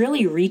like, he's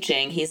really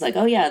reaching. He's like,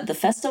 oh yeah, the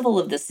festival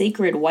of the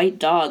sacred white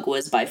dog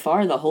was by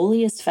far the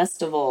holiest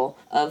festival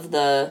of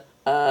the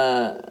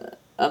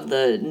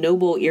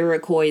noble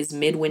Iroquois'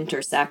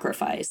 midwinter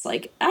sacrifice.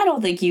 Like, I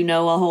don't think you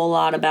know a whole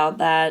lot about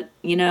that,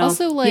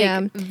 Also,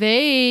 like,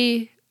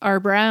 they are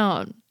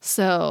brown.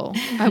 So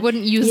I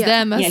wouldn't use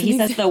them as Yeah, an he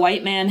says example. the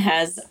white man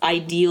has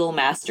ideal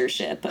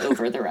mastership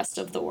over the rest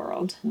of the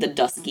world. The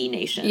dusky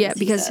nations, Yeah, he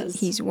because says.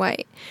 he's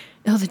white.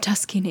 Oh, the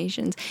dusky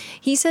nations.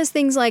 He says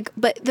things like,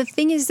 but the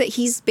thing is that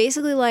he's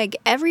basically like,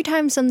 every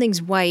time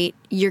something's white,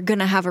 you're going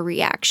to have a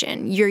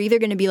reaction. You're either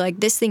going to be like,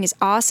 this thing is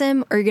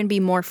awesome, or you're going to be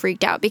more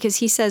freaked out. Because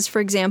he says,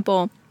 for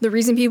example, the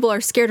reason people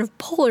are scared of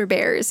polar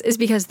bears is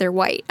because they're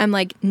white. I'm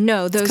like,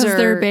 no, those 'cause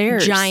they're are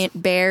bears.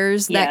 giant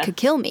bears Yeah. that could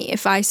kill me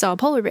if I saw a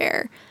polar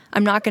bear.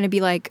 I'm not going to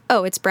be like,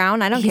 oh, it's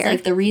brown. I don't He's care.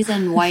 like, the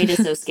reason white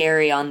is so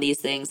scary on these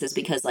things is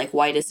because, like,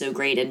 white is so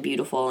great and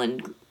beautiful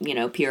and, you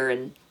know, pure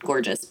and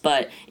gorgeous.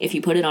 But if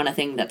you put it on a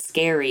thing that's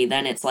scary,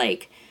 then it's,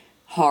 like,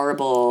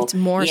 horrible. It's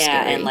more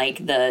yeah, scary. and,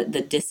 like,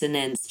 the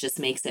dissonance just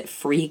makes it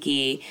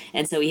freaky.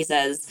 And so he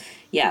says,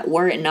 yeah,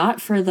 were it not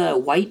for the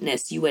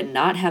whiteness, you would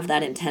not have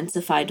that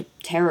intensified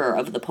terror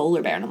of the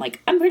polar bear. And I'm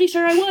like, I'm pretty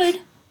sure I would.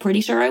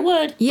 Pretty sure I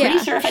would. Yeah.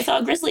 Pretty sure if I saw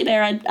a grizzly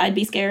bear, I'd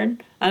be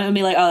scared. I'm gonna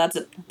be like, oh,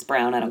 it's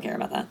brown. I don't care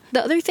about that.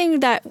 The other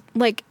thing that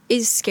like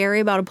is scary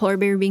about a polar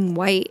bear being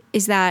white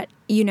is that,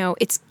 you know,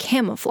 it's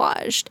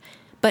camouflaged.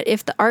 But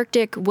if the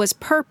Arctic was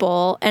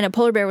purple and a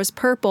polar bear was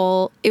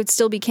purple, it would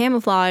still be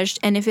camouflaged.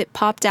 And if it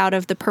popped out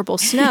of the purple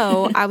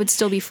snow, I would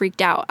still be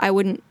freaked out. I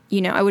wouldn't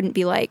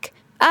be like,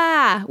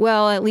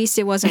 well, at least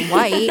it wasn't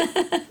white,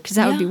 because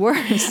that would be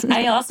worse.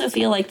 I also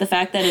feel like the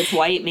fact that it's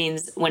white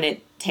means when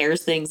it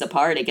tears things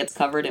apart, it gets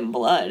covered in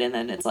blood, and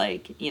then it's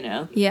like, you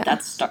know, Yeah.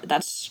 that's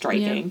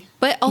striking.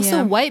 But also,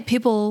 Yeah. white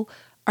people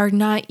are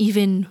not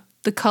even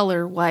the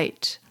color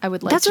white. I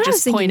would like That's to what I was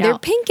just thinking. point They're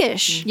out.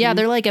 pinkish. Yeah,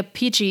 they're like a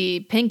peachy,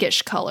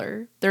 pinkish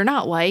color. They're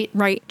not white.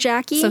 Right,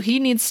 Jackie? So he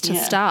needs to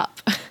Yeah. stop.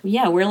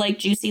 Yeah, we're like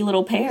juicy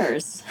little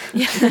pears.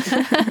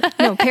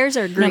 no, pears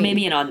are green. No,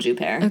 maybe an anjou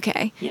pear.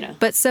 Okay. You know.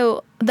 But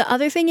so the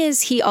other thing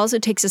is he also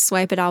takes a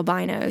swipe at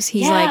albinos.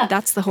 He's Yeah. like,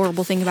 that's the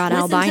horrible thing about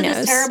Listen to albinos.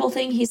 this terrible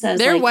thing he says.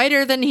 They're like,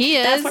 whiter than he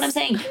is. That's what I'm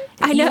saying.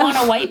 I You know. want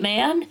a white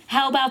man?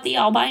 How about the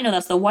albino?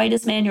 That's the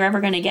whitest man you're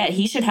ever going to get.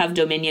 He should have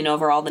dominion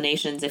over all the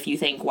nations if you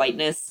think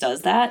whiteness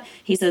does that.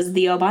 He says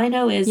the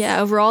albino is...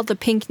 Yeah, over all the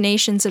pink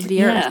nations of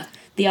the earth. Yeah.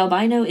 The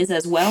albino is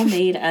as well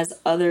made as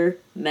other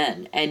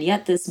men, and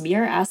yet this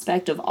mere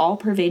aspect of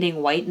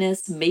all-pervading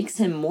whiteness makes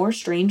him more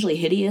strangely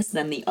hideous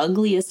than the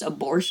ugliest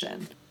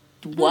abortion.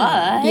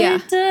 What?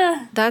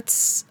 Yeah.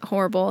 That's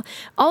horrible.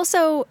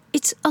 Also,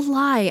 it's a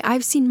lie.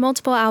 I've seen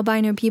multiple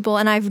albino people,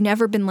 and I've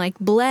never been like,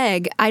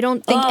 Bleg. I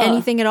don't think Ugh.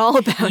 anything at all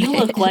about You it.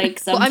 look like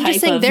some Well, I'm just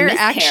type saying of they're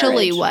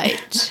actually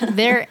miscarriage. white.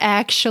 They're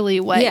actually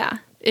white. Yeah.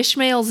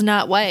 Ishmael's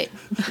not white,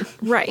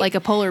 Right. like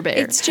a polar bear.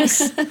 It's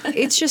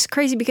just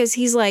crazy because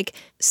he's like,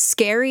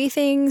 scary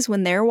things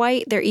when they're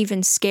white, they're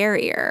even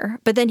scarier.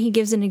 But then he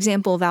gives an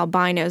example of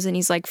albinos, and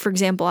he's like, for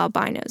example,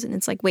 albinos. And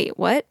it's like, wait,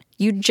 what?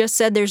 You just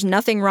said there's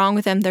nothing wrong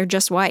with them. They're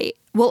just white.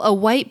 Well, a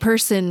white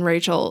person,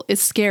 Rachel, is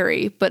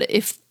scary, but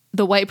if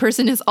the white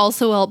person is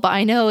also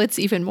albino, it's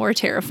even more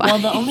terrifying.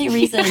 Well, the only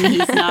reason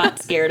he's not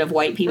scared of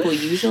white people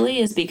usually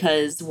is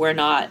because we're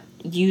not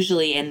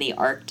usually in the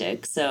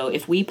Arctic. So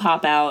if we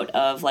pop out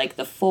of like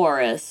the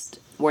forest,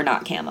 we're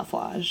not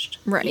camouflaged.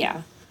 Right.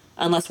 Yeah.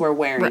 Unless we're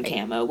wearing Right.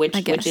 camo,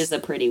 which guess. is a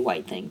pretty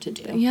white thing to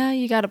do. Yeah,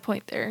 you got a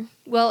point there.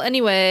 Well,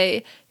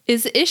 anyway,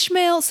 is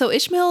Ishmael, so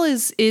Ishmael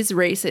is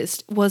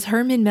racist. Was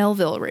Herman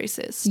Melville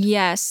racist?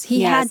 Yes,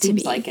 he Yeah, had it to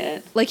seems be. like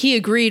it. Like he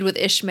agreed with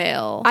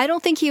Ishmael. I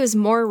don't think he was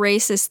more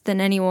racist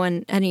than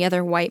any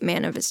other white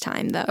man of his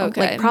time, though.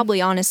 Okay. Like,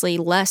 probably honestly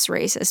less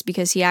racist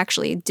because he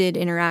actually did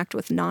interact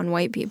with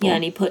non-white people. Yeah,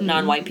 and he put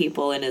non-white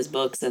people in his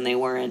books, and they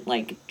weren't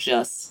like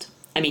just.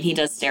 I mean, he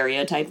does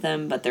stereotype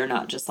them, but they're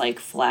not just like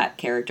flat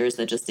characters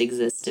that just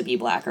exist to be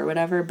black or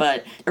whatever.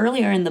 But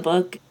earlier in the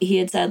book, he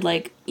had said,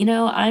 like, you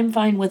know, I'm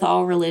fine with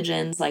all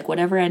religions, like,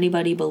 whatever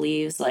anybody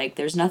believes. Like,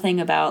 there's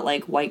nothing about,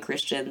 like, white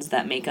Christians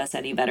that make us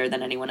any better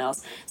than anyone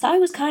else. So I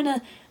was kind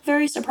of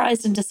very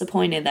surprised and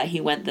disappointed that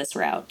he went this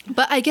route.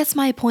 But I guess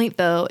my point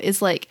though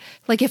is like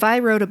if I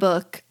wrote a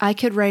book, I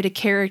could write a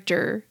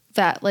character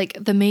that like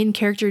the main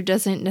character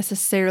doesn't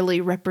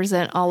necessarily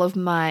represent all of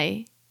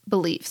my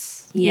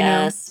beliefs. you know?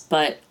 Yes,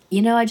 but,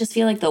 you know, I just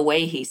feel like the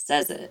way he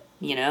says it,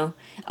 you know?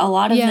 A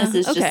lot of Yeah, this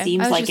is okay. just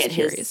seems I was like just at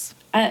curious.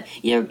 his...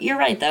 you're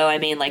right, though. I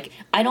mean, like,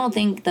 I don't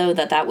think, though,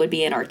 that would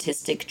be an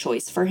artistic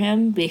choice for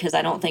him, because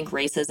I don't think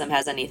racism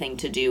has anything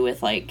to do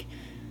with, like,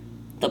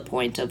 the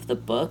point of the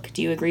book.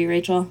 Do you agree,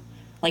 Rachel?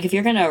 Like, if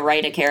you're going to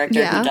write a character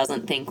Yeah. who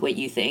doesn't think what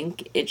you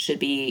think, there should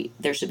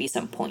be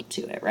some point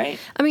to it, right?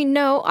 I mean,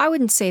 no, I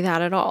wouldn't say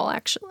that at all,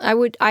 actually.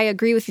 I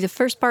agree with you the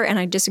first part, and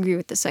I disagree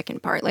with the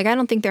second part. Like, I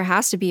don't think there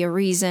has to be a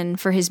reason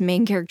for his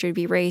main character to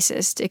be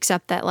racist,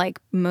 except that, like,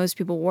 most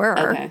people were.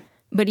 Okay.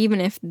 But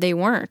even if they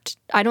weren't,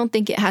 I don't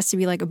think it has to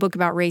be, like, a book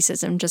about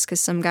racism just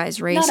because some guy's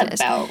racist.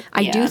 about,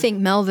 I do yeah. think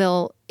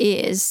Melville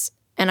is,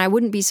 and I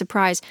wouldn't be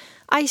surprised.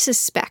 I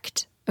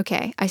suspect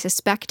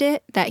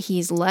it, that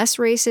he's less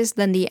racist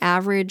than the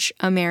average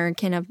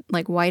American of,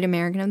 like, white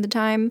American of the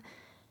time,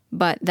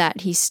 but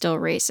that he's still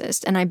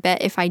racist. And I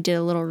bet if I did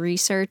a little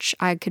research,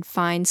 I could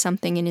find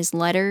something in his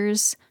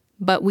letters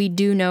but we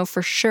do know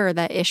for sure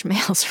that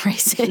Ishmael's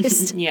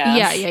racist.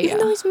 Yeah. Even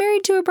though he's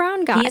married to a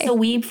brown guy. He's a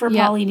weeb for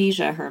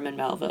Polynesia, Herman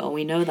Melville.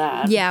 We know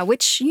that. Yeah,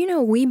 which,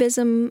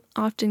 weebism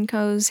often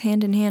goes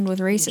hand in hand with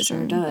racism.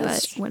 Sure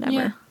does. But whatever.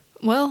 Yeah.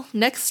 Well,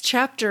 next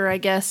chapter, I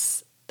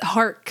guess.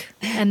 Hark.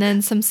 And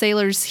then some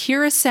sailors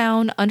hear a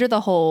sound under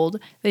the hold.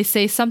 They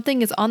say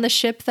something is on the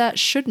ship that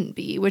shouldn't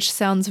be, which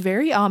sounds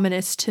very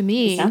ominous to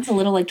me. It sounds a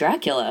little like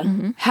Dracula.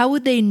 Mm-hmm. How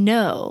would they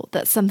know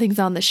that something's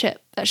on the ship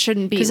that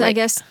shouldn't be? Because I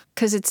guess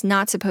there's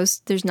not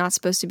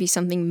supposed to be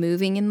something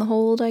moving in the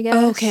hold, I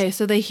guess. Okay,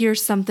 so they hear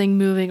something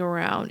moving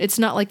around. It's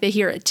not like they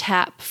hear a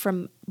tap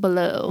from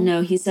below.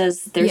 No, he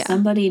says there's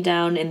somebody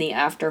down in the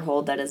after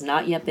hold that has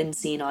not yet been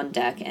seen on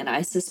deck, and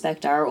I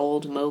suspect our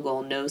old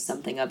mogul knows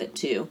something of it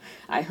too.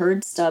 I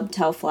heard Stubb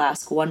tell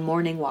Flask one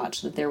morning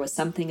watch that there was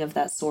something of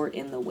that sort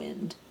in the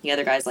wind. The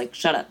other guy's like,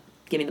 shut up,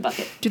 give me the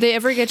bucket. Do they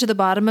ever get to the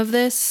bottom of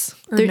this?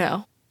 Or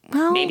no?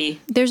 Well,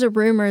 Maybe. There's a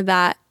rumor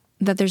that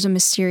there's a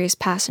mysterious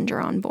passenger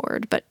on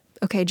board, but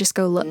okay, just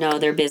go look. No,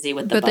 they're busy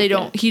with the But bucket. they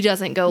don't. He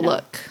doesn't go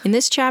look. In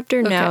this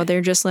chapter, no, Okay.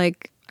 they're just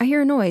like, I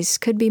hear a noise,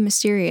 could be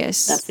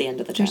mysterious. That's the end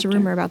of the There's chapter. a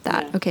rumor about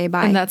that. Yeah. Okay,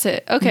 bye. And that's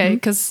it. Okay,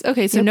 because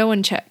so no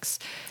one checks.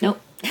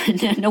 Nope.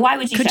 No, why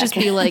would you Could check? just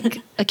be like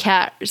a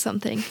cat or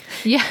something.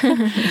 Yeah.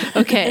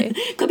 Okay.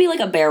 Could be like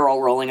a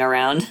barrel rolling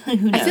around. Who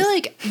knows? I feel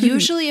like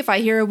usually if I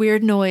hear a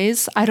weird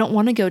noise, I don't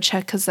want to go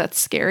check because that's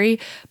scary.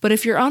 But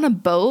if you're on a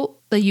boat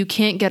that you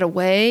can't get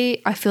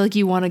away, I feel like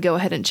you want to go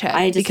ahead and check.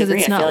 I because disagree.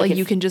 it's I feel not like like if-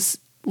 you can just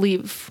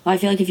leave. Well, I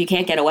feel like if you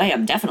can't get away,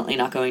 I'm definitely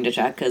not going to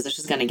check because it's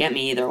just going to get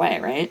me either way,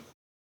 right?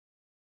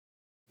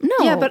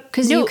 No, Yeah, but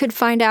because no- you could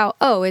find out,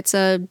 it's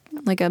a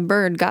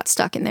bird got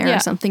stuck in there Yeah. or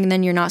something, and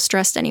then you're not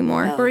stressed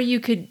anymore. Oh. Or you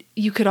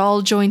could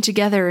all join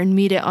together and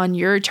meet it on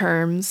your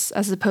terms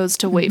as opposed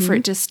to wait for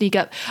it to sneak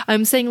up.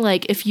 I'm saying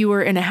like if you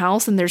were in a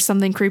house and there's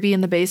something creepy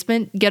in the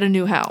basement, get a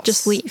new house.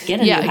 Just leave.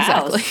 Get a new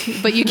house.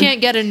 exactly. But you can't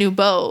get a new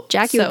boat.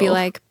 Jackie would be so-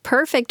 like,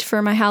 perfect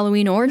for my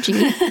Halloween orgy.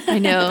 I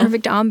know.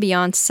 Perfect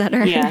ambiance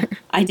setter. Yeah.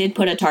 I did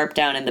put a tarp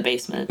down in the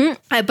basement.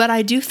 But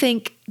I do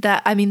think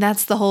that, I mean,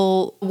 that's the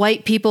whole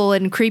white people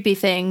and creepy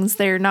things.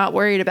 They're not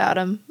worried about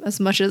them as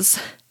much as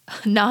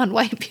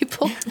non-white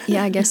people.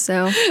 Yeah, I guess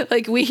so.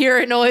 Like we hear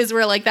a noise,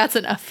 we're like, that's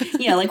enough.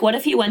 Yeah, like what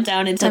if he went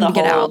down into Time the to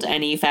get hold out.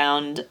 and he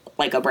found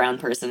like a brown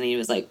person and he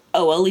was like,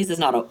 "Oh, well, at least it's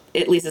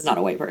not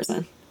a white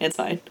person. It's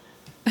fine."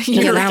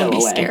 Yeah, Just that would go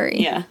be away. scary.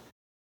 Yeah.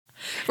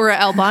 Or an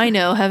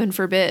albino, heaven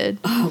forbid.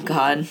 Oh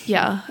God.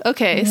 Yeah.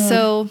 Okay.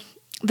 So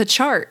the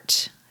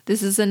chart.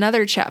 This is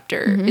another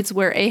chapter. It's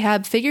where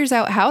Ahab figures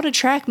out how to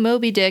track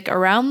Moby Dick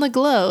around the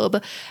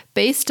globe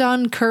based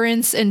on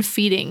currents and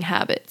feeding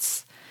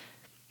habits.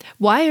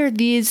 Why are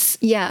these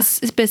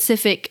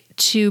specific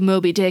to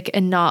Moby Dick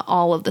and not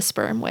all of the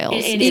sperm whales?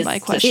 It is is my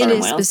to question. It sperm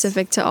is whales.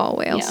 specific to all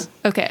whales.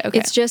 Yeah. Okay.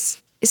 It's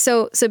just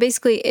so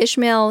basically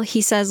Ishmael,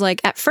 he says,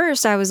 like, at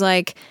first I was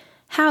like,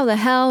 how the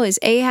hell is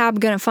Ahab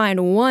gonna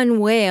find one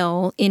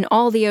whale in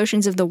all the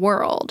oceans of the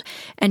world?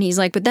 And he's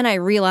like, but then I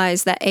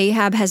realized that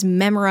Ahab has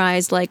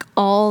memorized like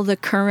all the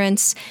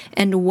currents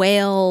and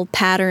whale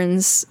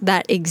patterns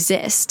that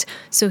exist.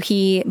 So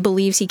he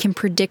believes he can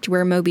predict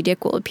where Moby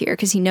Dick will appear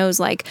because he knows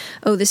like,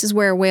 oh, this is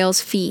where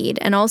whales feed.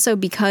 And also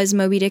because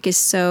Moby Dick is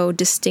so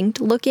distinct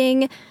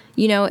looking,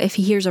 you know, if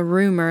he hears a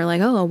rumor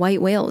like, oh, a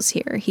white whale is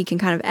here, he can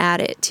kind of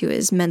add it to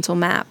his mental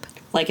map.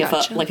 Like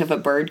if a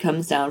bird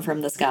comes down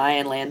from the sky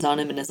and lands on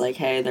him and is like,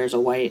 "Hey, there's a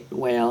white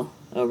whale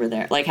over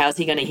there." Like, how's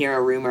he going to hear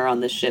a rumor on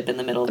this ship in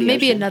the middle of the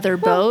Maybe ocean? another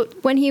boat.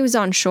 When he was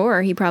on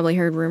shore, he probably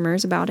heard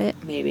rumors about it.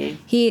 Maybe.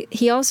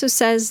 He also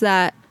says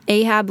that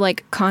Ahab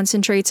like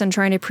concentrates on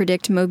trying to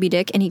predict Moby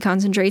Dick, and he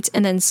concentrates,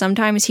 and then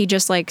sometimes he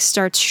just like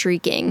starts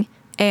shrieking.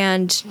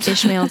 And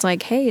Ishmael's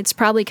like, hey, it's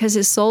probably because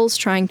his soul's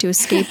trying to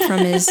escape from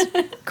his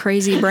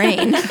crazy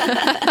brain.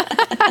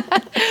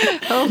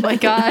 Oh my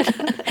God.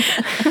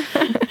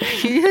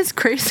 He is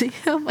crazy.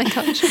 Oh my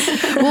gosh.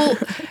 Well,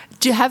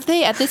 have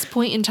they, at this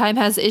point in time,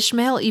 has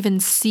Ishmael even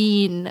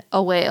seen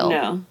a whale?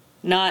 No.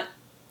 Not.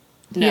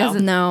 He No.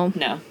 hasn't- No,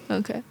 No.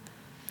 Okay.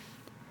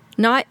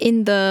 not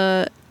in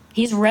the.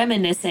 He's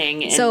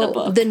reminiscing in the So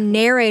book. the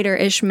narrator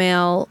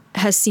Ishmael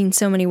has seen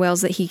so many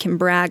whales that he can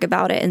brag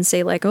about it and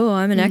say like, oh,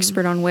 I'm an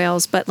expert on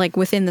whales. But like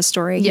within the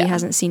story, Yeah. he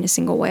hasn't seen a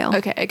single whale.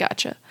 Okay, I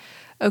gotcha.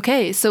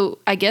 Okay, so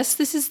I guess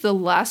this is the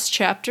last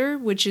chapter,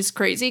 which is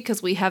crazy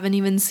because we haven't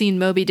even seen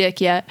Moby Dick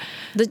yet.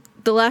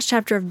 The last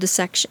chapter of the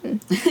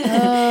section.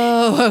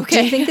 Oh, Do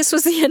okay. you think this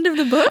was the end of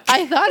the book?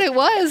 I thought it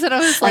was, and I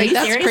was Are like, you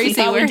that's serious? crazy. You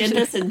thought we Where- did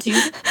this in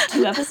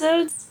two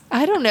episodes?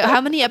 I don't know.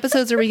 How many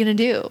episodes are we going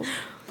to do?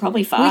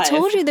 Probably We 5.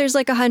 told you there's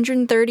like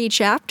 130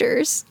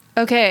 chapters.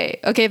 Okay,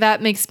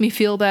 that makes me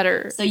feel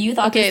better. So you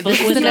thought Okay, this book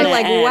this was is going to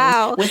like, end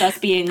wow. with us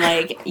being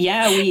like,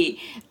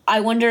 I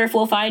wonder if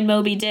we'll find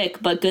Moby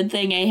Dick, but good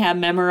thing Ahab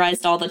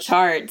memorized all the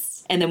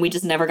charts, and then we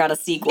just never got a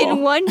sequel.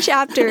 In one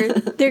chapter,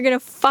 they're going to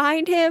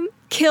find him,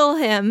 kill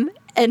him,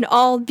 and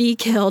all be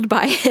killed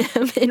by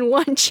him in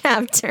one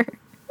chapter.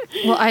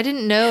 Well, I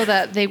didn't know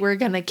that they were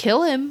going to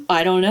kill him.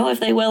 I don't know if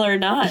they will or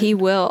not. He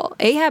will.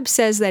 Ahab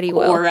says that he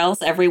will. Or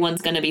else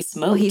everyone's going to be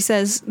smoked. He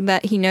says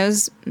that he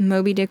knows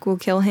Moby Dick will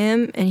kill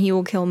him and he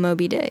will kill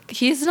Moby Dick.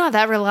 He's not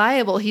that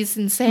reliable. He's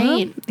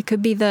insane. Well, it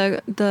could be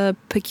the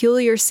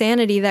peculiar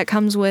sanity that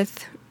comes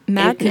with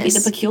madness. It could be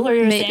the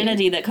peculiar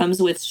sanity that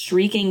comes with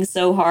shrieking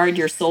so hard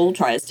your soul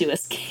tries to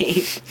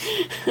escape.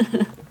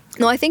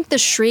 No, I think the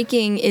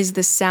shrieking is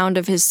the sound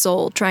of his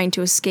soul trying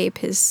to escape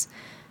his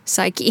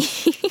psyche.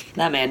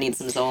 That man needs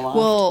some Zoloft.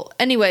 Well,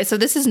 anyway, so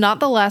this is not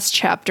the last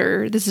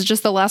chapter. This is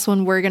just the last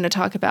one we're going to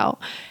talk about.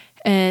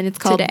 And it's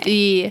called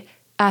The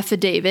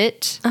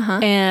Affidavit.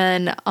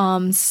 And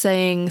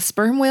saying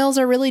sperm whales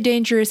are really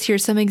dangerous.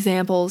 Here's some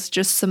examples.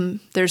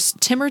 There's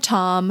Timor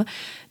Tom,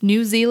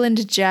 New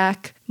Zealand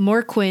Jack,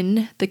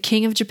 Morquin, the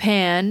King of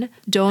Japan,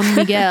 Don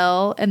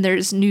Miguel, and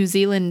there's New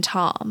Zealand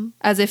Tom.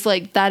 As if,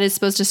 like, that is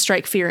supposed to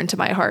strike fear into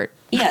my heart.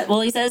 Yeah,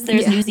 well, he says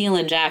there's New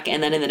Zealand Jack,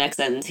 and then in the next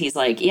sentence, he's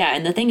like, yeah,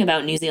 and the thing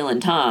about New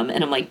Zealand Tom,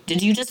 and I'm like,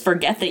 did you just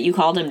forget that you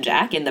called him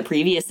Jack in the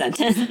previous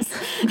sentence?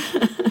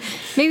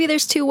 Maybe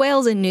there's 2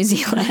 whales in New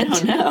Zealand. I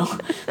don't know.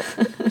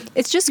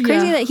 It's just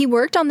crazy that he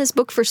worked on this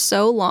book for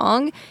so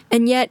long,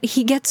 and yet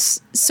he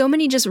gets so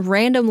many just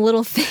random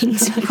little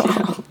things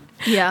wrong.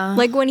 Yeah.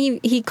 Like when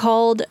he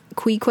called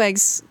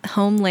Queequeg's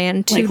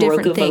homeland 2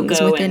 different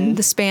things within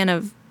the span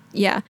of,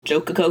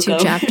 Jokacoco. 2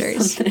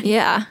 chapters.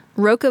 Yeah.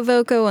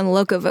 Rocovoco and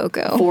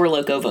Locovoco. 4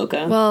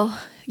 Locovoco. Well,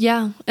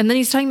 yeah. And then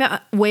he's talking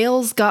about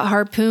whales got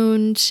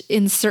harpooned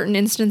in certain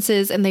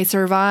instances and they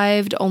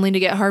survived only to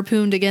get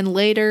harpooned again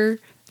later.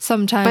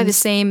 Sometimes by the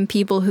same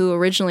people who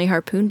originally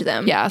harpooned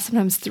them. Yeah,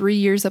 sometimes 3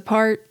 years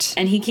apart.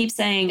 And he keeps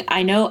saying,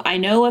 I know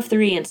of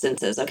 3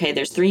 instances. Okay,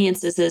 there's 3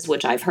 instances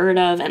which I've heard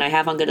of and I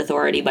have on good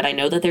authority, but I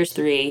know that there's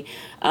 3.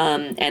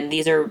 And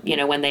these are,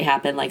 when they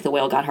happen, like the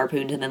whale got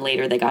harpooned and then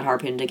later they got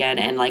harpooned again.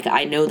 And like,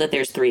 I know that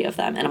there's 3 of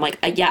them. And I'm like,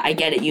 yeah, I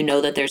get it. You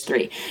know that there's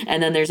 3.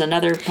 And then there's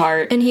another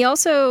part. And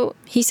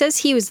he says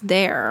he was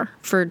there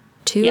for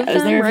 2 of them, I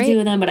was there right? for 2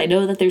 of them, but I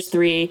know that there's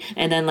 3.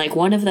 And then, like,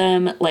 one of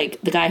them,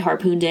 like, the guy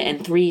harpooned it,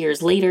 and 3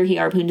 years later he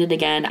harpooned it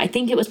again. I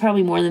think it was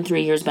probably more than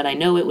 3 years, but I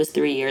know it was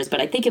 3 years.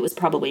 But I think it was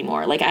probably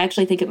more. Like, I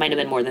actually think it might have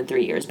been more than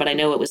 3 years, but I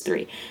know it was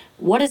 3.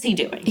 What is he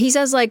doing? He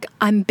says, like,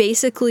 I'm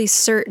basically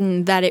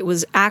certain that it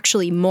was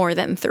actually more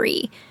than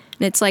 3.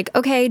 And it's like,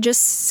 okay,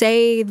 just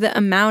say the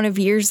amount of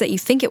years that you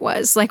think it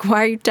was. Like,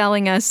 why are you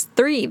telling us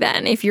 3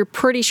 then if you're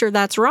pretty sure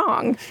that's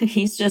wrong?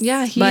 He's just,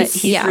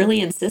 he's really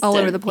insistent. All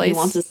over the place. He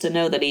wants us to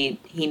know that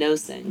he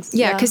knows things.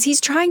 Yeah, because he's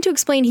trying to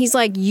explain, he's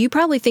like, you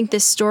probably think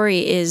this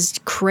story is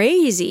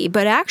crazy,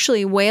 but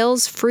actually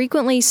whales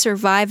frequently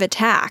survive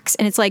attacks.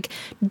 And it's like,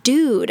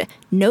 dude,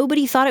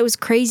 nobody thought it was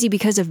crazy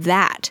because of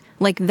that.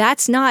 Like,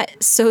 that's not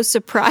so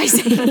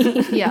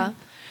surprising. Yeah.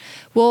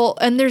 Well,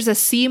 and there's a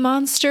sea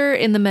monster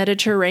in the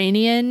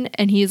Mediterranean,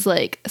 and he's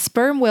like,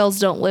 sperm whales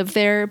don't live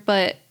there,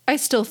 but I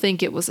still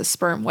think it was a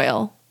sperm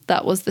whale.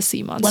 That was the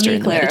sea monster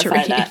in the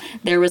Mediterranean. That.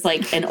 There was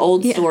like an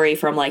old story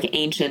from like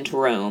ancient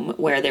Rome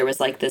where there was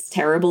like this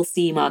terrible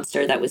sea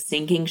monster that was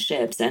sinking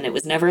ships, and it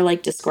was never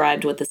like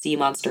described what the sea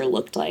monster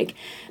looked like.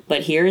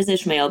 But here is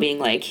Ishmael being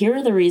like, here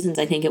are the reasons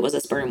I think it was a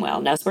sperm whale.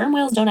 Now, sperm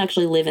whales don't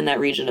actually live in that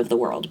region of the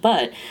world,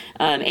 but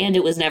and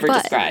it was never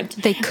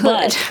described. They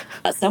could.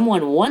 But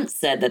someone once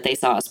said that they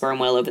saw a sperm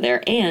whale over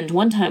there, and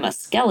one time a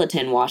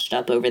skeleton washed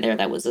up over there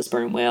that was a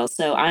sperm whale.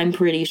 So I'm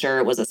pretty sure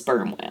it was a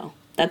sperm whale.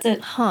 That's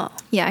it. Huh.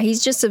 Yeah,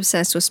 he's just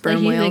obsessed with sperm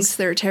He whales. thinks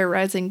they're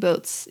terrorizing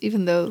boats,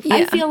 even though...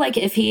 I feel like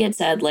if he had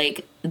said,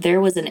 like, there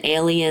was an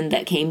alien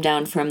that came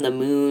down from the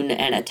moon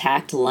and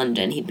attacked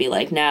London, he'd be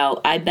like, now,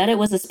 I bet it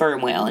was a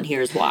sperm whale, and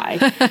here's why.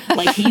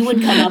 Like, he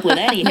would come up with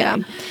anything. Yeah.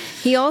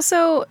 He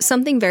also,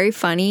 something very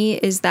funny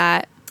is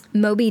that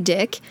Moby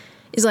Dick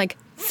is, like,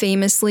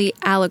 famously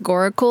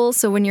allegorical.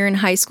 So when you're in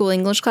high school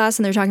English class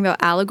and they're talking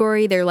about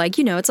allegory, they're like,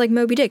 it's like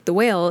Moby Dick, the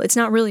whale. It's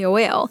not really a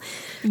whale.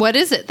 What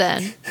is it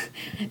then?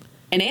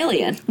 An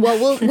alien.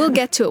 Well, we'll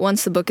get to it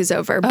once the book is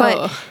over.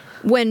 But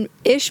when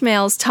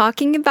Ishmael's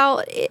talking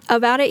about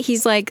it,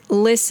 he's like,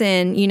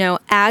 listen,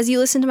 as you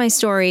listen to my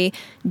story,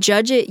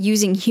 judge it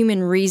using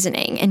human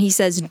reasoning. And he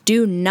says,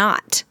 do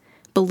not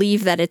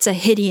believe that it's a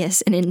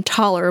hideous and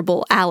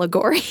intolerable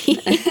allegory.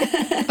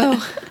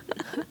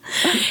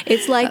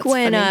 It's like that's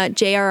when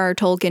J.R.R.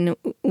 Tolkien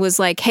was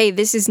like, hey,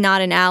 this is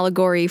not an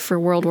allegory for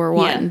World War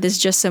I. Yeah. This is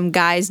just some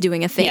guys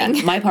doing a thing.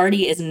 Yeah, my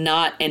party is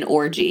not an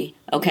orgy,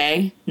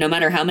 okay? No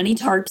matter how many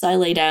tarps I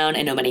lay down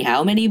and no matter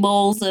how many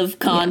bowls of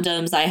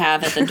condoms I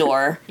have at the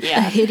door.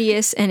 Yeah. A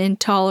hideous and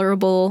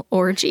intolerable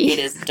orgy. It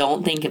is,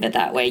 don't think of it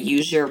that way.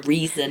 Use your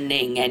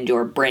reasoning and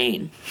your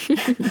brain.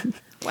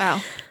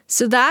 Wow.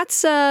 So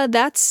that's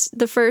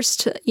the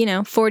first,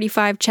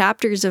 45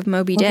 chapters of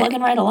Moby We're Dick.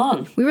 plugging right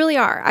along. We really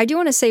are. I do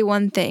want to say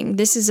one thing.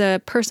 This is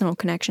a personal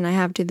connection I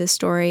have to this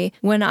story.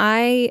 When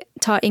I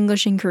taught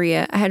English in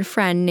Korea, I had a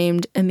friend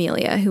named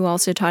Amelia who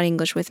also taught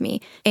English with me.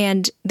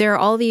 And there are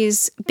all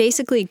these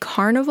basically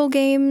carnival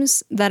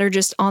games that are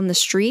just on the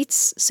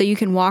streets. So you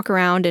can walk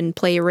around and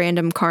play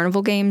random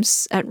carnival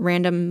games at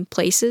random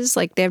places.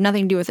 Like they have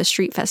nothing to do with a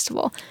street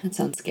festival. That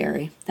sounds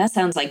scary. That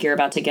sounds like you're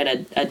about to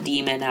get a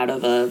demon out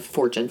of a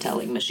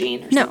fortune-telling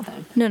machine or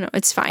something. No,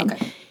 it's fine.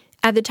 Okay.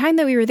 At the time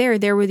that we were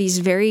there were these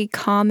very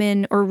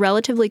common or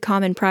relatively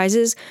common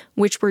prizes,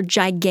 which were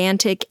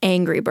gigantic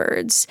Angry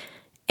Birds.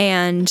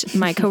 And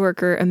my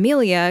coworker,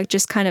 Amelia,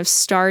 just kind of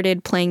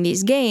started playing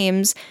these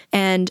games,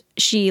 and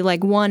she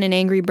won an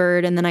Angry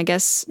Bird, and then I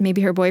guess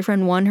maybe her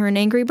boyfriend won her an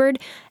Angry Bird,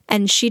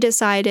 and she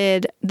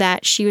decided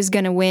that she was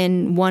going to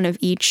win one of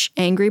each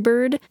Angry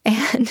Bird.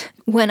 And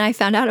when I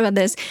found out about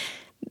this,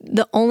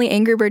 the only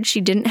Angry Bird she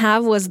didn't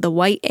have was the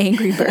white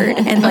Angry Bird.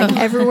 And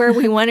everywhere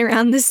we went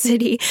around the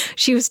city,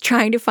 she was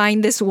trying to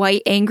find this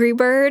white Angry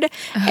Bird.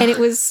 And it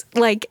was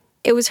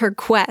her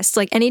quest.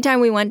 Anytime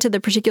we went to the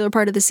particular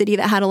part of the city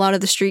that had a lot of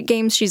the street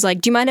games, she's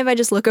like, do you mind if I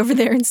just look over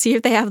there and see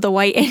if they have the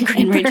white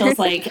Angry Bird? And Rachel's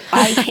like,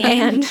 I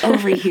came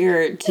over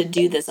here to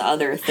do this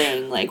other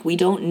thing. We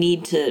don't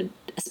need to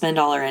spend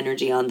all our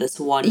energy on this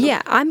one.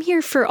 Yeah, I'm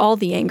here for all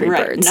the Angry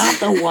Birds. Not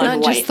the one Not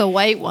white. just the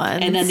white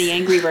one. And then the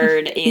Angry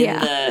Bird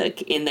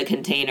in the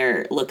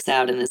container looks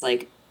out and is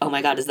like, oh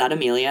my God, is that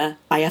Amelia?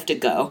 I have to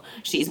go.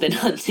 She's been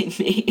hunting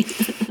me.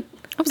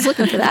 I was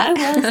looking for that.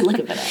 I was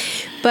looking for that.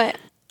 But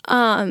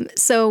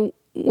so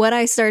what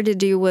I started to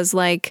do was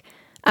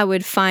I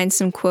would find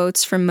some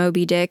quotes from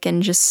Moby Dick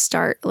and just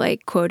start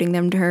quoting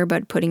them to her,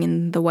 but putting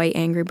in the white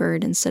Angry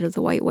Bird instead of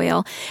the white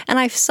whale. And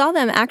I saw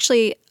them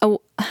actually, I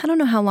don't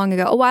know how long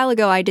ago, a while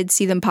ago, I did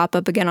see them pop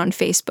up again on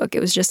Facebook.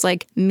 It was just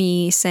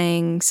me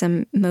saying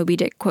some Moby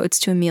Dick quotes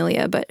to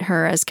Amelia, but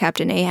her as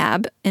Captain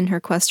Ahab in her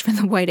quest for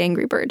the white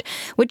Angry Bird,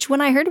 which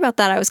when I heard about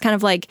that, I was kind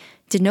of like,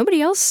 did nobody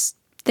else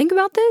think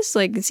about this?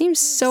 It seems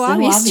so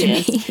obvious to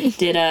me.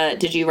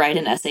 Did you write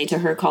an essay to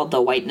her called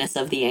The Whiteness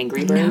of the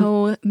Angry Bird?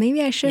 No,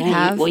 maybe I should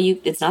have.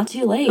 It's not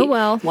too late. Oh,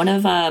 well. One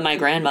of my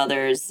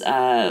grandmothers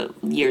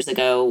years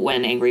ago,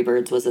 when Angry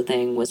Birds was a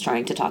thing, was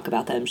trying to talk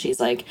about them. She's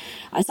like,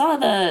 I saw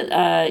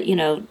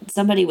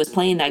somebody was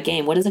playing that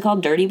game. What is it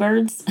called? Dirty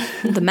Birds?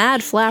 The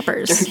Mad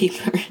Flappers. Dirty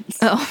Birds.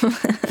 Oh.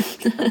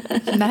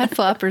 Mad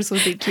Flappers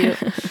would be cute.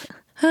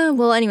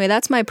 Well, anyway,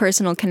 that's my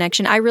personal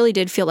connection. I really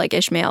did feel like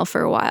Ishmael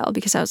for a while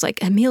because I was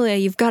like, Amelia,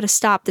 you've got to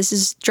stop. This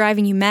is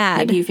driving you mad.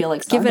 Maybe you feel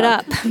like Give it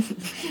up.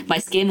 My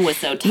skin was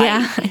so tight.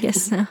 Yeah, I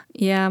guess so.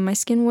 Yeah, my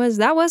skin was.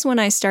 That was when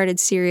I started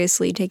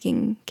seriously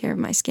taking care of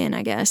my skin,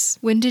 I guess.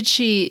 When did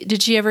she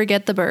ever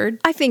get the bird?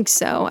 I think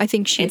so. I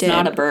think she did. It's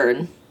not a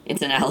bird.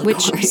 It's an allegory.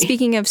 Which,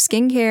 speaking of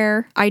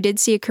skincare, I did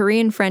see a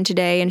Korean friend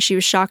today, and she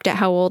was shocked at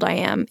how old I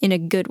am in a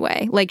good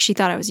way. She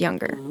thought I was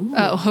younger. Ooh.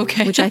 Oh,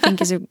 okay. Which I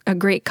think is a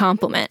great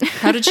compliment.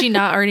 How did she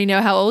not already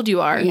know how old you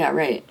are? Yeah,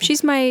 right. She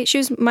was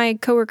my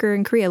coworker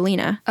in Korea,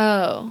 Lena.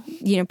 Oh.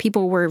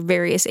 People were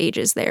various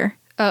ages there.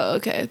 Oh,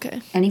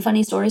 okay. Any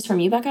funny stories from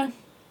you, Becca?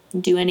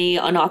 Do any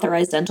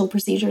unauthorized dental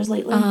procedures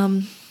lately?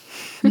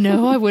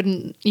 No, I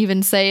wouldn't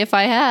even say if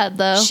I had,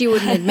 though. She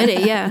wouldn't admit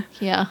it, yeah.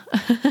 Yeah.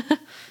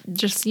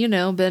 Just, I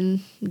have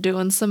been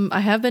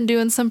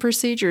doing some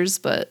procedures,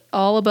 but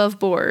all above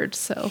board,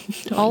 so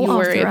don't you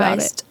worry about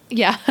it.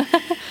 Yeah.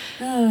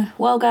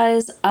 Well,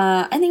 guys,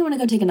 I think I'm going to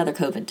go take another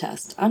COVID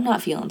test. I'm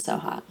not feeling so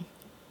hot,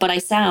 but I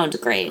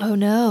sound great. Oh,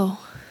 no.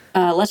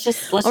 Let's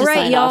just right,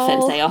 sign off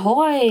and y'all. say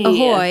ahoy.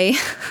 Ahoy.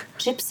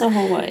 Chips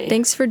ahoy.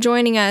 Thanks for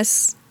joining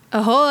us.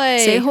 Ahoy.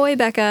 Say ahoy,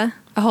 Becca.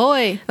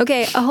 Ahoy.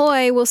 Okay,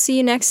 ahoy. We'll see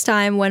you next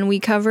time when we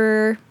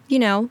cover,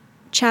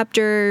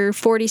 chapter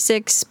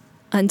 46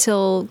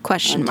 until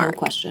question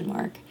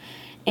mark.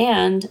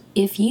 And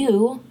if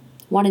you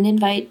want an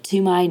invite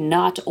to my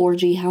not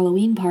orgy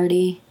Halloween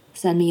party,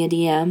 send me a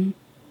DM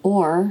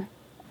or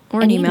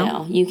an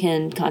email. You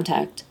can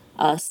contact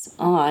us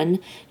on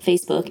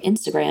Facebook,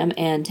 Instagram,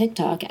 and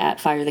TikTok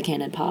at Fire the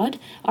Cannon Pod.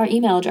 Our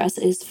email address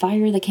is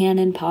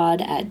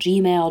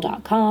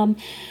firethecannonpod@gmail.com.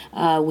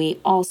 We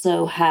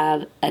also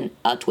have a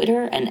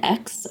Twitter, an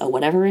X,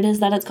 whatever it is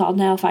that it's called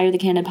now, Fire the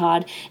Cannon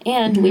Pod,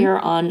 and we are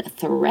on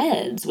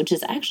Threads, which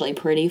is actually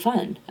pretty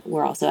fun.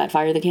 We're also at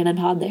Fire the Cannon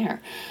Pod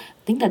there.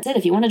 I think that's it.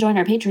 If you want to join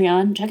our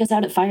Patreon, check us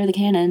out at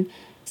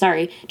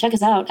check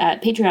us out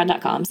at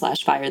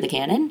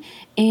patreon.com/firethecannon,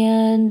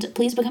 and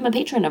please become a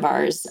patron of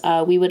ours.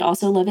 We would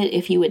also love it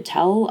if you would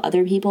tell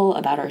other people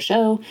about our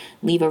show,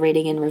 leave a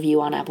rating and review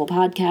on Apple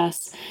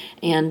Podcasts,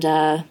 and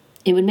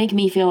it would make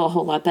me feel a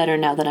whole lot better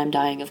now that I'm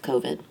dying of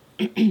COVID.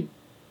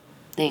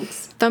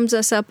 Thanks. Thumbs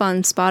us up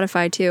on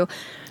Spotify, too.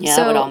 Yeah,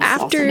 that would also make me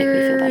feel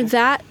after better.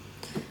 that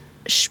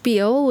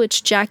spiel,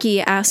 which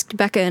Jackie asked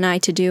Becca and I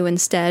to do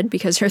instead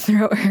because her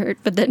throat hurt,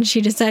 but then she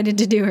decided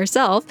to do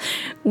herself,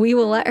 we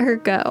will let her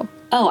go.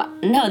 Oh,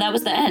 no, that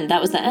was the end.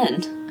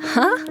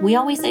 Huh? We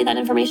always say that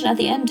information at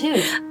the end,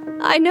 too.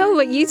 I know,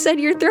 but you said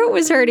your throat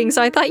was hurting,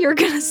 so I thought you were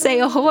going to say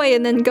ahoy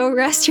and then go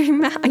rest your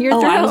throat.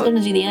 I was going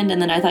to do the end,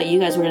 and then I thought you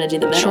guys were going to do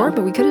the middle. Sure,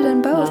 but we could have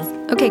done both.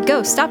 Oh. Okay,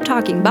 go. Stop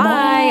talking.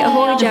 Bye.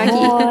 Ahoy, Jackie.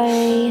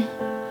 Ahoy.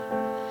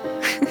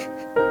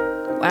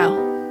 Wow.